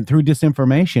movement through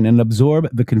disinformation and absorb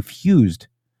the confused.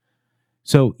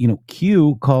 So, you know,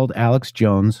 Q called Alex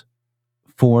Jones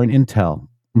foreign intel,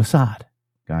 Mossad,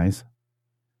 guys.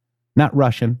 Not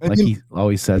Russian, like he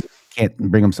always says. Can't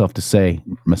bring himself to say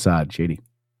Mossad, Shady.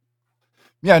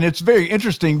 Yeah, and it's very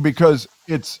interesting because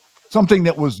it's something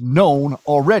that was known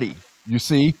already. You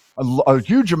see, a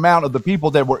huge amount of the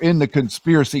people that were in the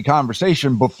conspiracy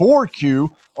conversation before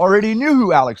Q already knew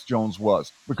who Alex Jones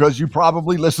was, because you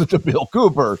probably listened to Bill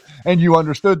Cooper and you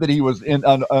understood that he was an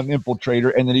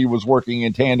infiltrator and that he was working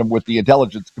in tandem with the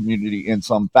intelligence community in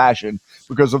some fashion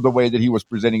because of the way that he was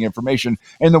presenting information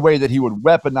and the way that he would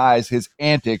weaponize his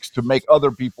antics to make other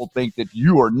people think that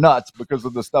you are nuts because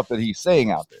of the stuff that he's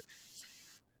saying out there.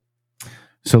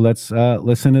 So let's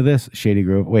listen to this, Shady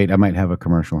Grove. Wait, I might have a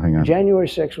commercial. Hang on. January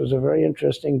 6th was a very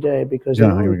interesting day because they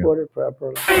weren't reported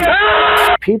properly.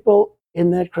 People in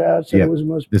that crowd said it was the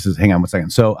most... Hang on one second.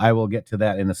 So I will get to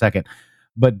that in a second.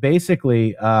 But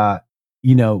basically,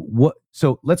 you know, what?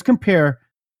 So let's compare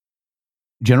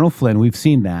General Flynn. We've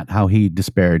seen that, how he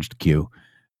disparaged Q.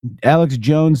 Alex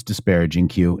Jones disparaging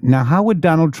Q. Now, how would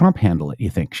Donald Trump handle it, you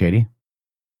think, Shady?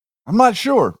 I'm not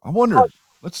sure. I wonder.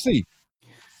 Let's see.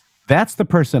 That's the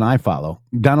person I follow,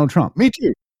 Donald Trump. Me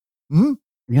too. Mm-hmm.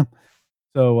 Yeah.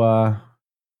 So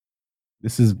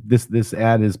this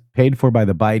ad is paid for by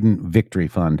the Biden Victory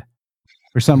Fund.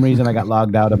 For some reason, I got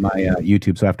logged out of my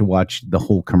YouTube, so I have to watch the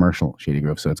whole commercial, Shady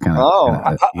Grove. So it's kind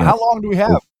of. How long do we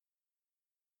have?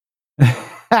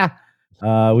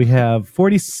 We have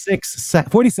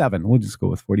 47. We'll just go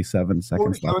with 47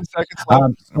 seconds. 47 seconds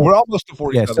left. We're almost to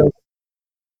 47. Yeah,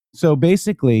 so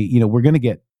basically, you know, we're going to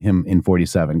get him in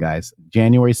 47, guys.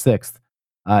 January 6th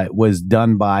was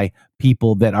done by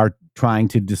people that are trying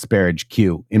to disparage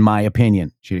Q, in my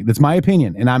opinion. Shady. That's my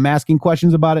opinion, and I'm asking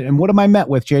questions about it. And what am I met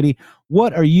with, Shady?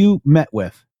 What are you met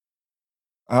with?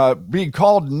 Being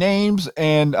called names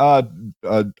and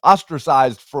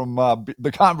ostracized from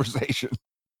the conversation.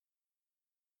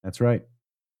 That's right.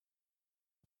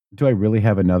 Do I really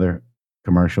have another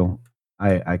commercial?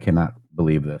 I cannot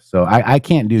believe this. So I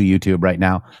can't do YouTube right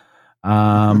now.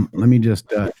 Let me just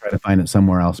try to find it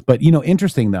somewhere else. But, you know,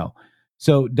 interesting, though.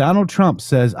 So Donald Trump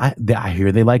says, I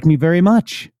hear they like me very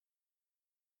much.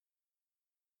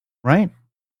 Right?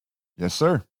 Yes,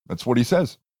 sir. That's what he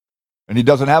says. And he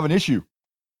doesn't have an issue.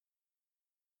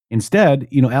 Instead,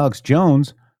 you know, Alex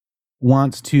Jones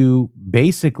wants to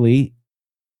basically,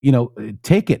 you know,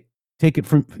 take it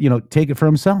for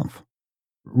himself,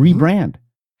 rebrand.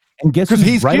 And guess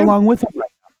who's right along with him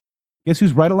right now? Guess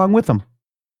who's right along with them?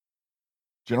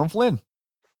 General Flynn.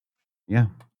 Yeah.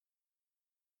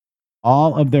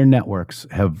 All of their networks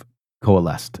have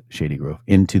coalesced, Shady Grove,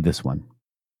 into this one.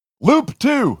 Loop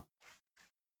 2.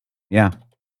 Yeah.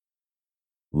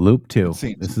 Loop 2.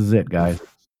 This is it, guys.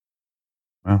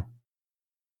 Well.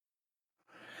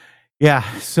 Yeah.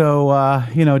 So,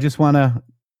 just want to,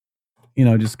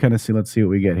 just kind of see. Let's see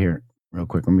what we get here real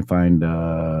quick. Let me find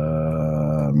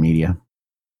media.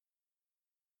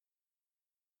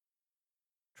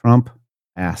 Trump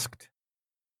asked.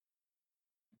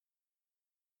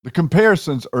 The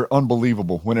comparisons are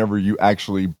unbelievable whenever you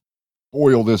actually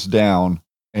boil this down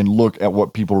and look at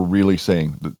what people are really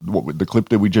saying. The clip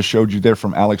that we just showed you there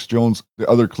from Alex Jones, the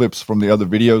other clips from the other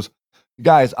videos, the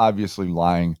guy is obviously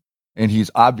lying, and he's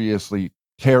obviously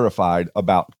terrified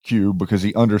about Q because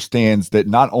he understands that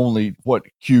not only what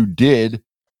Q did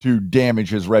to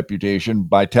damage his reputation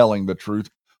by telling the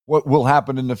truth, what will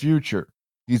happen in the future.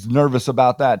 He's nervous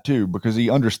about that too, because he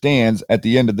understands at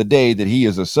the end of the day that he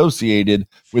is associated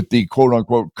with the quote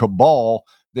unquote cabal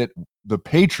that the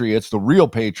patriots, the real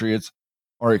patriots,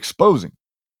 are exposing.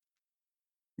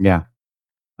 Yeah.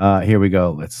 Here we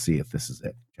go. Let's see if this is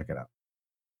it. Check it out.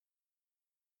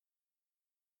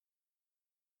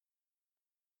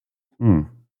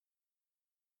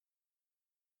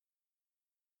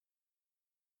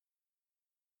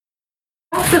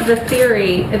 Part of the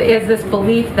theory is this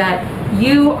belief that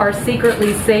you are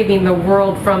secretly saving the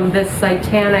world from this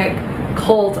satanic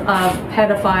cult of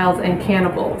pedophiles and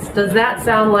cannibals. Does that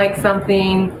sound like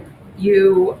something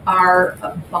you are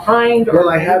behind? Well,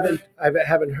 I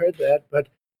haven't heard that, but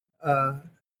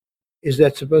is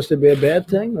that supposed to be a bad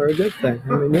thing or a good thing?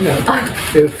 I mean,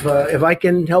 if I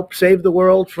can help save the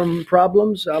world from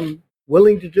problems, I'm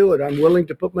willing to do it. I'm willing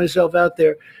to put myself out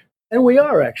there, and we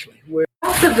are actually.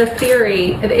 Part of the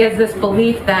theory is this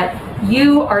belief that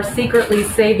you are secretly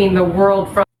saving the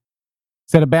world from.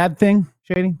 Is that a bad thing,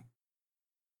 Shady?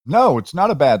 No, it's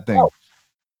not a bad thing.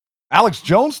 Alex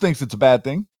Jones thinks it's a bad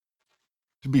thing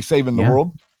to be saving the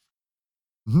world.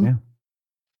 Mm-hmm. Yeah.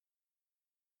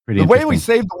 The way we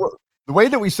save the world, the way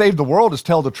that we save the world is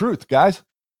tell the truth, guys.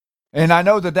 And I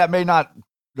know that may not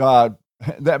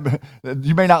that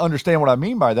you may not understand what I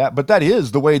mean by that, but that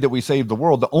is the way that we save the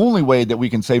world. The only way that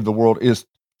we can save the world is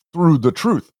through the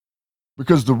truth,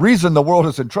 because the reason the world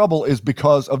is in trouble is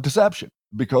because of deception,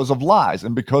 because of lies,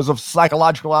 and because of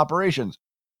psychological operations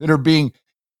that are being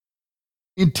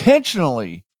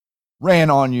intentionally ran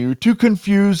on you to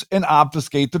confuse and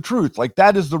obfuscate the truth. Like,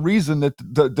 that is the reason that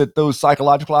that those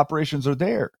psychological operations are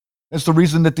there. It's the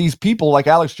reason that these people like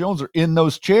Alex Jones are in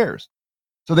those chairs,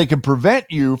 so they can prevent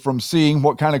you from seeing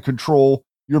what kind of control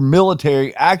your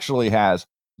military actually has,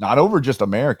 not over just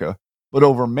America, but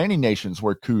over many nations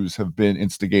where coups have been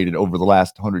instigated over the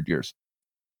last 100 years.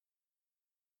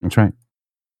 That's right.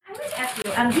 I wanted to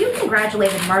ask you, you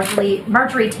congratulated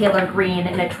Marjorie Taylor Greene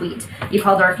in a tweet. You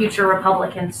called her a future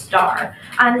Republican star.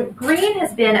 Greene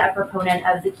has been a proponent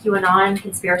of the QAnon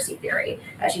conspiracy theory.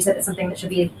 She said it's something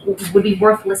that would be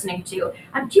worth listening to.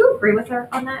 Do you agree with her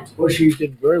on that? Well, she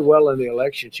did very well in the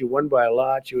election. She won by a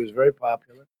lot. She was very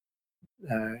popular.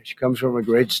 She comes from a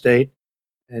great state,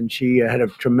 and she had a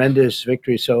tremendous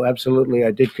victory. So absolutely,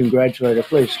 I did congratulate her.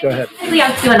 Please, go ahead. Specifically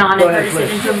on QAnon and her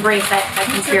decision to embrace that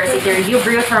conspiracy theory. Do you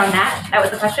agree with her on that? That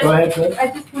was the question. Go ahead, please. I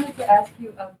just wanted to ask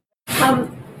you,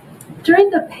 during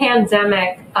the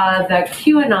pandemic, the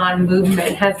QAnon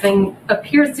movement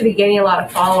appears to be gaining a lot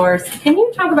of followers. Can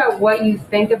you talk about what you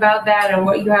think about that and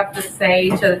what you have to say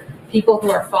to people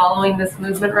who are following this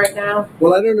movement right now?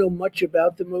 Well, I don't know much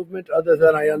about the movement other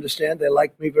than I understand they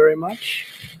like me very much,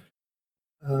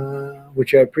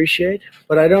 which I appreciate.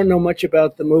 But I don't know much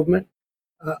about the movement.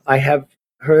 I have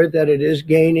heard that it is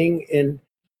gaining in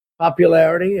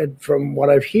popularity, and from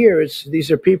what I've heard, these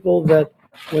are people that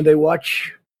when they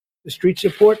watch the streets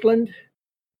of Portland,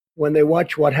 when they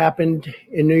watch what happened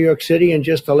in New York City in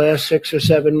just the last 6 or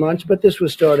 7 months, but this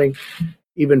was starting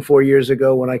even 4 years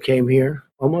ago when I came here,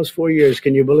 almost 4 years,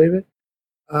 can you believe it?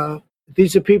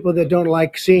 These are people that don't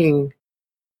like seeing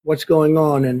what's going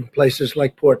on in places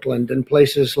like Portland and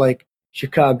places like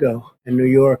Chicago and New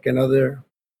York and other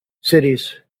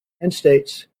cities and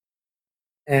states.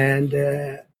 And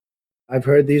I've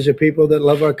heard these are people that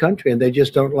love our country and they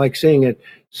just don't like seeing it.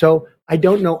 So I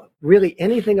don't know really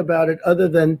anything about it other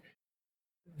than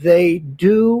they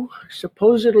do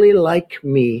supposedly like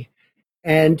me,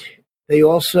 and they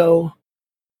also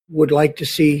would like to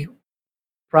see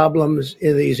problems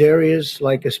in these areas,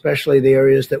 like especially the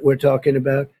areas that we're talking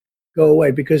about, go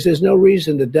away, because there's no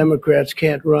reason the Democrats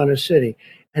can't run a city.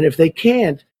 And if they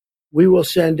can't, we will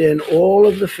send in all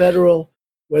of the federal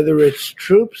whether it's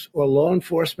troops or law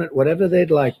enforcement, whatever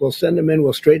they'd like. We'll send them in.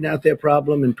 We'll straighten out their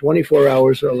problem in 24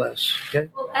 hours or less. Okay?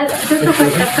 Just real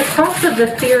quick, at the crux of the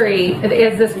theory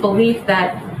is this belief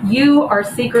that you are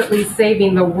secretly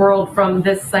saving the world from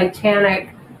this satanic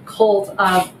cult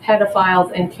of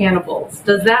pedophiles and cannibals.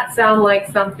 Does that sound like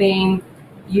something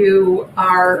you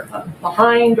are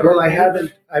behind? Or Well, I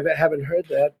haven't heard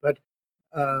that, but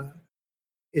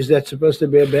is that supposed to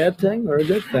be a bad thing or a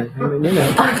good thing? I mean,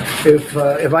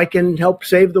 if I can help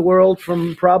save the world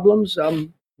from problems,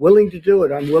 I'm willing to do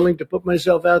it. I'm willing to put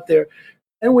myself out there,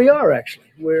 and we are actually.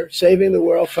 We're saving the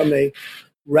world from a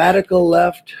radical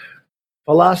left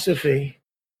philosophy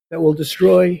that will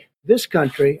destroy this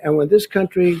country, and when this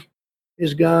country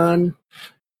is gone,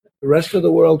 the rest of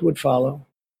the world would follow.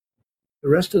 The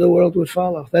rest of the world would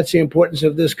follow. That's the importance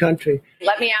of this country.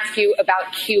 Let me ask you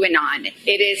about QAnon.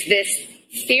 It is this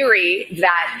theory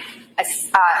that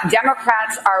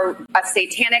Democrats are a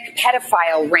satanic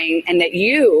pedophile ring and that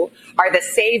you are the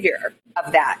savior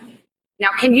of that. Now,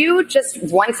 can you just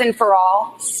once and for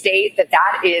all state that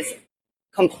that is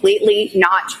completely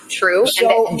not true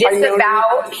So, and that disavow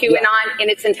QAnon in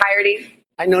its entirety?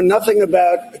 I know nothing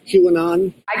about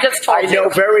QAnon. I just told I know you.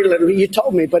 very little. You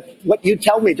told me, but what you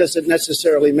tell me doesn't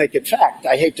necessarily make it fact.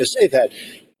 I hate to say that.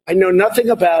 I know nothing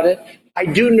about it. I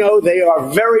do know they are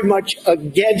very much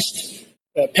against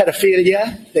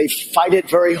pedophilia. They fight it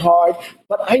very hard,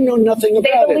 but I know nothing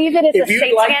about it. They believe it is If a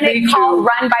you'd like satanic me to cult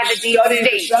run by the deep study the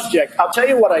state. subject, I'll tell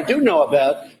you what I do know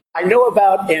about. I know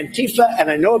about Antifa,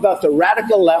 and I know about the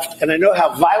radical left, and I know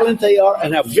how violent they are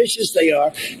and how vicious they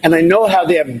are, and I know how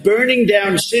they're burning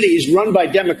down cities run by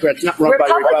Democrats, not run by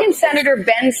Republican Republicans. Senator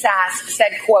Ben Sasse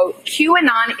said, quote,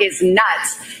 QAnon is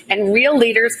nuts and real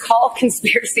leaders call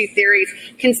conspiracy theories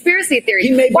conspiracy theories.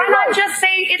 He may be Why right. not just say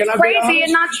it's Can I be crazy honest?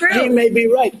 and not true? He may be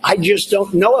right. I just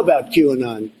don't know about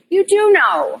QAnon. You do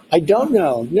know. I don't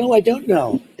know. No, I don't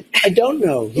know. I don't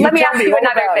know. Let me tell ask you all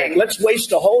another about it. thing. Let's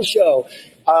waste a whole show.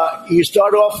 You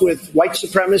start off with white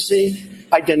supremacy.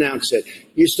 I denounce it.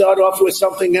 You start off with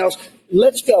something else.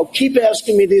 Let's go. Keep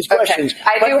asking me these questions.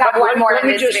 I do have one more let in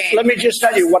me this just vein. let me just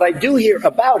tell you what I do hear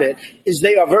about it is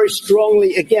they are very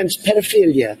strongly against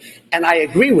pedophilia, and I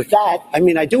agree with that. I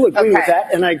mean, I do agree with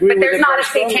that, and I agree But with there's it not very a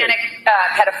strongly. satanic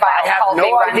pedophile I have cult no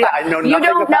being run idea. by- I know You nothing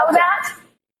don't know about that?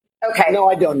 Okay. No,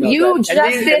 I don't know You that.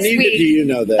 just this neither week. do you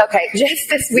know that. Okay, just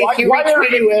this week Why, you why aren't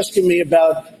retweeted. you asking me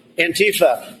about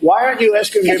Antifa? Why aren't you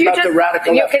asking me Because you about the just-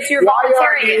 radical you- left? because you're Why aren't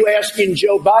volunteering you asking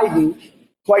Joe Biden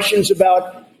questions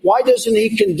about why doesn't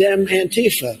he condemn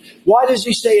Antifa? Why does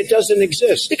he say it doesn't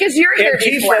exist? Because you're here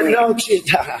before Antifa, me. no,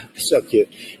 so cute.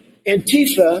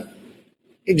 Antifa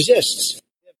exists.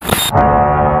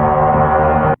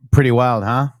 Pretty wild,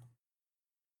 huh?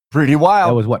 Pretty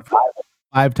wild. That was what,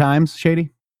 five times,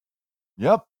 Shady?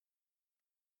 Yep.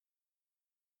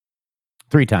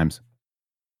 3 times.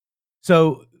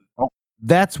 So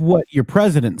that's what your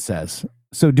president says.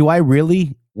 So do I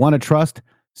really want to trust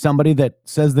somebody that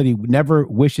says that he never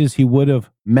wishes he would have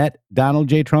met Donald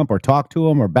J. Trump or talked to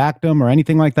him or backed him or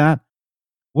anything like that?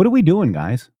 What are we doing,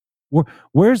 guys?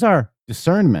 Where's our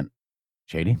discernment,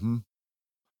 Shady? Mm-hmm.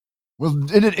 Well,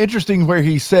 isn't it interesting where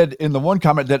he said in the one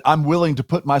comment that I'm willing to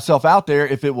put myself out there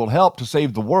if it will help to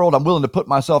save the world? I'm willing to put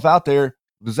myself out there.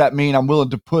 Does that mean I'm willing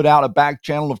to put out a back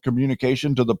channel of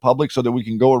communication to the public so that we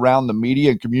can go around the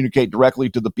media and communicate directly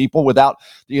to the people without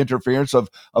the interference of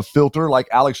a filter like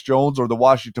Alex Jones or the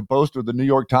Washington Post or the New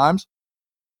York Times?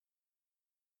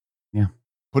 Yeah.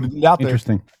 Putting it out there.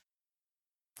 Interesting.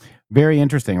 Very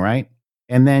interesting, right?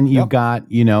 And then you've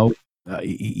got,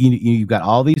 you've got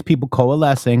all these people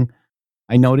coalescing.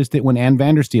 I noticed it when Ann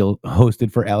Vandersteel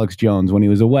hosted for Alex Jones when he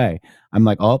was away. I'm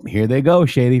like, oh, here they go,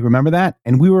 Shady. Remember that?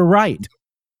 And we were right.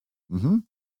 Mm-hmm.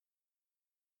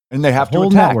 And they have The whole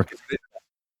to attack. network.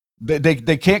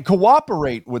 They can't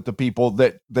cooperate with the people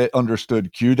that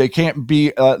understood Q. They can't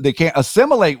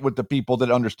assimilate with the people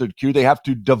that understood Q. They have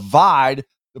to divide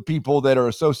the people that are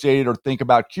associated or think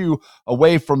about Q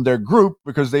away from their group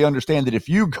because they understand that if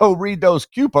you go read those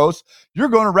Q posts, you're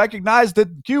going to recognize that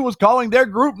Q was calling their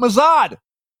group Mossad.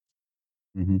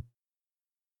 Mm-hmm.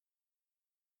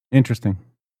 Interesting.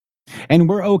 And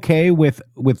we're okay with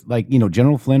like,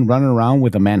 General Flynn running around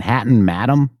with a Manhattan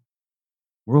Madam.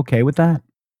 We're okay with that.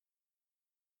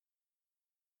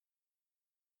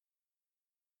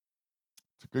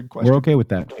 It's a good question. We're okay with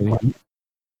that. Shady.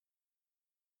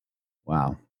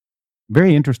 Wow.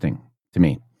 Very interesting to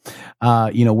me.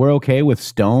 We're okay with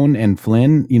Stone and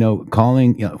Flynn,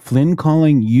 Flynn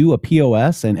calling you a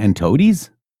POS and toadies.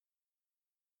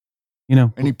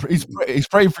 And he's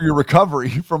praying for your recovery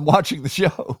from watching the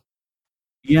show.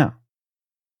 Yeah.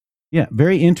 Yeah.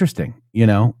 Very interesting. You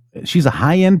know, she's a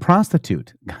high-end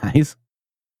prostitute, guys.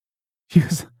 She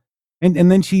was,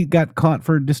 and then she got caught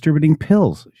for distributing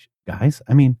pills, guys.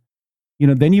 I mean, you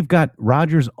know, then you've got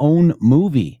Roger's own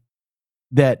movie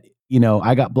that, you know,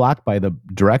 I got blocked by the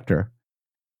director.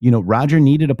 You know, Roger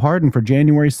needed a pardon for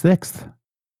January 6th,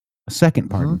 a second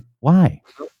pardon. Why?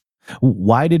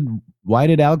 Why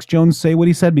did Alex Jones say what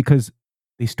he said? Because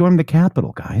they stormed the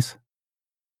Capitol, guys.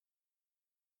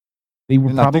 They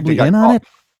were And I think they probably got in on caught. it.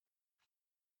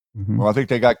 Well, I think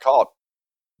they got caught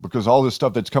because all this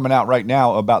stuff that's coming out right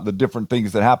now about the different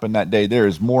things that happened that day, there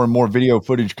is more and more video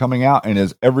footage coming out. And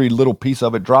as every little piece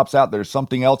of it drops out, there's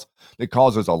something else that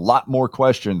causes a lot more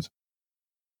questions.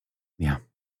 Yeah.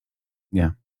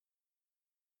 Yeah.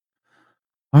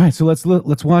 All right. So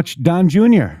let's watch Don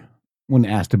Jr. when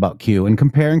asked about Q and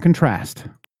compare and contrast.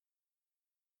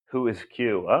 Who is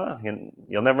Q?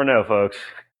 You'll never know, folks.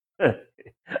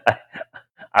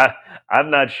 I'm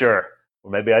not sure. Or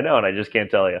maybe I know and I just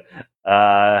can't tell you.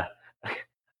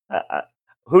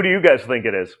 Who do you guys think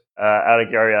it is, out of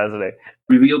curiosity?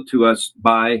 Revealed to us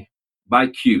by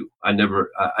Q. I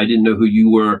didn't know who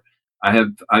you were. I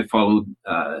followed,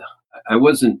 I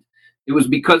wasn't, it was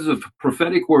because of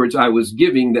prophetic words I was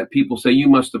giving that people say, you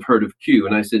must have heard of Q.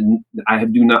 And I said, I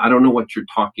don't know what you're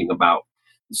talking about.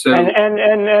 So,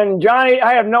 and Johnny,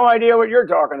 I have no idea what you're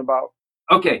talking about.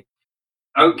 Okay.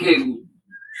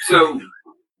 So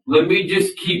let me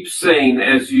just keep saying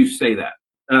as you say that.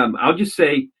 I'll just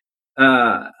say,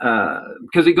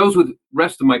 because it goes with the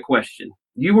rest of my question.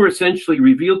 You were essentially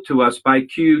revealed to us by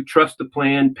Q, trust the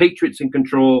plan, patriots in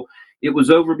control. It was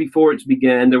over before it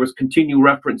began. There was continual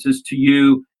references to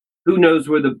you. Who knows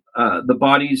where the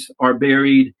bodies are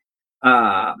buried?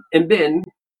 And then,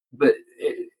 but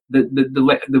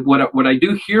what I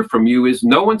do hear from you is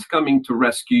no one's coming to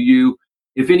rescue you.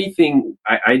 If anything,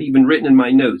 I'd even written in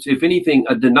my notes, if anything,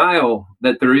 a denial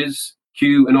that there is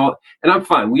Q and all, and I'm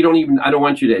fine. I don't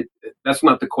want you to, that's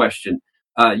not the question.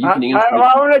 You can answer.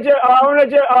 I'm going to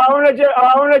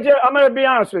be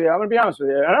honest with you. I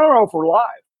don't know if we're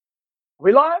live. Are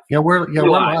we live? Yeah, we're live.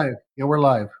 Yeah, we're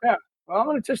live. Yeah. Well, I'm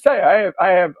going to just tell you, I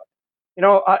have, you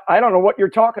know, I don't know what you're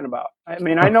talking about. I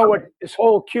mean, I know what this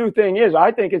whole Q thing is.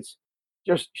 I think it's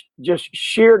just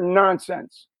sheer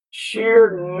nonsense.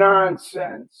 Sheer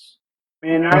nonsense. I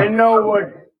mean, I know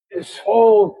what this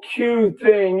whole Q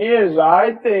thing is.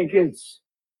 I think it's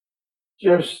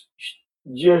just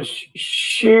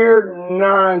sheer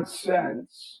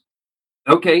nonsense.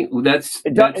 Okay, well,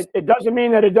 it doesn't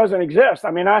mean that it doesn't exist.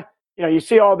 I mean, you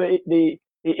see all the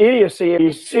idiocy.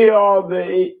 You see all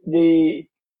the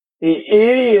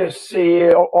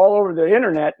idiocy all over the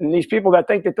internet, and these people that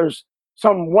think that there's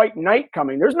some white knight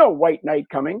coming. There's no white knight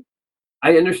coming.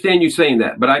 I understand you saying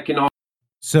that, but I can also.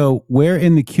 So where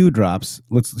in the Q drops?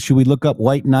 Should we look up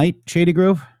White Knight, Shady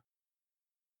Grove?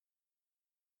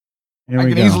 I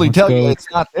can easily tell you it's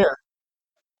not there.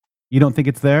 You don't think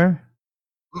it's there?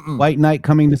 White Knight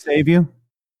coming to save you?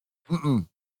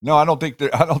 No, I don't think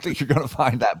you're going to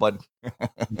find that, bud.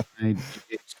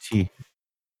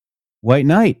 White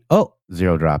Knight. Oh,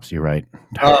 0 drops. You're right.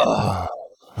 I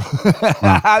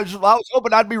was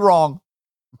hoping I'd be wrong.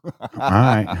 All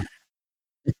right.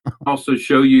 Also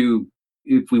show you,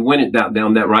 if we went it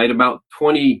down that right, about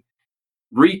 20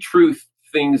 retruth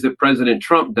things that President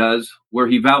Trump does where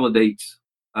he validates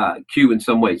Q in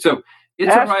some way. So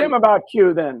it's ask him about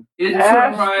Q then.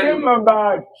 Ask him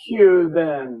about Q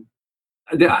then.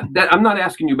 I'm not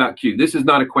asking you about Q. This is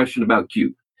not a question about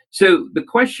Q. So the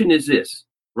question is this.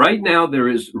 Right now, there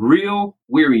is real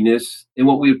weariness in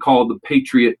what we would call the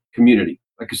patriot community.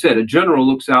 Like I said, a general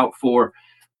looks out for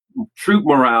troop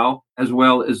morale as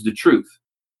well as the truth,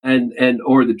 and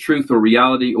or the truth or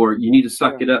reality, or you need to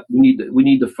suck it up. We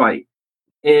need to fight.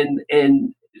 And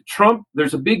Trump,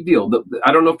 there's a big deal.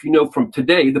 I don't know if you know from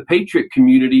today, the patriot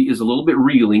community is a little bit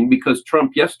reeling because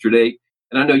Trump yesterday,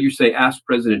 and I know you say ask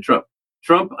President Trump.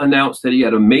 Trump announced that he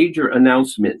had a major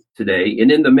announcement today,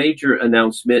 and in the major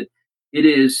announcement, it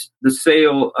is the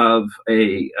sale of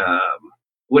a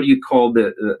what do you call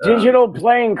the digital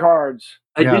playing cards?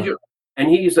 Digital, and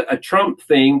he's a Trump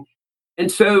thing,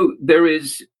 and so there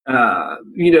is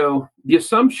the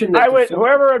assumption that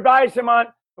whoever advised him on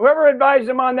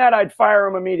that, I'd fire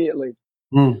him immediately.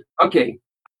 Okay.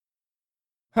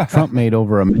 Trump made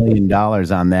over $1 million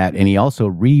on that, and he also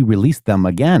re-released them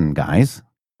again, guys.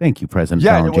 Thank you, President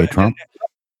Donald J. Trump.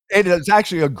 It is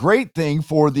actually a great thing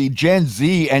for the Gen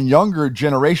Z and younger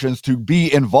generations to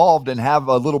be involved and have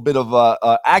a little bit of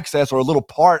access or a little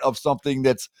part of something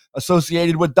that's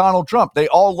associated with Donald Trump. They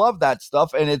all love that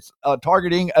stuff, and it's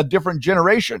targeting a different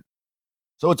generation.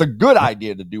 So it's a good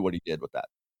idea to do what he did with that.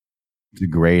 It's a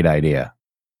great idea.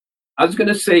 I was going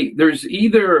to say there's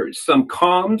either some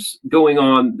comms going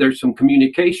on, there's some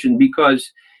communication,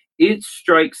 because it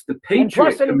strikes the And patriot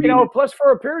plus, community. plus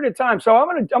for a period of time. So I'm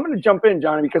gonna jump in,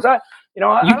 Johnny, because I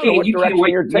don't know what direction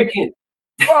you're taking.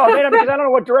 Well, because I don't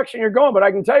know what direction you're going, but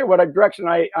I can tell you what direction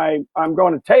I'm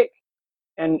going to take.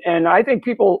 And I think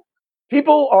people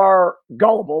are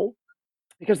gullible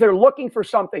because they're looking for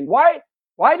something. Why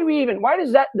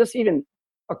does this even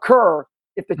occur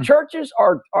if the churches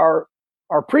are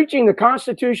preaching the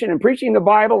Constitution and preaching the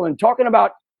Bible and talking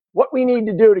about what we need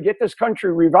to do to get this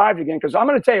country revived again? Because I'm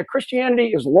going to tell you,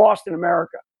 Christianity is lost in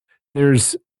America.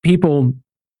 There's people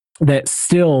that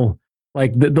still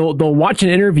like they'll watch an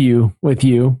interview with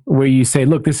you where you say,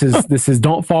 look, this is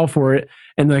don't fall for it,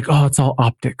 and they're like, oh, it's all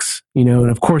optics, and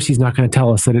of course he's not going to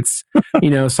tell us that it's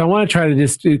so I want to try to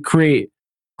just create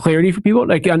clarity for people.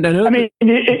 Like I know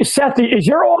Seth, is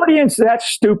your audience that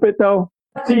stupid though?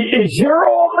 Is your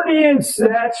audience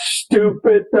that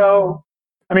stupid though?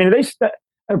 I mean,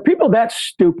 are people that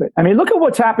stupid? I mean, look at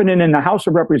what's happening in the House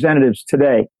of Representatives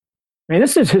today. I mean,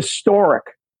 this is historic.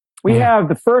 We have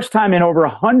the first time in over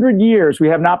 100 years, we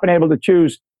have not been able to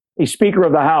choose a Speaker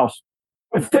of the House.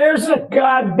 If there's a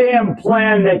goddamn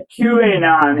plan that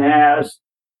QAnon has,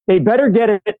 they better get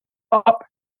it up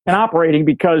and operating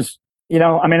because,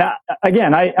 I'm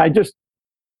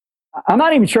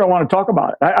not even sure I want to talk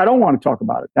about it. I don't want to talk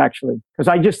about it, actually, because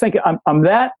I just think I'm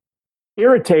that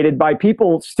irritated by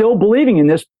people still believing in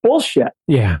this bullshit.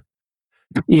 Yeah.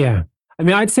 Yeah. I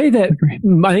mean, I'd say that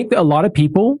I think that a lot of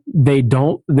people, they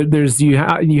don't, there's, you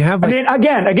have, like, I mean,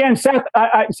 again, Seth,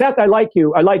 Seth, I like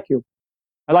you. But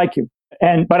I'm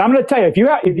going to tell you, if you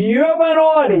have an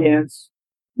audience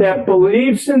that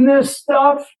believes in this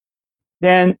stuff,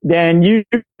 then you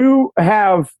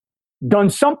have done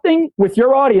something with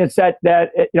your audience that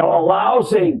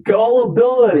allows a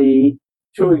gullibility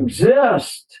to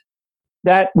exist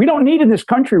that we don't need in this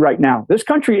country right now. This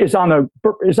country is on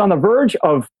the verge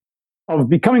of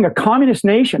becoming a communist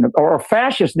nation or a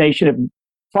fascist nation if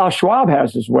Klaus Schwab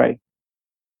has his way.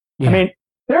 Yeah. I mean,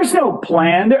 there's no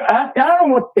plan. I don't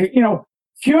know what,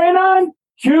 QAnon,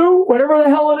 whatever the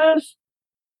hell it is.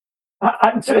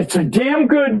 It's a damn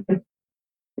good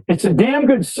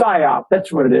psyop.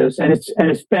 That's what it is. And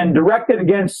it's been directed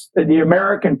against the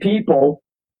American people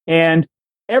and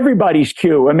everybody's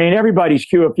Q. I mean, everybody's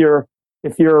Q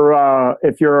if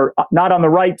you're not on the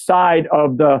right side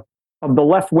of the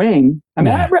left wing. I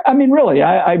mean, really,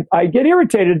 I get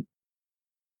irritated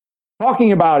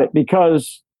talking about it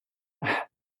because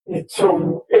it's a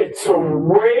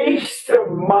waste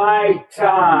of my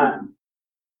time.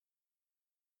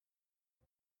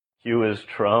 Q is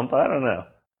Trump? I don't know.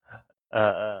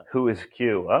 Who is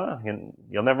Q?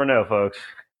 You'll never know, folks.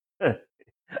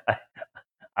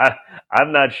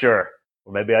 I'm not sure.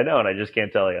 Or maybe I know and I just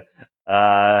can't tell you.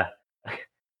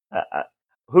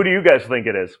 Who do you guys think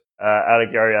it is? Out of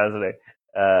curiosity.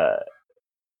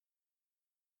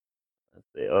 Let's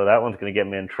see. Oh, that one's going to get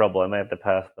me in trouble. I might have to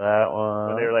pass that one.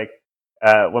 But they were like,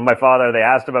 when my father, they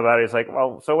asked him about it, he's like,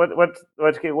 well, so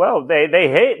what's Q? Well, they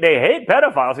hate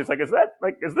pedophiles. He's like,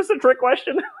 is this a trick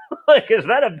question? Like, is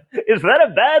that a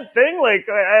bad thing? Like,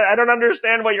 I don't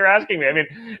understand what you're asking me. I mean,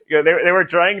 they were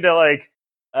trying to like,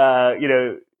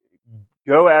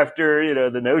 go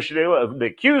after, the notion of the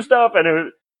Q stuff. And it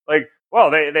was like, well,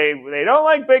 they don't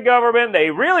like big government. They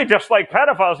really just like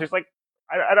pedophiles. He's like,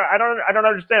 I don't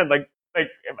understand. Like,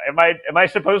 am I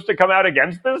supposed to come out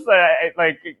against this?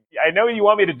 I know you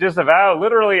want me to disavow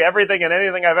literally everything and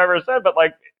anything I've ever said, but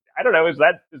like, I don't know. Is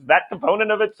that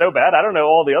component of it so bad? I don't know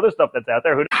all the other stuff that's out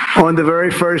there. On the very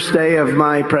first day of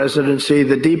my presidency,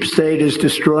 the deep state is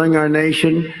destroying our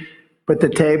nation, but the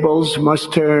tables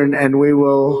must turn and we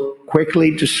will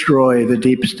quickly destroy the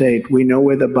deep state. We know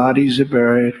where the bodies are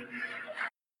buried.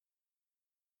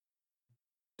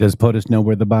 Does POTUS know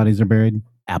where the bodies are buried?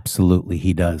 Absolutely,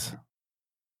 he does.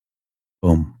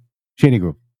 Boom. Shady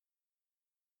Group.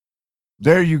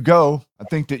 There you go. I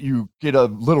think that you get a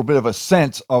little bit of a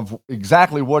sense of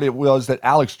exactly what it was that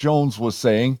Alex Jones was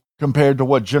saying compared to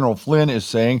what General Flynn is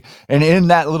saying. And in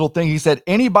that little thing, he said,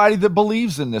 anybody that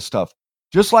believes in this stuff,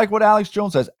 just like what Alex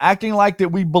Jones says, acting like that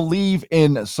we believe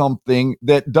in something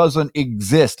that doesn't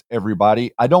exist,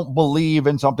 everybody. I don't believe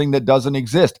in something that doesn't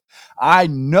exist. I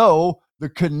know the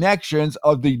connections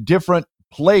of the different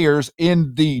players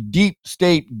in the deep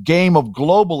state game of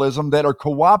globalism that are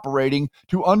cooperating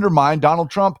to undermine Donald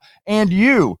Trump and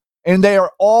you. And they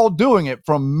are all doing it,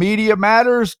 from Media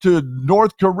Matters to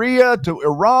North Korea to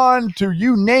Iran to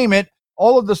you name it.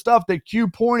 All of the stuff that Q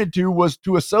pointed to was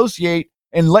to associate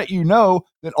and let you know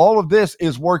that all of this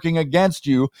is working against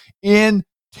you in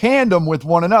tandem with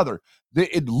one another.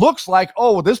 It looks like,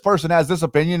 oh, this person has this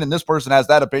opinion and this person has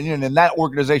that opinion and that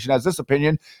organization has this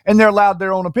opinion, and they're allowed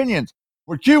their own opinions.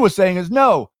 What Q was saying is,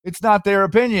 no, it's not their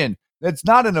opinion. It's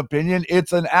not an opinion.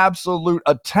 It's an absolute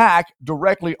attack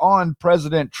directly on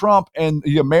President Trump and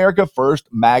the America First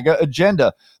MAGA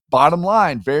agenda. Bottom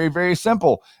line, very, very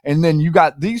simple. And then you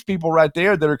got these people right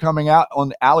there that are coming out on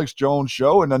the Alex Jones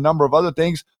show and a number of other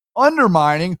things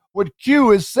undermining what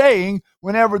Q is saying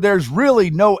whenever there's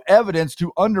really no evidence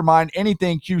to undermine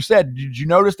anything Q said. Did you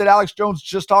notice that Alex Jones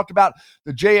just talked about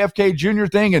the JFK Jr.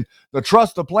 thing and the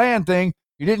trust the plan thing?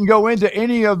 He didn't go into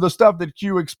any of the stuff that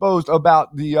Q exposed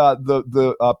about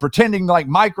the pretending like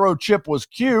microchip was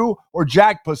Q or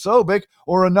Jack Posobiec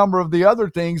or a number of the other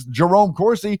things. Jerome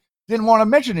Corsi didn't want to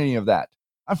mention any of that.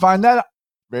 I find that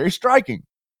very striking.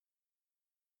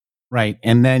 Right.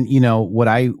 And then, what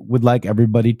I would like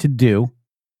everybody to do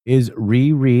is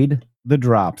reread the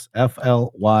drops.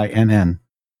 FLYNN.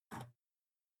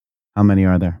 How many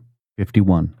are there?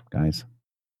 51, guys.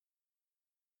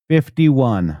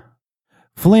 51.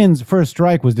 Flynn's first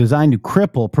strike was designed to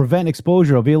cripple, prevent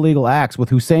exposure of illegal acts with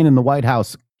Hussein in the White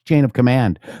House chain of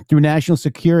command through national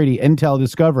security, intel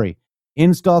discovery,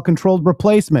 install controlled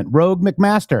replacement, rogue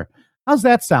McMaster. How's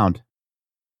that sound?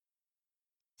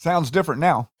 Sounds different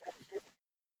now.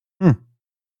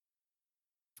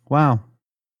 Wow.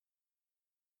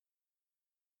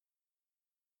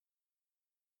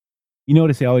 You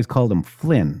notice they always called him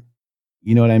Flynn.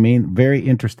 You know what I mean? Very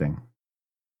interesting.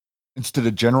 Instead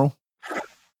of General?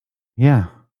 Yeah.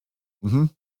 Mm-hmm.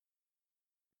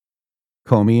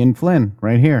 Comey and Flynn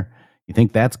right here. You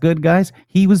think that's good, guys?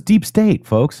 He was deep state,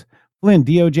 folks. Flynn,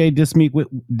 DOJ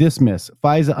dismiss,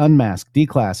 FISA unmasked,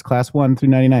 D-class, class 1 through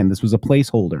 99. This was a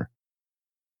placeholder.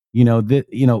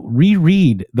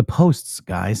 Reread the posts,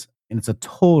 guys, and it's a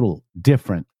total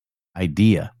different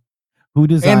idea. Who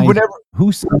designed?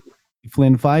 Who signed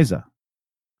Flynn FISA? Go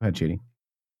ahead, Chidi.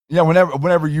 Yeah,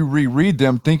 whenever you reread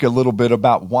them, think a little bit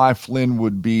about why Flynn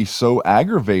would be so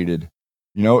aggravated.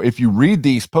 If you read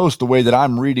these posts the way that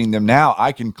I'm reading them now,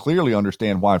 I can clearly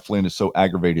understand why Flynn is so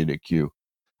aggravated at Q.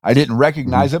 I didn't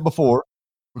recognize it before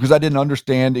because I didn't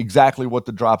understand exactly what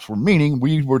the drops were meaning.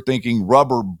 We were thinking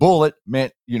rubber bullet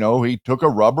meant, he took a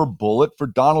rubber bullet for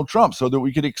Donald Trump so that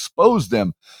we could expose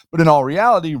them. But in all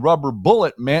reality, rubber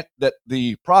bullet meant that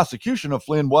the prosecution of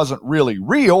Flynn wasn't really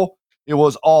real. It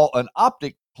was all an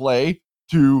optic play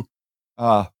to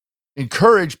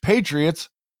encourage patriots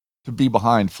to be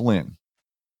behind Flynn.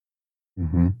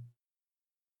 Mm-hmm.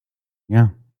 Yeah.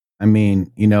 I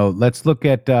mean, let's look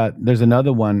at, there's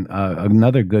another one,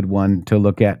 another good one to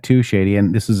look at too, Shady.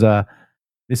 And this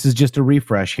is just a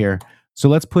refresh here. So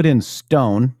let's put in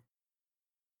Stone.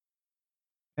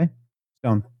 Okay.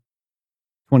 Stone.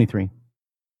 23.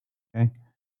 Okay.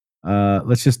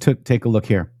 Let's just take a look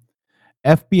here.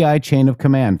 FBI chain of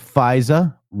command: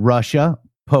 FISA, Russia,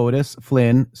 POTUS,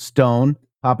 Flynn, Stone,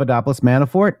 Papadopoulos,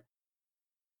 Manafort.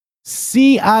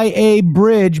 CIA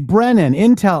bridge, Brennan,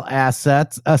 Intel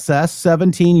assets, assess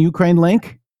 17 Ukraine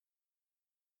link.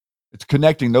 It's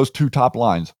connecting those two top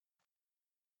lines.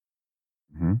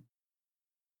 Mm-hmm.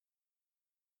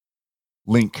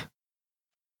 Link.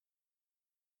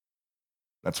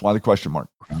 That's why the question mark.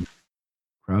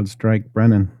 CrowdStrike,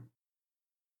 Brennan.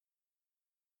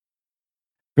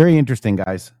 Very interesting,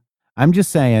 guys. I'm just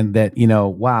saying that,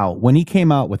 wow, when he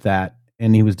came out with that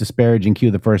and he was disparaging Q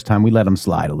the first time, we let him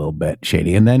slide a little bit,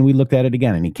 Shady. And then we looked at it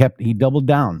again and he doubled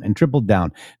down and tripled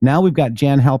down. Now we've got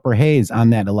Jan Halper Hayes on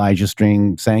that Elijah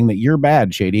string saying that you're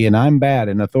bad, Shady, and I'm bad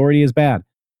and authority is bad.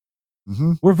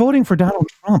 Mm-hmm. We're voting for Donald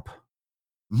Trump.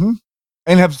 Mm-hmm.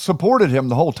 And have supported him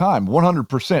the whole time,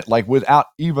 100%, like without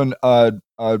even a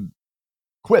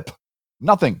quip,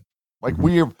 nothing. Like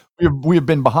we have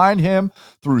been behind him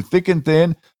through thick and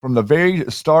thin from the very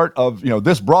start of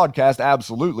this broadcast,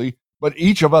 absolutely. But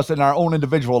each of us in our own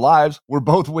individual lives, we're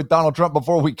both with Donald Trump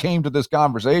before we came to this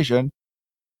conversation.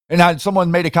 And someone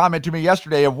made a comment to me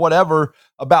yesterday of whatever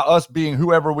about us being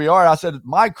whoever we are. I said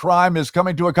my crime is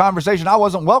coming to a conversation I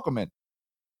wasn't welcome in.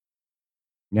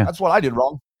 Yeah, that's what I did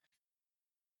wrong.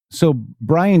 So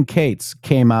Brian Cates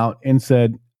came out and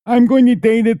said, I'm going to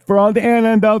date it for all the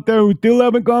Anand out there who still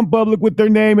haven't gone public with their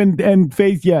name and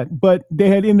face yet, but they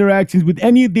had interactions with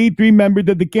any of the 3 members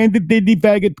of the Kansas City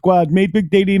Faggot Squad, Matrix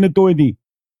Data and Authority.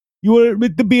 You were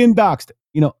with the being doxxed.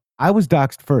 I was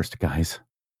doxxed first, guys.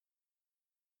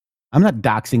 I'm not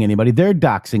doxing anybody. They're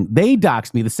doxing. They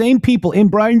doxed me. The same people in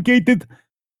Brian Cates'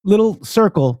 little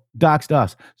circle doxed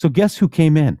us. So guess who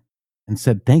came in and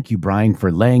said, thank you, Brian,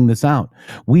 for laying this out.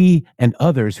 These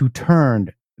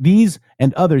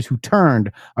and others who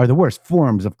turned are the worst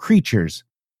forms of creatures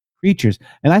creatures.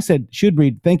 And I said, should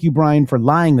read, thank you, Brian, for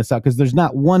lying this out, because there's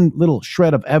not one little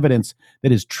shred of evidence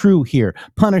that is true here.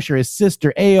 Punisher, his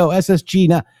sister, AO, SSG.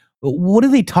 Now, what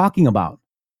are they talking about?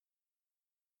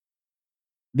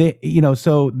 They,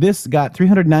 so this got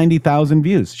 390,000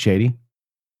 views, Shady.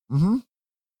 Mm-hmm.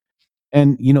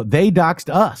 And, they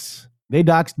doxed us. They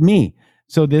doxed me.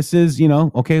 So this is,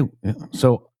 okay.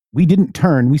 So we didn't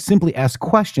turn. We simply asked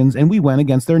questions and we went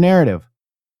against their narrative.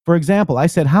 For example, I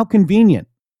said, how convenient.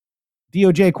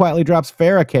 DOJ quietly drops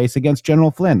FARA case against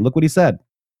General Flynn. Look what he said.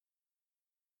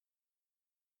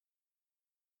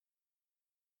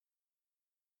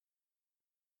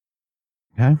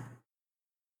 Okay.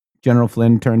 General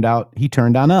Flynn turned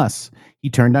on us. He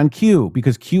turned on Q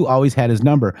because Q always had his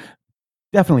number.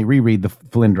 Definitely reread the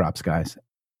Flynn drops, guys.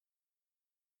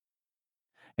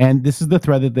 And this is the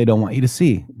thread that they don't want you to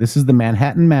see. This is the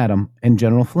Manhattan Madam and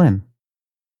General Flynn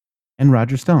and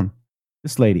Roger Stone,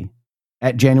 this lady,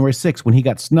 at January 6th when he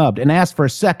got snubbed and asked for a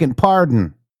second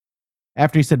pardon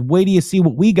after he said, wait till you see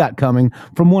what we got coming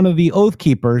from one of the Oath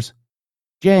Keepers,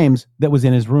 James, that was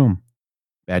in his room.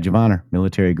 Badge of honor,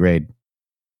 military grade.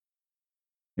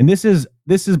 And this is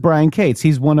Brian Cates.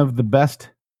 He's one of the best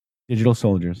digital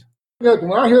soldiers.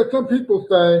 When I hear some people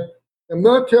say the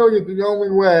military is the only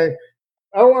way,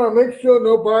 I want to make sure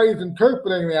nobody's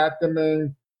interpreting that to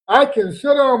mean I can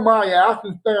sit on my ass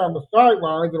and stay on the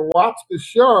sidelines and watch the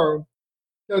show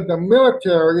because the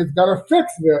military is going to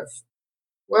fix this.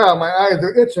 Well, my eyes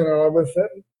are itching all of a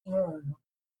sudden.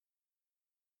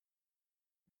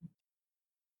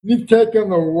 You've taken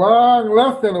the wrong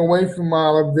lesson away from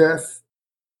all of this.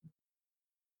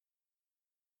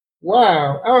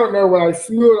 Wow, I don't know what I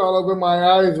smeared all over my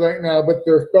eyes right now, but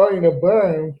they're starting to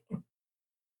burn.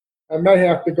 I may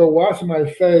have to go wash my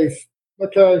face.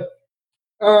 Okay.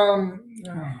 I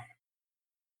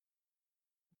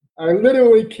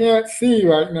literally can't see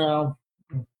right now.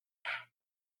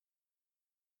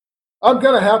 I'm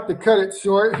gonna have to cut it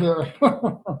short here.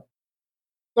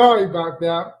 Sorry about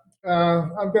that.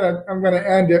 I'm gonna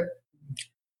end it.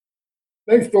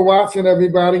 Thanks for watching,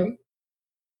 everybody.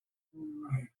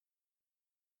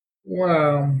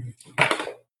 Wow.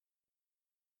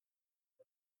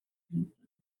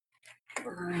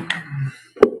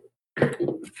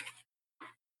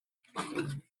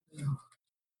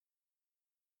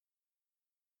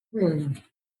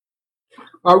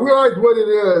 I realize what it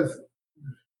is.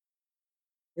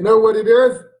 You know what it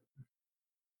is?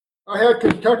 I had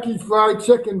Kentucky Fried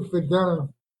Chicken for dinner,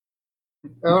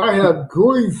 and I had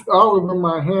grease all over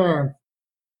my hands.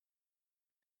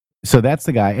 So that's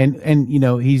the guy, and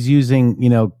he's using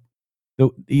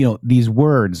these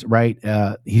words, right?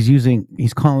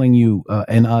 He's calling you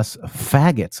and us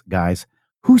faggots, guys.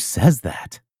 Who says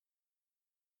that?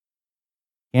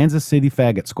 Kansas City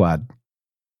Faggot Squad,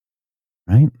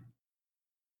 right?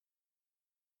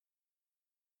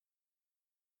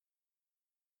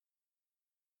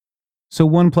 So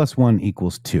 1 + 1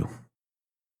 = 2.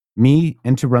 Me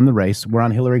and to run the race, we're on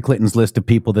Hillary Clinton's list of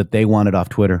people that they wanted off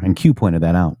Twitter, and Q pointed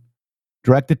that out.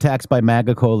 Direct attacks by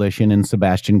MAGA Coalition and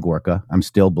Sebastian Gorka. I'm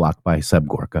still blocked by Seb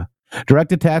Gorka.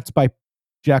 Direct attacks by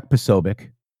Jack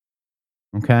Posobiec.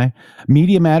 Okay.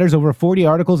 Media Matters, over 40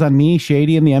 articles on me,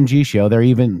 Shady, and the MG Show. They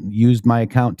even used my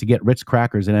account to get Ritz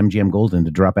Crackers and MGM Golden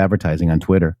to drop advertising on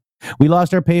Twitter. We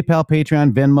lost our PayPal,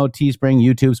 Patreon, Venmo, Teespring,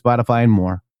 YouTube, Spotify, and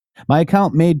more. My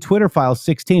account made Twitter File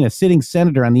 16. A sitting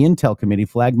senator on the Intel Committee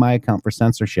flagged my account for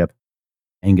censorship.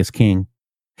 Angus King.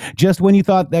 Just when you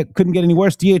thought that couldn't get any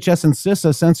worse, DHS and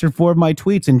CISA censored 4 of my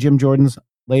tweets in Jim Jordan's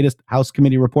latest House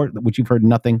Committee report, which you've heard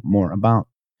nothing more about.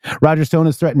 Roger Stone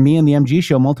has threatened me and the MG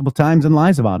Show multiple times and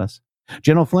lies about us.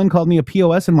 General Flynn called me a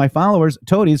POS and my followers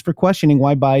toadies for questioning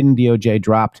why Biden DOJ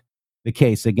dropped the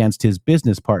case against his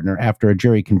business partner after a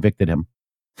jury convicted him.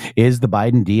 Is the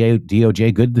Biden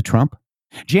DOJ good to Trump?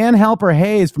 Jan Halper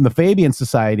Hayes from the Fabian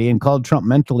Society and called Trump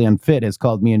mentally unfit has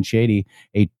called me and Shady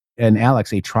and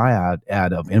Alex a triad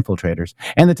of infiltrators.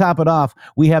 And to top it off,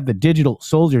 we have the digital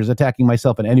soldiers attacking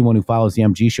myself and anyone who follows the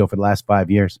MG Show for the last 5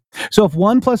 years. So if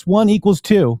 1 + 1 =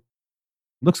 2,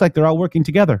 looks like they're all working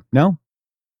together, no?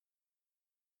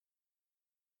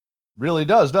 Really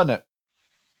does, doesn't it?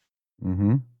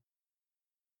 Mm-hmm.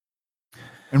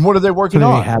 And what are they working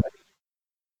on?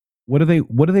 Why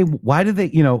do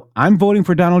they, I'm voting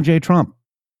for Donald J. Trump.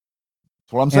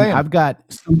 That's what I'm saying. And I've got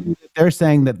somebody that they're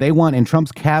saying that they want in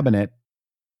Trump's cabinet.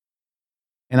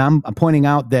 And I'm pointing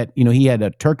out that, he had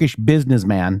a Turkish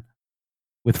businessman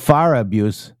with FARA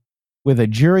abuse with a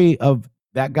jury of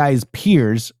that guy's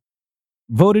peers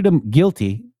voted him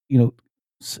guilty, and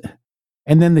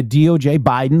then the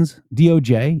Biden's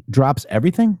DOJ drops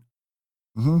everything.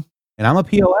 Mm-hmm. And I'm a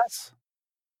POS.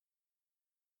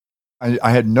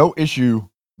 I had no issue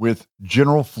with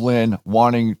General Flynn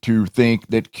wanting to think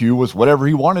that Q was whatever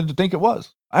he wanted to think it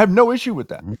was. I have no issue with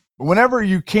that. But whenever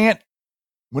you can't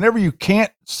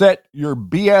set your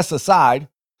BS aside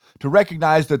to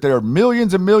recognize that there are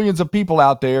millions and millions of people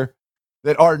out there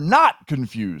that are not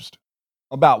confused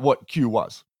about what Q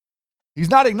was.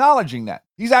 He's not acknowledging that.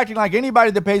 He's acting like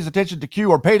anybody that pays attention to Q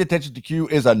or paid attention to Q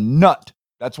is a nut.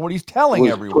 That's what he's telling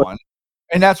everyone.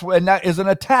 And that is an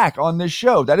attack on this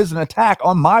show. That is an attack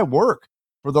on my work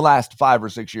for the last 5 or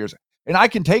 6 years. And I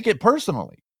can take it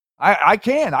personally. I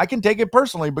can take it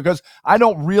personally because I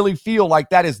don't really feel like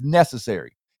that is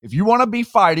necessary. If you want to be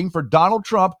fighting for Donald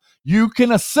Trump, you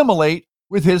can assimilate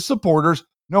with his supporters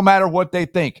no matter what they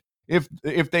think. If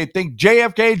they think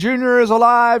JFK Jr. is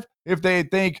alive, if they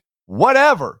think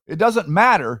whatever, it doesn't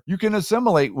matter. You can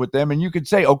assimilate with them and you can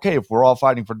say, okay, if we're all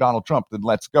fighting for Donald Trump, then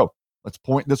let's go. Let's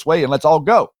point this way and let's all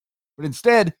go. But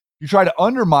instead, you try to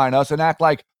undermine us and act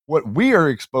like what we are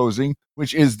exposing,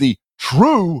 which is the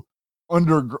true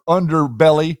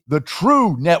underbelly, the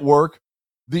true network,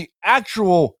 the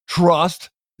actual trust,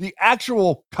 the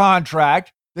actual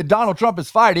contract that Donald Trump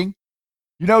is fighting.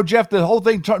 You know, Jeff, the whole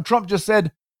thing Trump just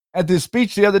said at this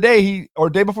speech the other day, or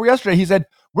day before yesterday, he said,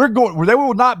 there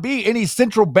will not be any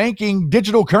central banking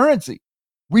digital currency.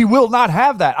 We will not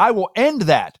have that. I will end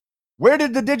that. Where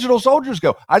did the digital soldiers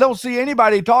go? I don't see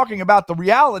anybody talking about the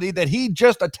reality that he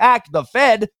just attacked the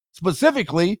Fed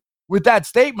specifically with that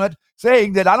statement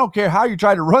saying that I don't care how you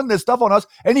try to run this stuff on us.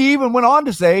 And he even went on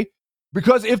to say,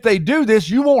 because if they do this,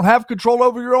 you won't have control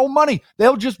over your own money.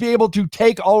 They'll just be able to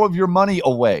take all of your money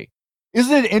away.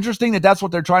 Isn't it interesting that that's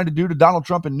what they're trying to do to Donald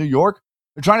Trump in New York?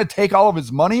 They're trying to take all of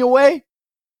his money away.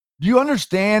 Do you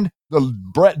understand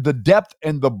the depth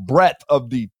and the breadth of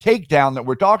the takedown that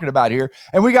we're talking about here?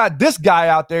 And we got this guy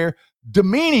out there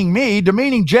demeaning me,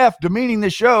 demeaning Jeff, demeaning the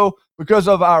show because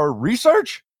of our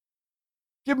research?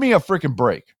 Give me a freaking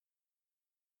break.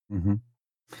 Mm-hmm.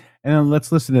 And then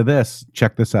let's listen to this.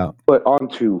 Check this out. But on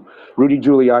to Rudy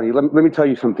Giuliani. Let me tell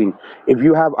you something. If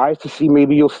you have eyes to see,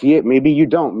 maybe you'll see it. Maybe you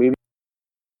don't. Maybe.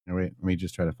 Wait, let me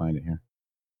just try to find it here.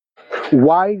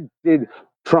 Why did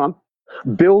Trump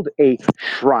build a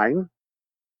shrine,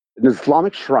 an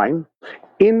Islamic shrine,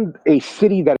 in a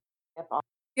city that?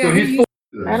 So he's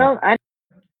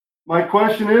my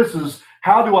question is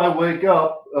how do I wake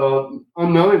up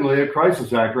unknowingly a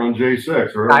crisis actor on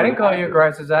J6? Or I didn't call you a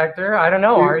crisis actor. I don't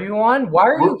know. Are you on? Why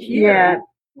are you here?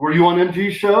 Were you on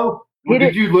MG's show?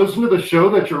 Did you listen to the show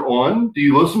that you're on? Do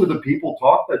you listen to the people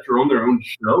talk that you're on their own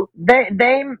show?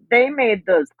 They made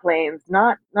those claims,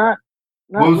 not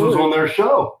Wooz was on their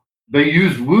show. They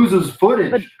used Wooz's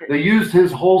footage. They used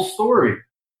his whole story.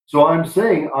 So I'm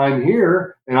saying I'm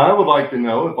here, and I would like to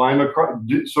know if I'm am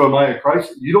I a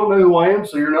crisis? You don't know who I am,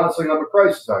 so you're not saying I'm a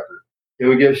crisis actor. Can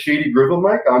we get Shady Groove on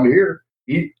mic? I'm here.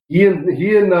 He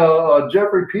and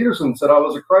Jeffrey Peterson said I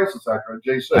was a crisis actor at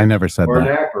J6. I never said or that.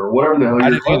 an actor or whatever the hell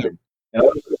you're saying.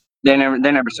 They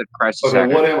never said crisis Okay,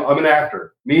 actor. I'm an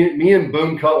actor. Me and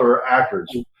Boone Cutler are actors,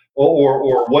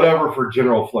 or whatever for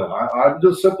General Flynn. I'm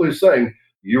just simply saying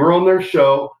you were on their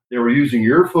show. They were using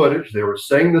your footage. They were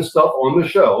saying this stuff on the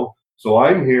show. So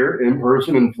I'm here in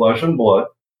person, in flesh and blood,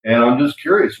 and I'm just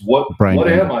curious what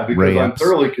am I? Because I'm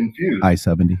thoroughly confused.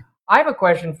 I-70. I have a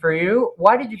question for you.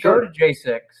 Why did you go to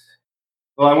J6?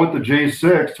 Well, I went to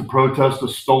J6 to protest a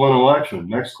stolen election.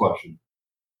 Next question.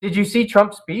 Did you see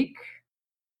Trump speak?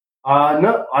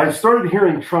 No, I started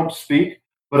hearing Trump speak,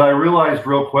 but I realized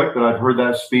real quick that I've heard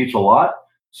that speech a lot.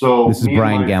 So This is me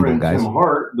Brian and my Gamble, friend guys. Tim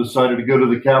Hart decided to go to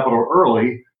the Capitol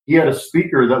early. He had a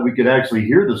speaker that we could actually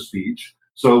hear the speech.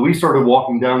 So we started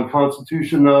walking down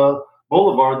Constitution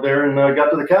Boulevard there and got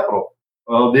to the Capitol.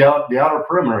 The outer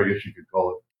perimeter, I guess you could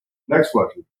call it. Next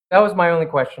question. That was my only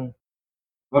question.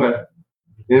 Okay.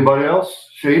 Anybody else?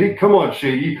 Shady? Come on,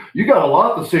 Shady. You got a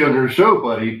lot to say on your show,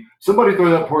 buddy. Somebody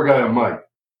throw that poor guy a mic.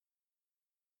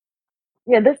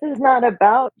 Yeah, this is not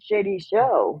about Shady's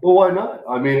show. Well, why not?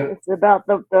 I mean, it's about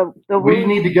the we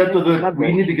need to get to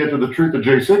the truth of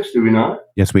J6, do we not?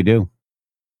 Yes, we do.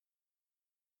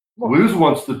 Wooz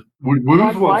wants the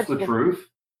truth.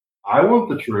 I want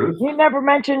the truth. He never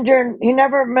mentioned your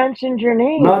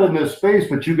name. Not in this space,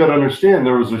 but you got to understand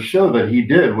there was a show that he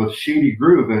did with Shady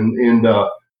Groove and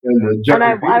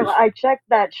Jeffrey Peterson. I checked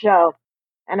that show,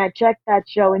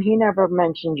 and he never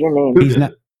mentioned your name.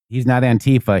 He's not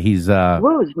Antifa. He's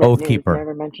Oath Keeper.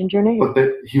 Never mentioned your name. But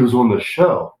he was on the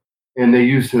show, and they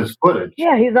used his footage.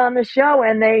 Yeah, he's on the show,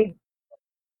 and they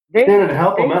stand and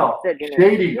help him out.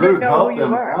 Shady Groove helped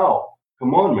them out.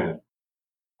 Come on, man.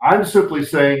 I'm simply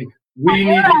saying we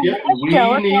need to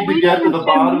get to the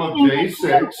bottom of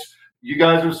J6. you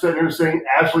guys are sitting here saying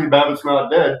Ashley Babbitt's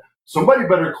not dead. Somebody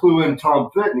better clue in Tom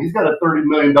Fitton. He's got a $30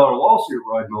 million lawsuit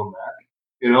riding on that.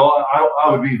 You know, I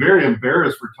would be very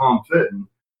embarrassed for Tom Fitton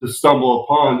to stumble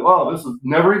upon, oh, this has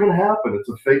never even happened. It's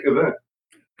a fake event.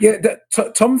 Yeah,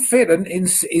 Tom Fitton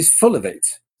is full of it.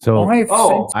 So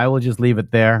Oh. I will just leave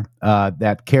it there.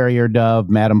 That Carrier Dove,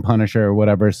 Madam Punisher, or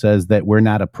whatever, says that we're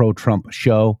not a pro-Trump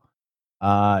show.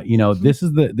 You know, this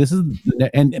is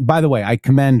and by the way, I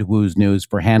commend Woo's News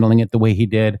for handling it the way he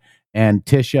did. And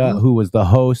Tisha, who was the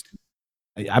host,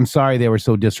 I'm sorry they were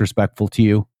so disrespectful to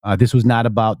you. This was not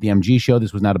about the MG show.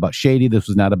 This was not about Shady. This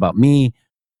was not about me.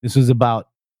 This was about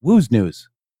Woo's News.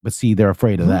 But see, they're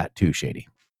afraid of that too, Shady.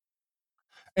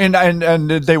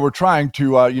 And they were trying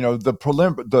to, you know,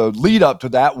 the lead up to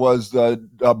that was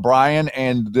Brian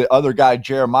and the other guy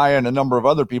Jeremiah and a number of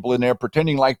other people in there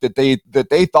pretending like that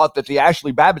they thought that the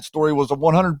Ashley Babbitt story was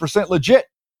 100% legit.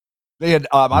 They had,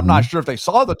 I'm not sure if they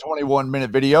saw the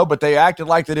 21-minute video, but they acted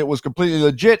like that it was completely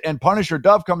legit. And Punisher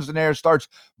Dove comes in there and starts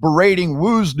berating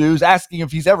Woo's News, asking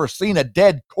if he's ever seen a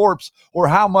dead corpse or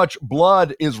how much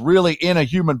blood is really in a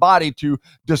human body to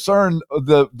discern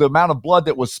the amount of blood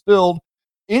that was spilled.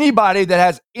 Anybody that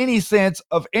has any sense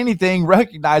of anything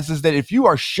recognizes that if you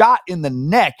are shot in the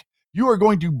neck, you are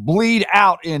going to bleed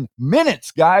out in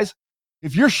minutes, guys.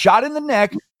 If you're shot in the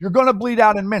neck, you're going to bleed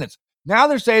out in minutes. Now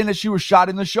they're saying that she was shot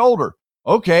in the shoulder.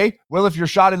 Okay, well, if you're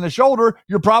shot in the shoulder,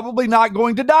 you're probably not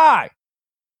going to die.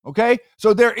 Okay,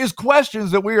 so there is questions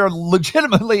that we are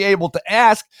legitimately able to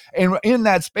ask. And in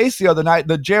that space the other night,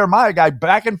 the Jeremiah guy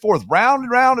back and forth, round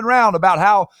and round and round about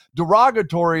how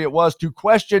derogatory it was to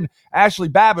question Ashley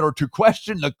Babbitt or to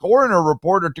question the coroner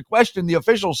report or to question the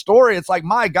official story. It's like,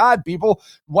 my God, people,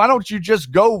 why don't you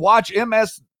just go watch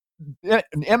MSNBC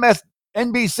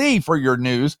for your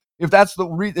news if that's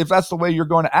the way you're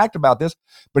going to act about this?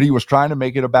 But he was trying to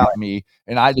make it about me,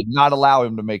 and I did not allow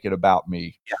him to make it about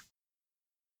me.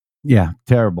 Yeah,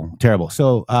 terrible.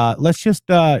 So let's just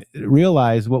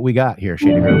realize what we got here,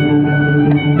 Shady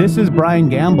Grove. This is Brian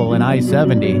Gamble in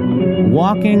I-70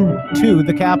 walking to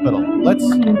the Capitol.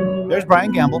 There's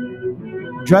Brian Gamble,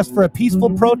 dressed for a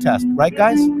peaceful protest, right,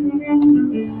 guys?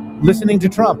 Listening to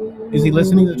Trump. Is he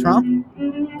listening to Trump?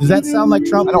 Does that sound like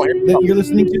Trump that you're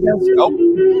listening to,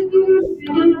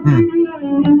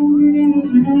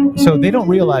 guys? So they don't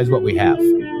realize what we have.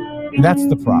 That's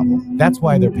the problem. That's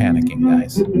why they're panicking,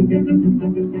 guys.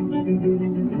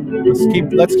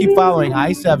 Let's keep following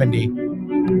I-70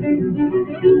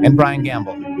 and Brian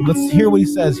Gamble. Let's hear what he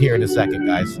says here in a second,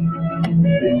 guys.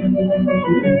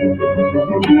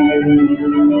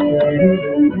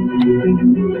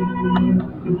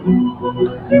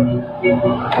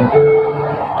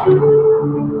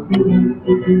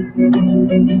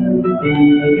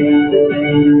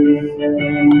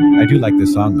 I do like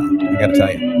this song, though. I gotta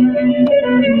tell you.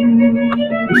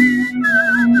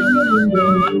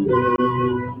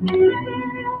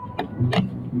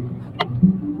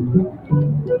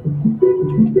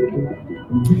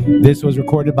 This was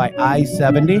recorded by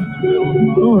I-70.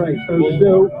 All right, folks.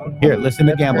 So here, listen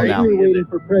to Gamble now. We're waiting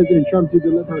for President Trump to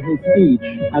deliver his speech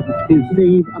at his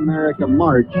Save America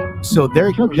March. So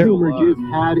they're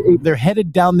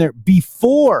headed down there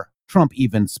before Trump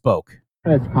even spoke.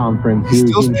 Press conference. He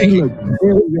looked very,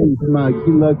 very smug.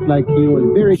 He looked like he was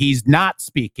very. He's not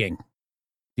speaking.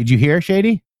 Did you hear,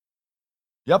 Shady?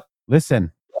 Yep.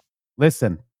 Listen. His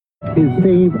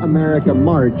Save America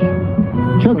March.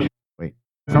 Wait.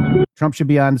 Trump should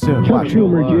be on soon. Chuck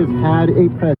Schumer just had a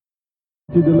press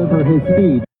to deliver his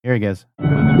speech. Here he goes.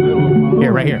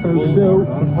 Here, right here. So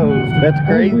that's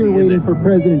crazy. We're waiting for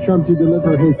President Trump to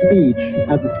deliver his speech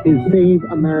at his Save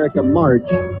America March.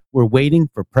 We're waiting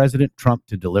for President Trump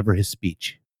to deliver his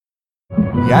speech.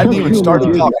 He hadn't even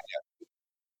started talking yet.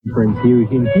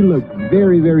 He looked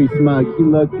very, very smug. He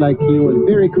looked like he was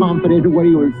very confident in what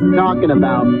he was talking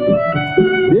about.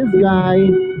 This guy,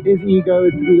 his ego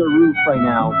is through the roof right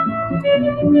now.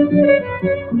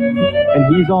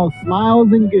 And he's all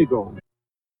smiles and giggles.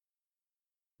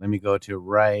 Let me go to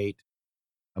right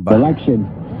about election.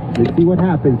 Let's see what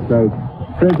happens, folks.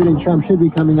 President Trump should be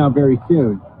coming out very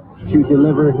soon to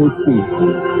deliver his speech.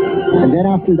 And then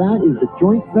after that is the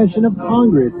joint session of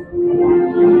Congress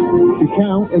to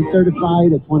count and certify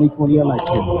the 2020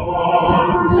 election.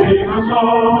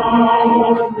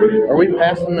 Are we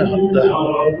passing the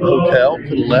hotel to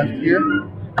the left here?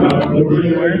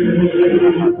 Anywhere?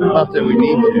 Not that we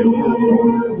need to.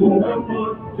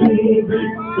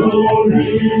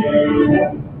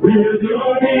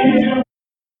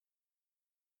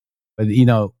 But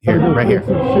here, right here.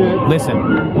 Listen.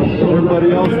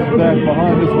 Everybody else is back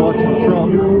behind us watching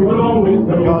Trump.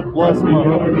 God bless him. I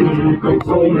hope he gets some great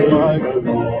speech tonight.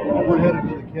 We're headed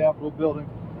to the Capitol building.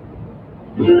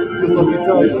 Because let me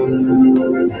tell you,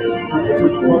 that's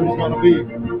where the party's going to be.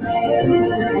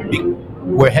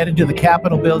 We're headed to the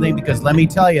Capitol building because let me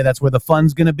tell you, that's where the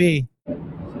fun's going to be.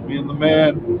 Me and the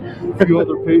man, a few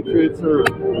other patriots are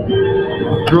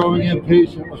growing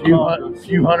impatient with Congress.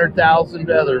 Few 100,000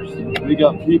 others. We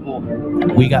got people.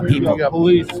 We got people. We got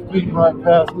police speeding right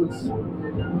past us.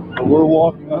 But we're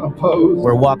walking unopposed.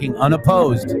 We're walking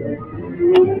unopposed.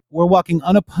 We're walking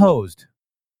unopposed.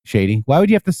 Shady, why would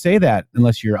you have to say that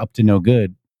unless you're up to no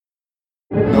good?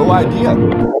 No idea.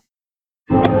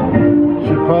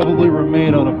 Should probably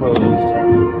remain unopposed.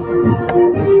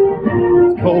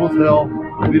 It's cold as hell.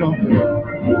 We don't care.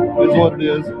 It's what it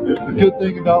is. The good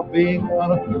thing about being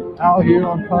out here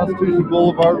on Constitution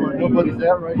Boulevard where nobody's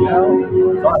at right now,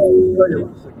 if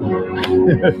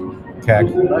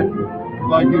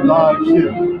I do live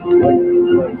shit.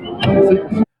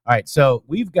 All right, so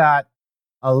we've got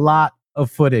a lot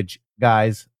of footage,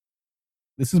 guys.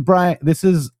 This is Brian. This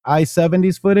is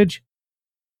I-70's footage.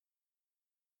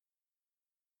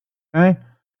 Okay,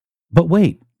 but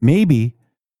wait, maybe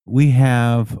we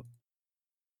have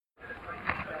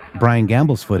Brian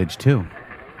Gamble's footage too,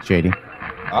 Shady.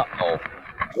 Uh-oh.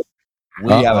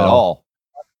 We have it all.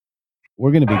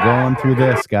 We're going to be going through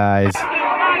this, guys.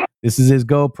 This is his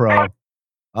GoPro.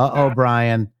 Uh-oh,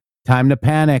 Brian. Time to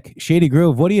panic. Shady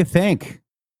Groove, what do you think?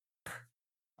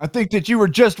 I think that you were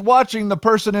just watching the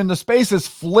person in the spaces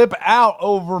flip out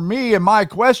over me and my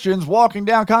questions walking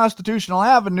down Constitutional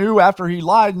Avenue after he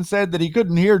lied and said that he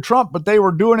couldn't hear Trump, but they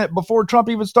were doing it before Trump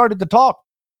even started to talk.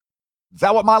 Is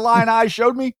that what my lying eyes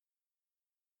showed me?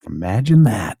 Imagine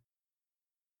that.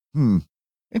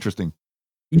 Interesting.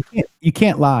 You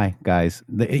can't lie, guys.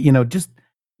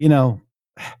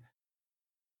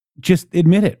 Just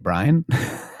admit it, Brian.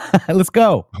 Let's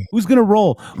go. Who's going to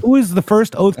roll? Who is the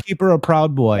first Oath Keeper of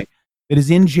Proud Boy that is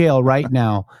in jail right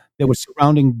now that was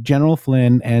surrounding General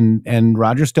Flynn and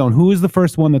Roger Stone? Who is the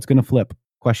first one that's going to flip?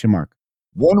 Question mark.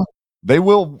 One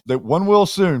will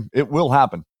soon. It will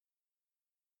happen.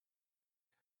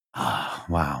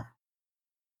 Wow.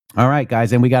 All right,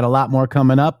 guys. And we got a lot more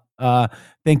coming up.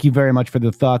 Thank you very much for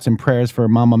the thoughts and prayers for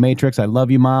Mama Matrix. I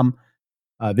love you, Mom.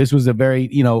 This was a very,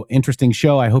 interesting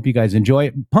show. I hope you guys enjoy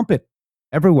it. Pump it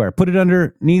everywhere. Put it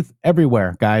underneath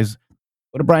everywhere, guys.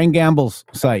 Go to Brian Gamble's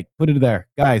site. Put it there,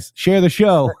 guys. Share the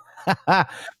show.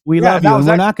 We love you, and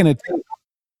we're not going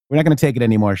to take it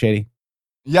anymore, Shady.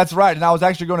 That's right. And I was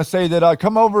actually going to say that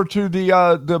come over to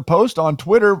the post on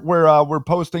Twitter where we're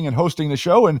posting and hosting the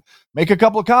show and make a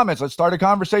couple of comments. Let's start a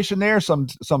conversation there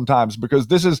sometimes, because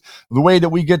this is the way that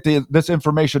we get this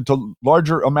information to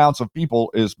larger amounts of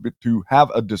people, is to have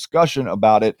a discussion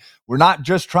about it. We're not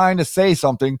just trying to say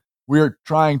something. We're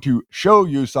trying to show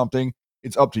you something.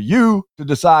 It's up to you to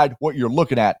decide what you're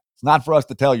looking at. It's not for us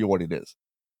to tell you what it is.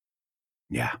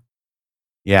 Yeah.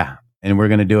 Yeah. And we're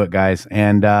going to do it, guys.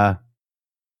 And,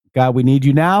 God, we need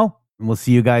you now, and we'll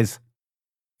see you guys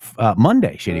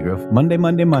Monday, Shady Groove. Monday.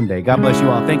 God bless you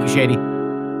all. Thank you, Shady.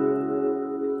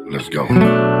 Let's go.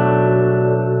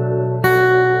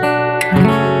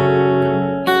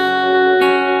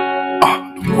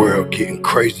 The world getting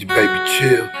crazy, baby,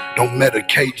 chill. Don't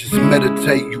medicate, just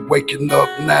meditate. You waking up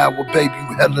now, well, baby,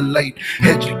 you hella late.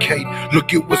 Educate,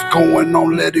 look at what's going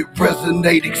on, let it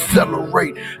resonate,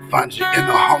 accelerate. Find your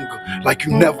inner hunger like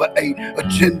you never ate.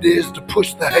 Agenda is to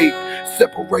push the hate,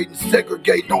 separate and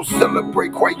segregate. Don't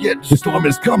celebrate quite yet. The storm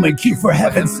is coming, Q, for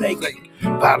heaven's sake.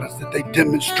 Violence that they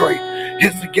demonstrate,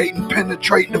 instigate and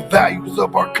penetrate the values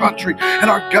of our country.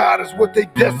 And our God is what they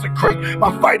desecrate.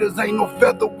 My fighters ain't no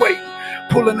featherweight,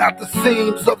 pulling out the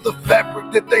seams of the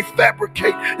fabric that they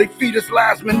fabricate. They feed us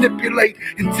lies, manipulate,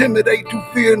 intimidate through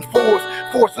fear and force,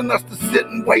 forcing us to sit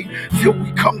and wait till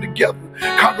we come together,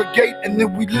 congregate, and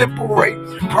then we liberate.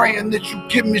 Praying that you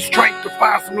give me strength to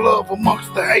find some love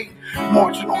amongst the hate.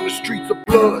 Marching on the streets of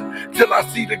blood till I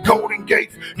see the golden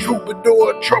gates.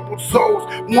 Troubadour, troubled souls,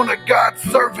 one of God's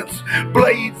servants.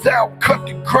 Blades out, cut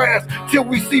the grass till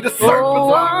we see the serpents. Oh,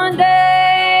 one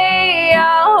day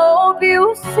I hope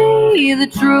you see the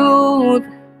truth.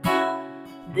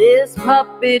 This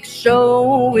puppet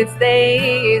show, it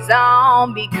stays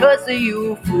on because of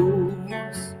you fools.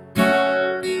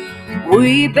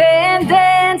 We've been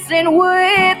dancing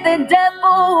with the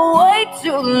devil way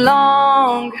too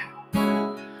long.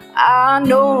 I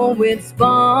know it's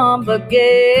fun, but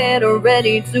get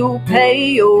ready to pay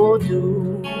your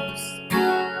dues.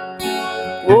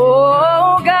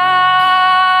 Oh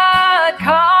God,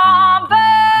 come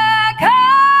back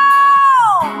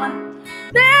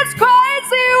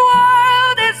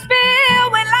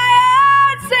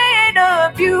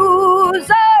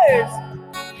abusers.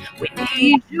 We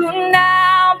need you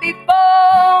now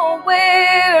before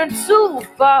we're too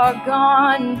far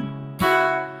gone.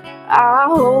 I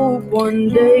hope one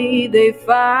day they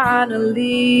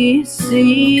finally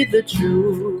see the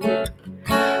truth.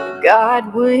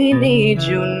 God, we need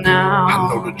you now.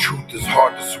 I know the truth is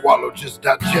hard to swallow, just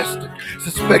digest it.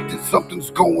 Suspected something's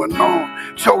going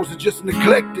on, chosen just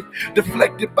neglected,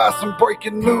 deflected by some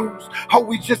breaking news. Oh,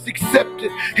 we just accept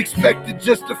it, expected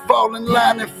just to fall in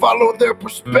line and follow their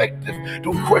perspective.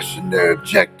 Don't question their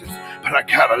objectives, but I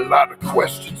got a lot of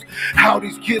questions. How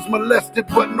these kids molested,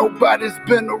 but nobody's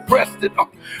been arrested.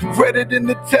 Read it in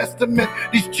the testament,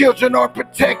 these children are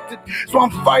protected. So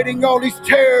I'm fighting all these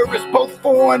terrorists, both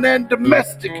foreign and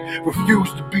domestic.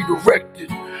 Refuse to be directed,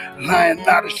 lying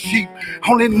not a sheep.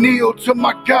 Only kneel to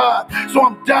my God, so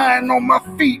I'm dying on my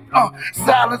feet.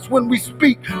 Silence when we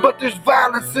speak, but there's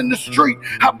violence in the street.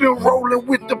 I've been rolling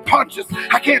with the punches,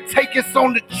 I can't take it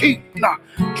on the cheap. Nah,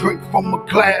 drink from a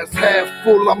glass half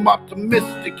full, I'm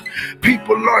optimistic.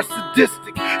 People are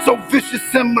sadistic, so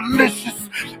vicious and malicious.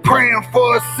 Praying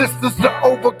for assistance to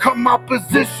overcome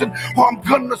opposition, or I'm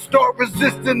gonna start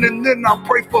resisting and then I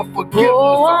pray for forgiveness.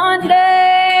 Oh, one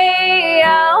day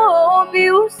I hope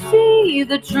you see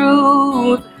the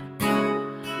truth.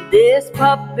 This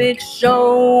puppet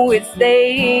show, it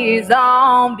stays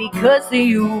on because of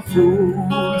you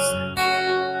fools.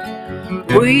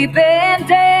 We've been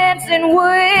dancing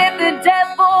with the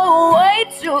devil way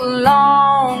too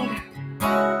long.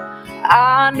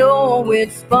 I know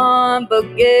it's fun,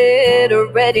 but get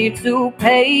ready to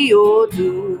pay your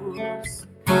dues.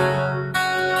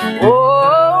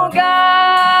 Oh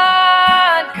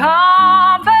God,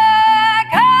 come back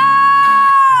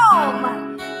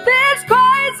home. This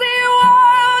crazy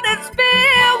world is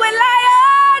filled with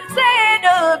liars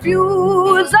and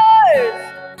abusers.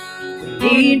 We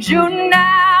need you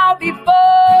now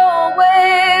before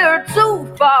we're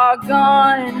too far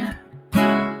gone.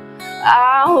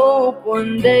 I hope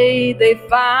one day they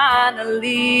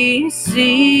finally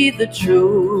see the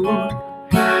truth.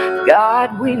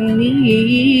 God, we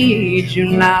need you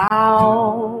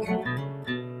now.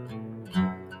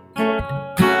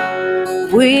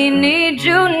 We need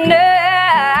you now.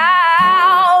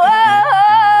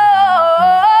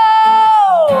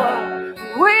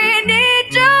 We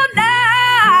need you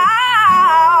now.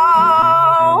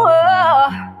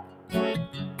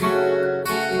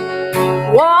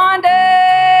 One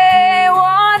day,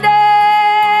 one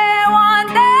day, one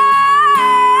day,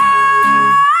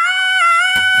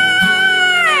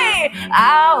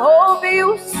 I hope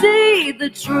you see the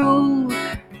truth.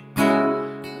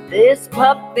 This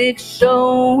puppet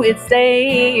show, it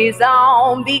stays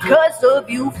on because of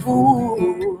you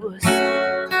fools.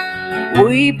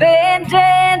 We've been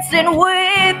dancing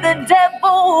with the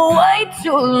devil way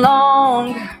too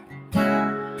long.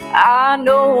 I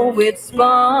know it's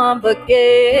fun, but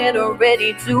get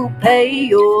ready to pay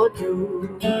your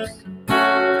dues.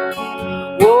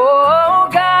 Oh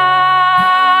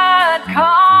God,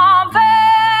 come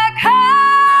back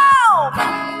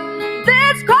home.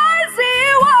 This crazy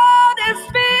world is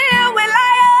filled with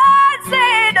liars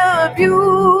and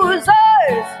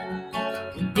abusers.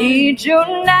 Need you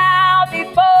now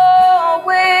before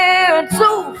we're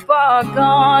too far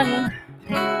gone.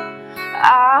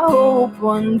 I hope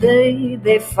one day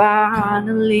they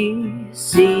finally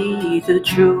see the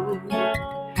truth.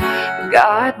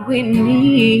 God, we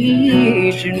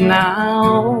need you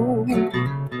now.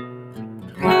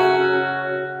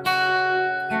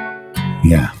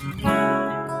 Yeah.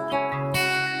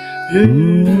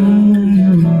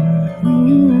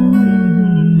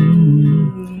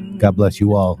 God bless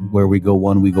you all. Where we go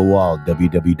one, we go all.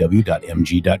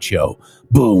 www.mg.show.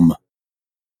 Boom.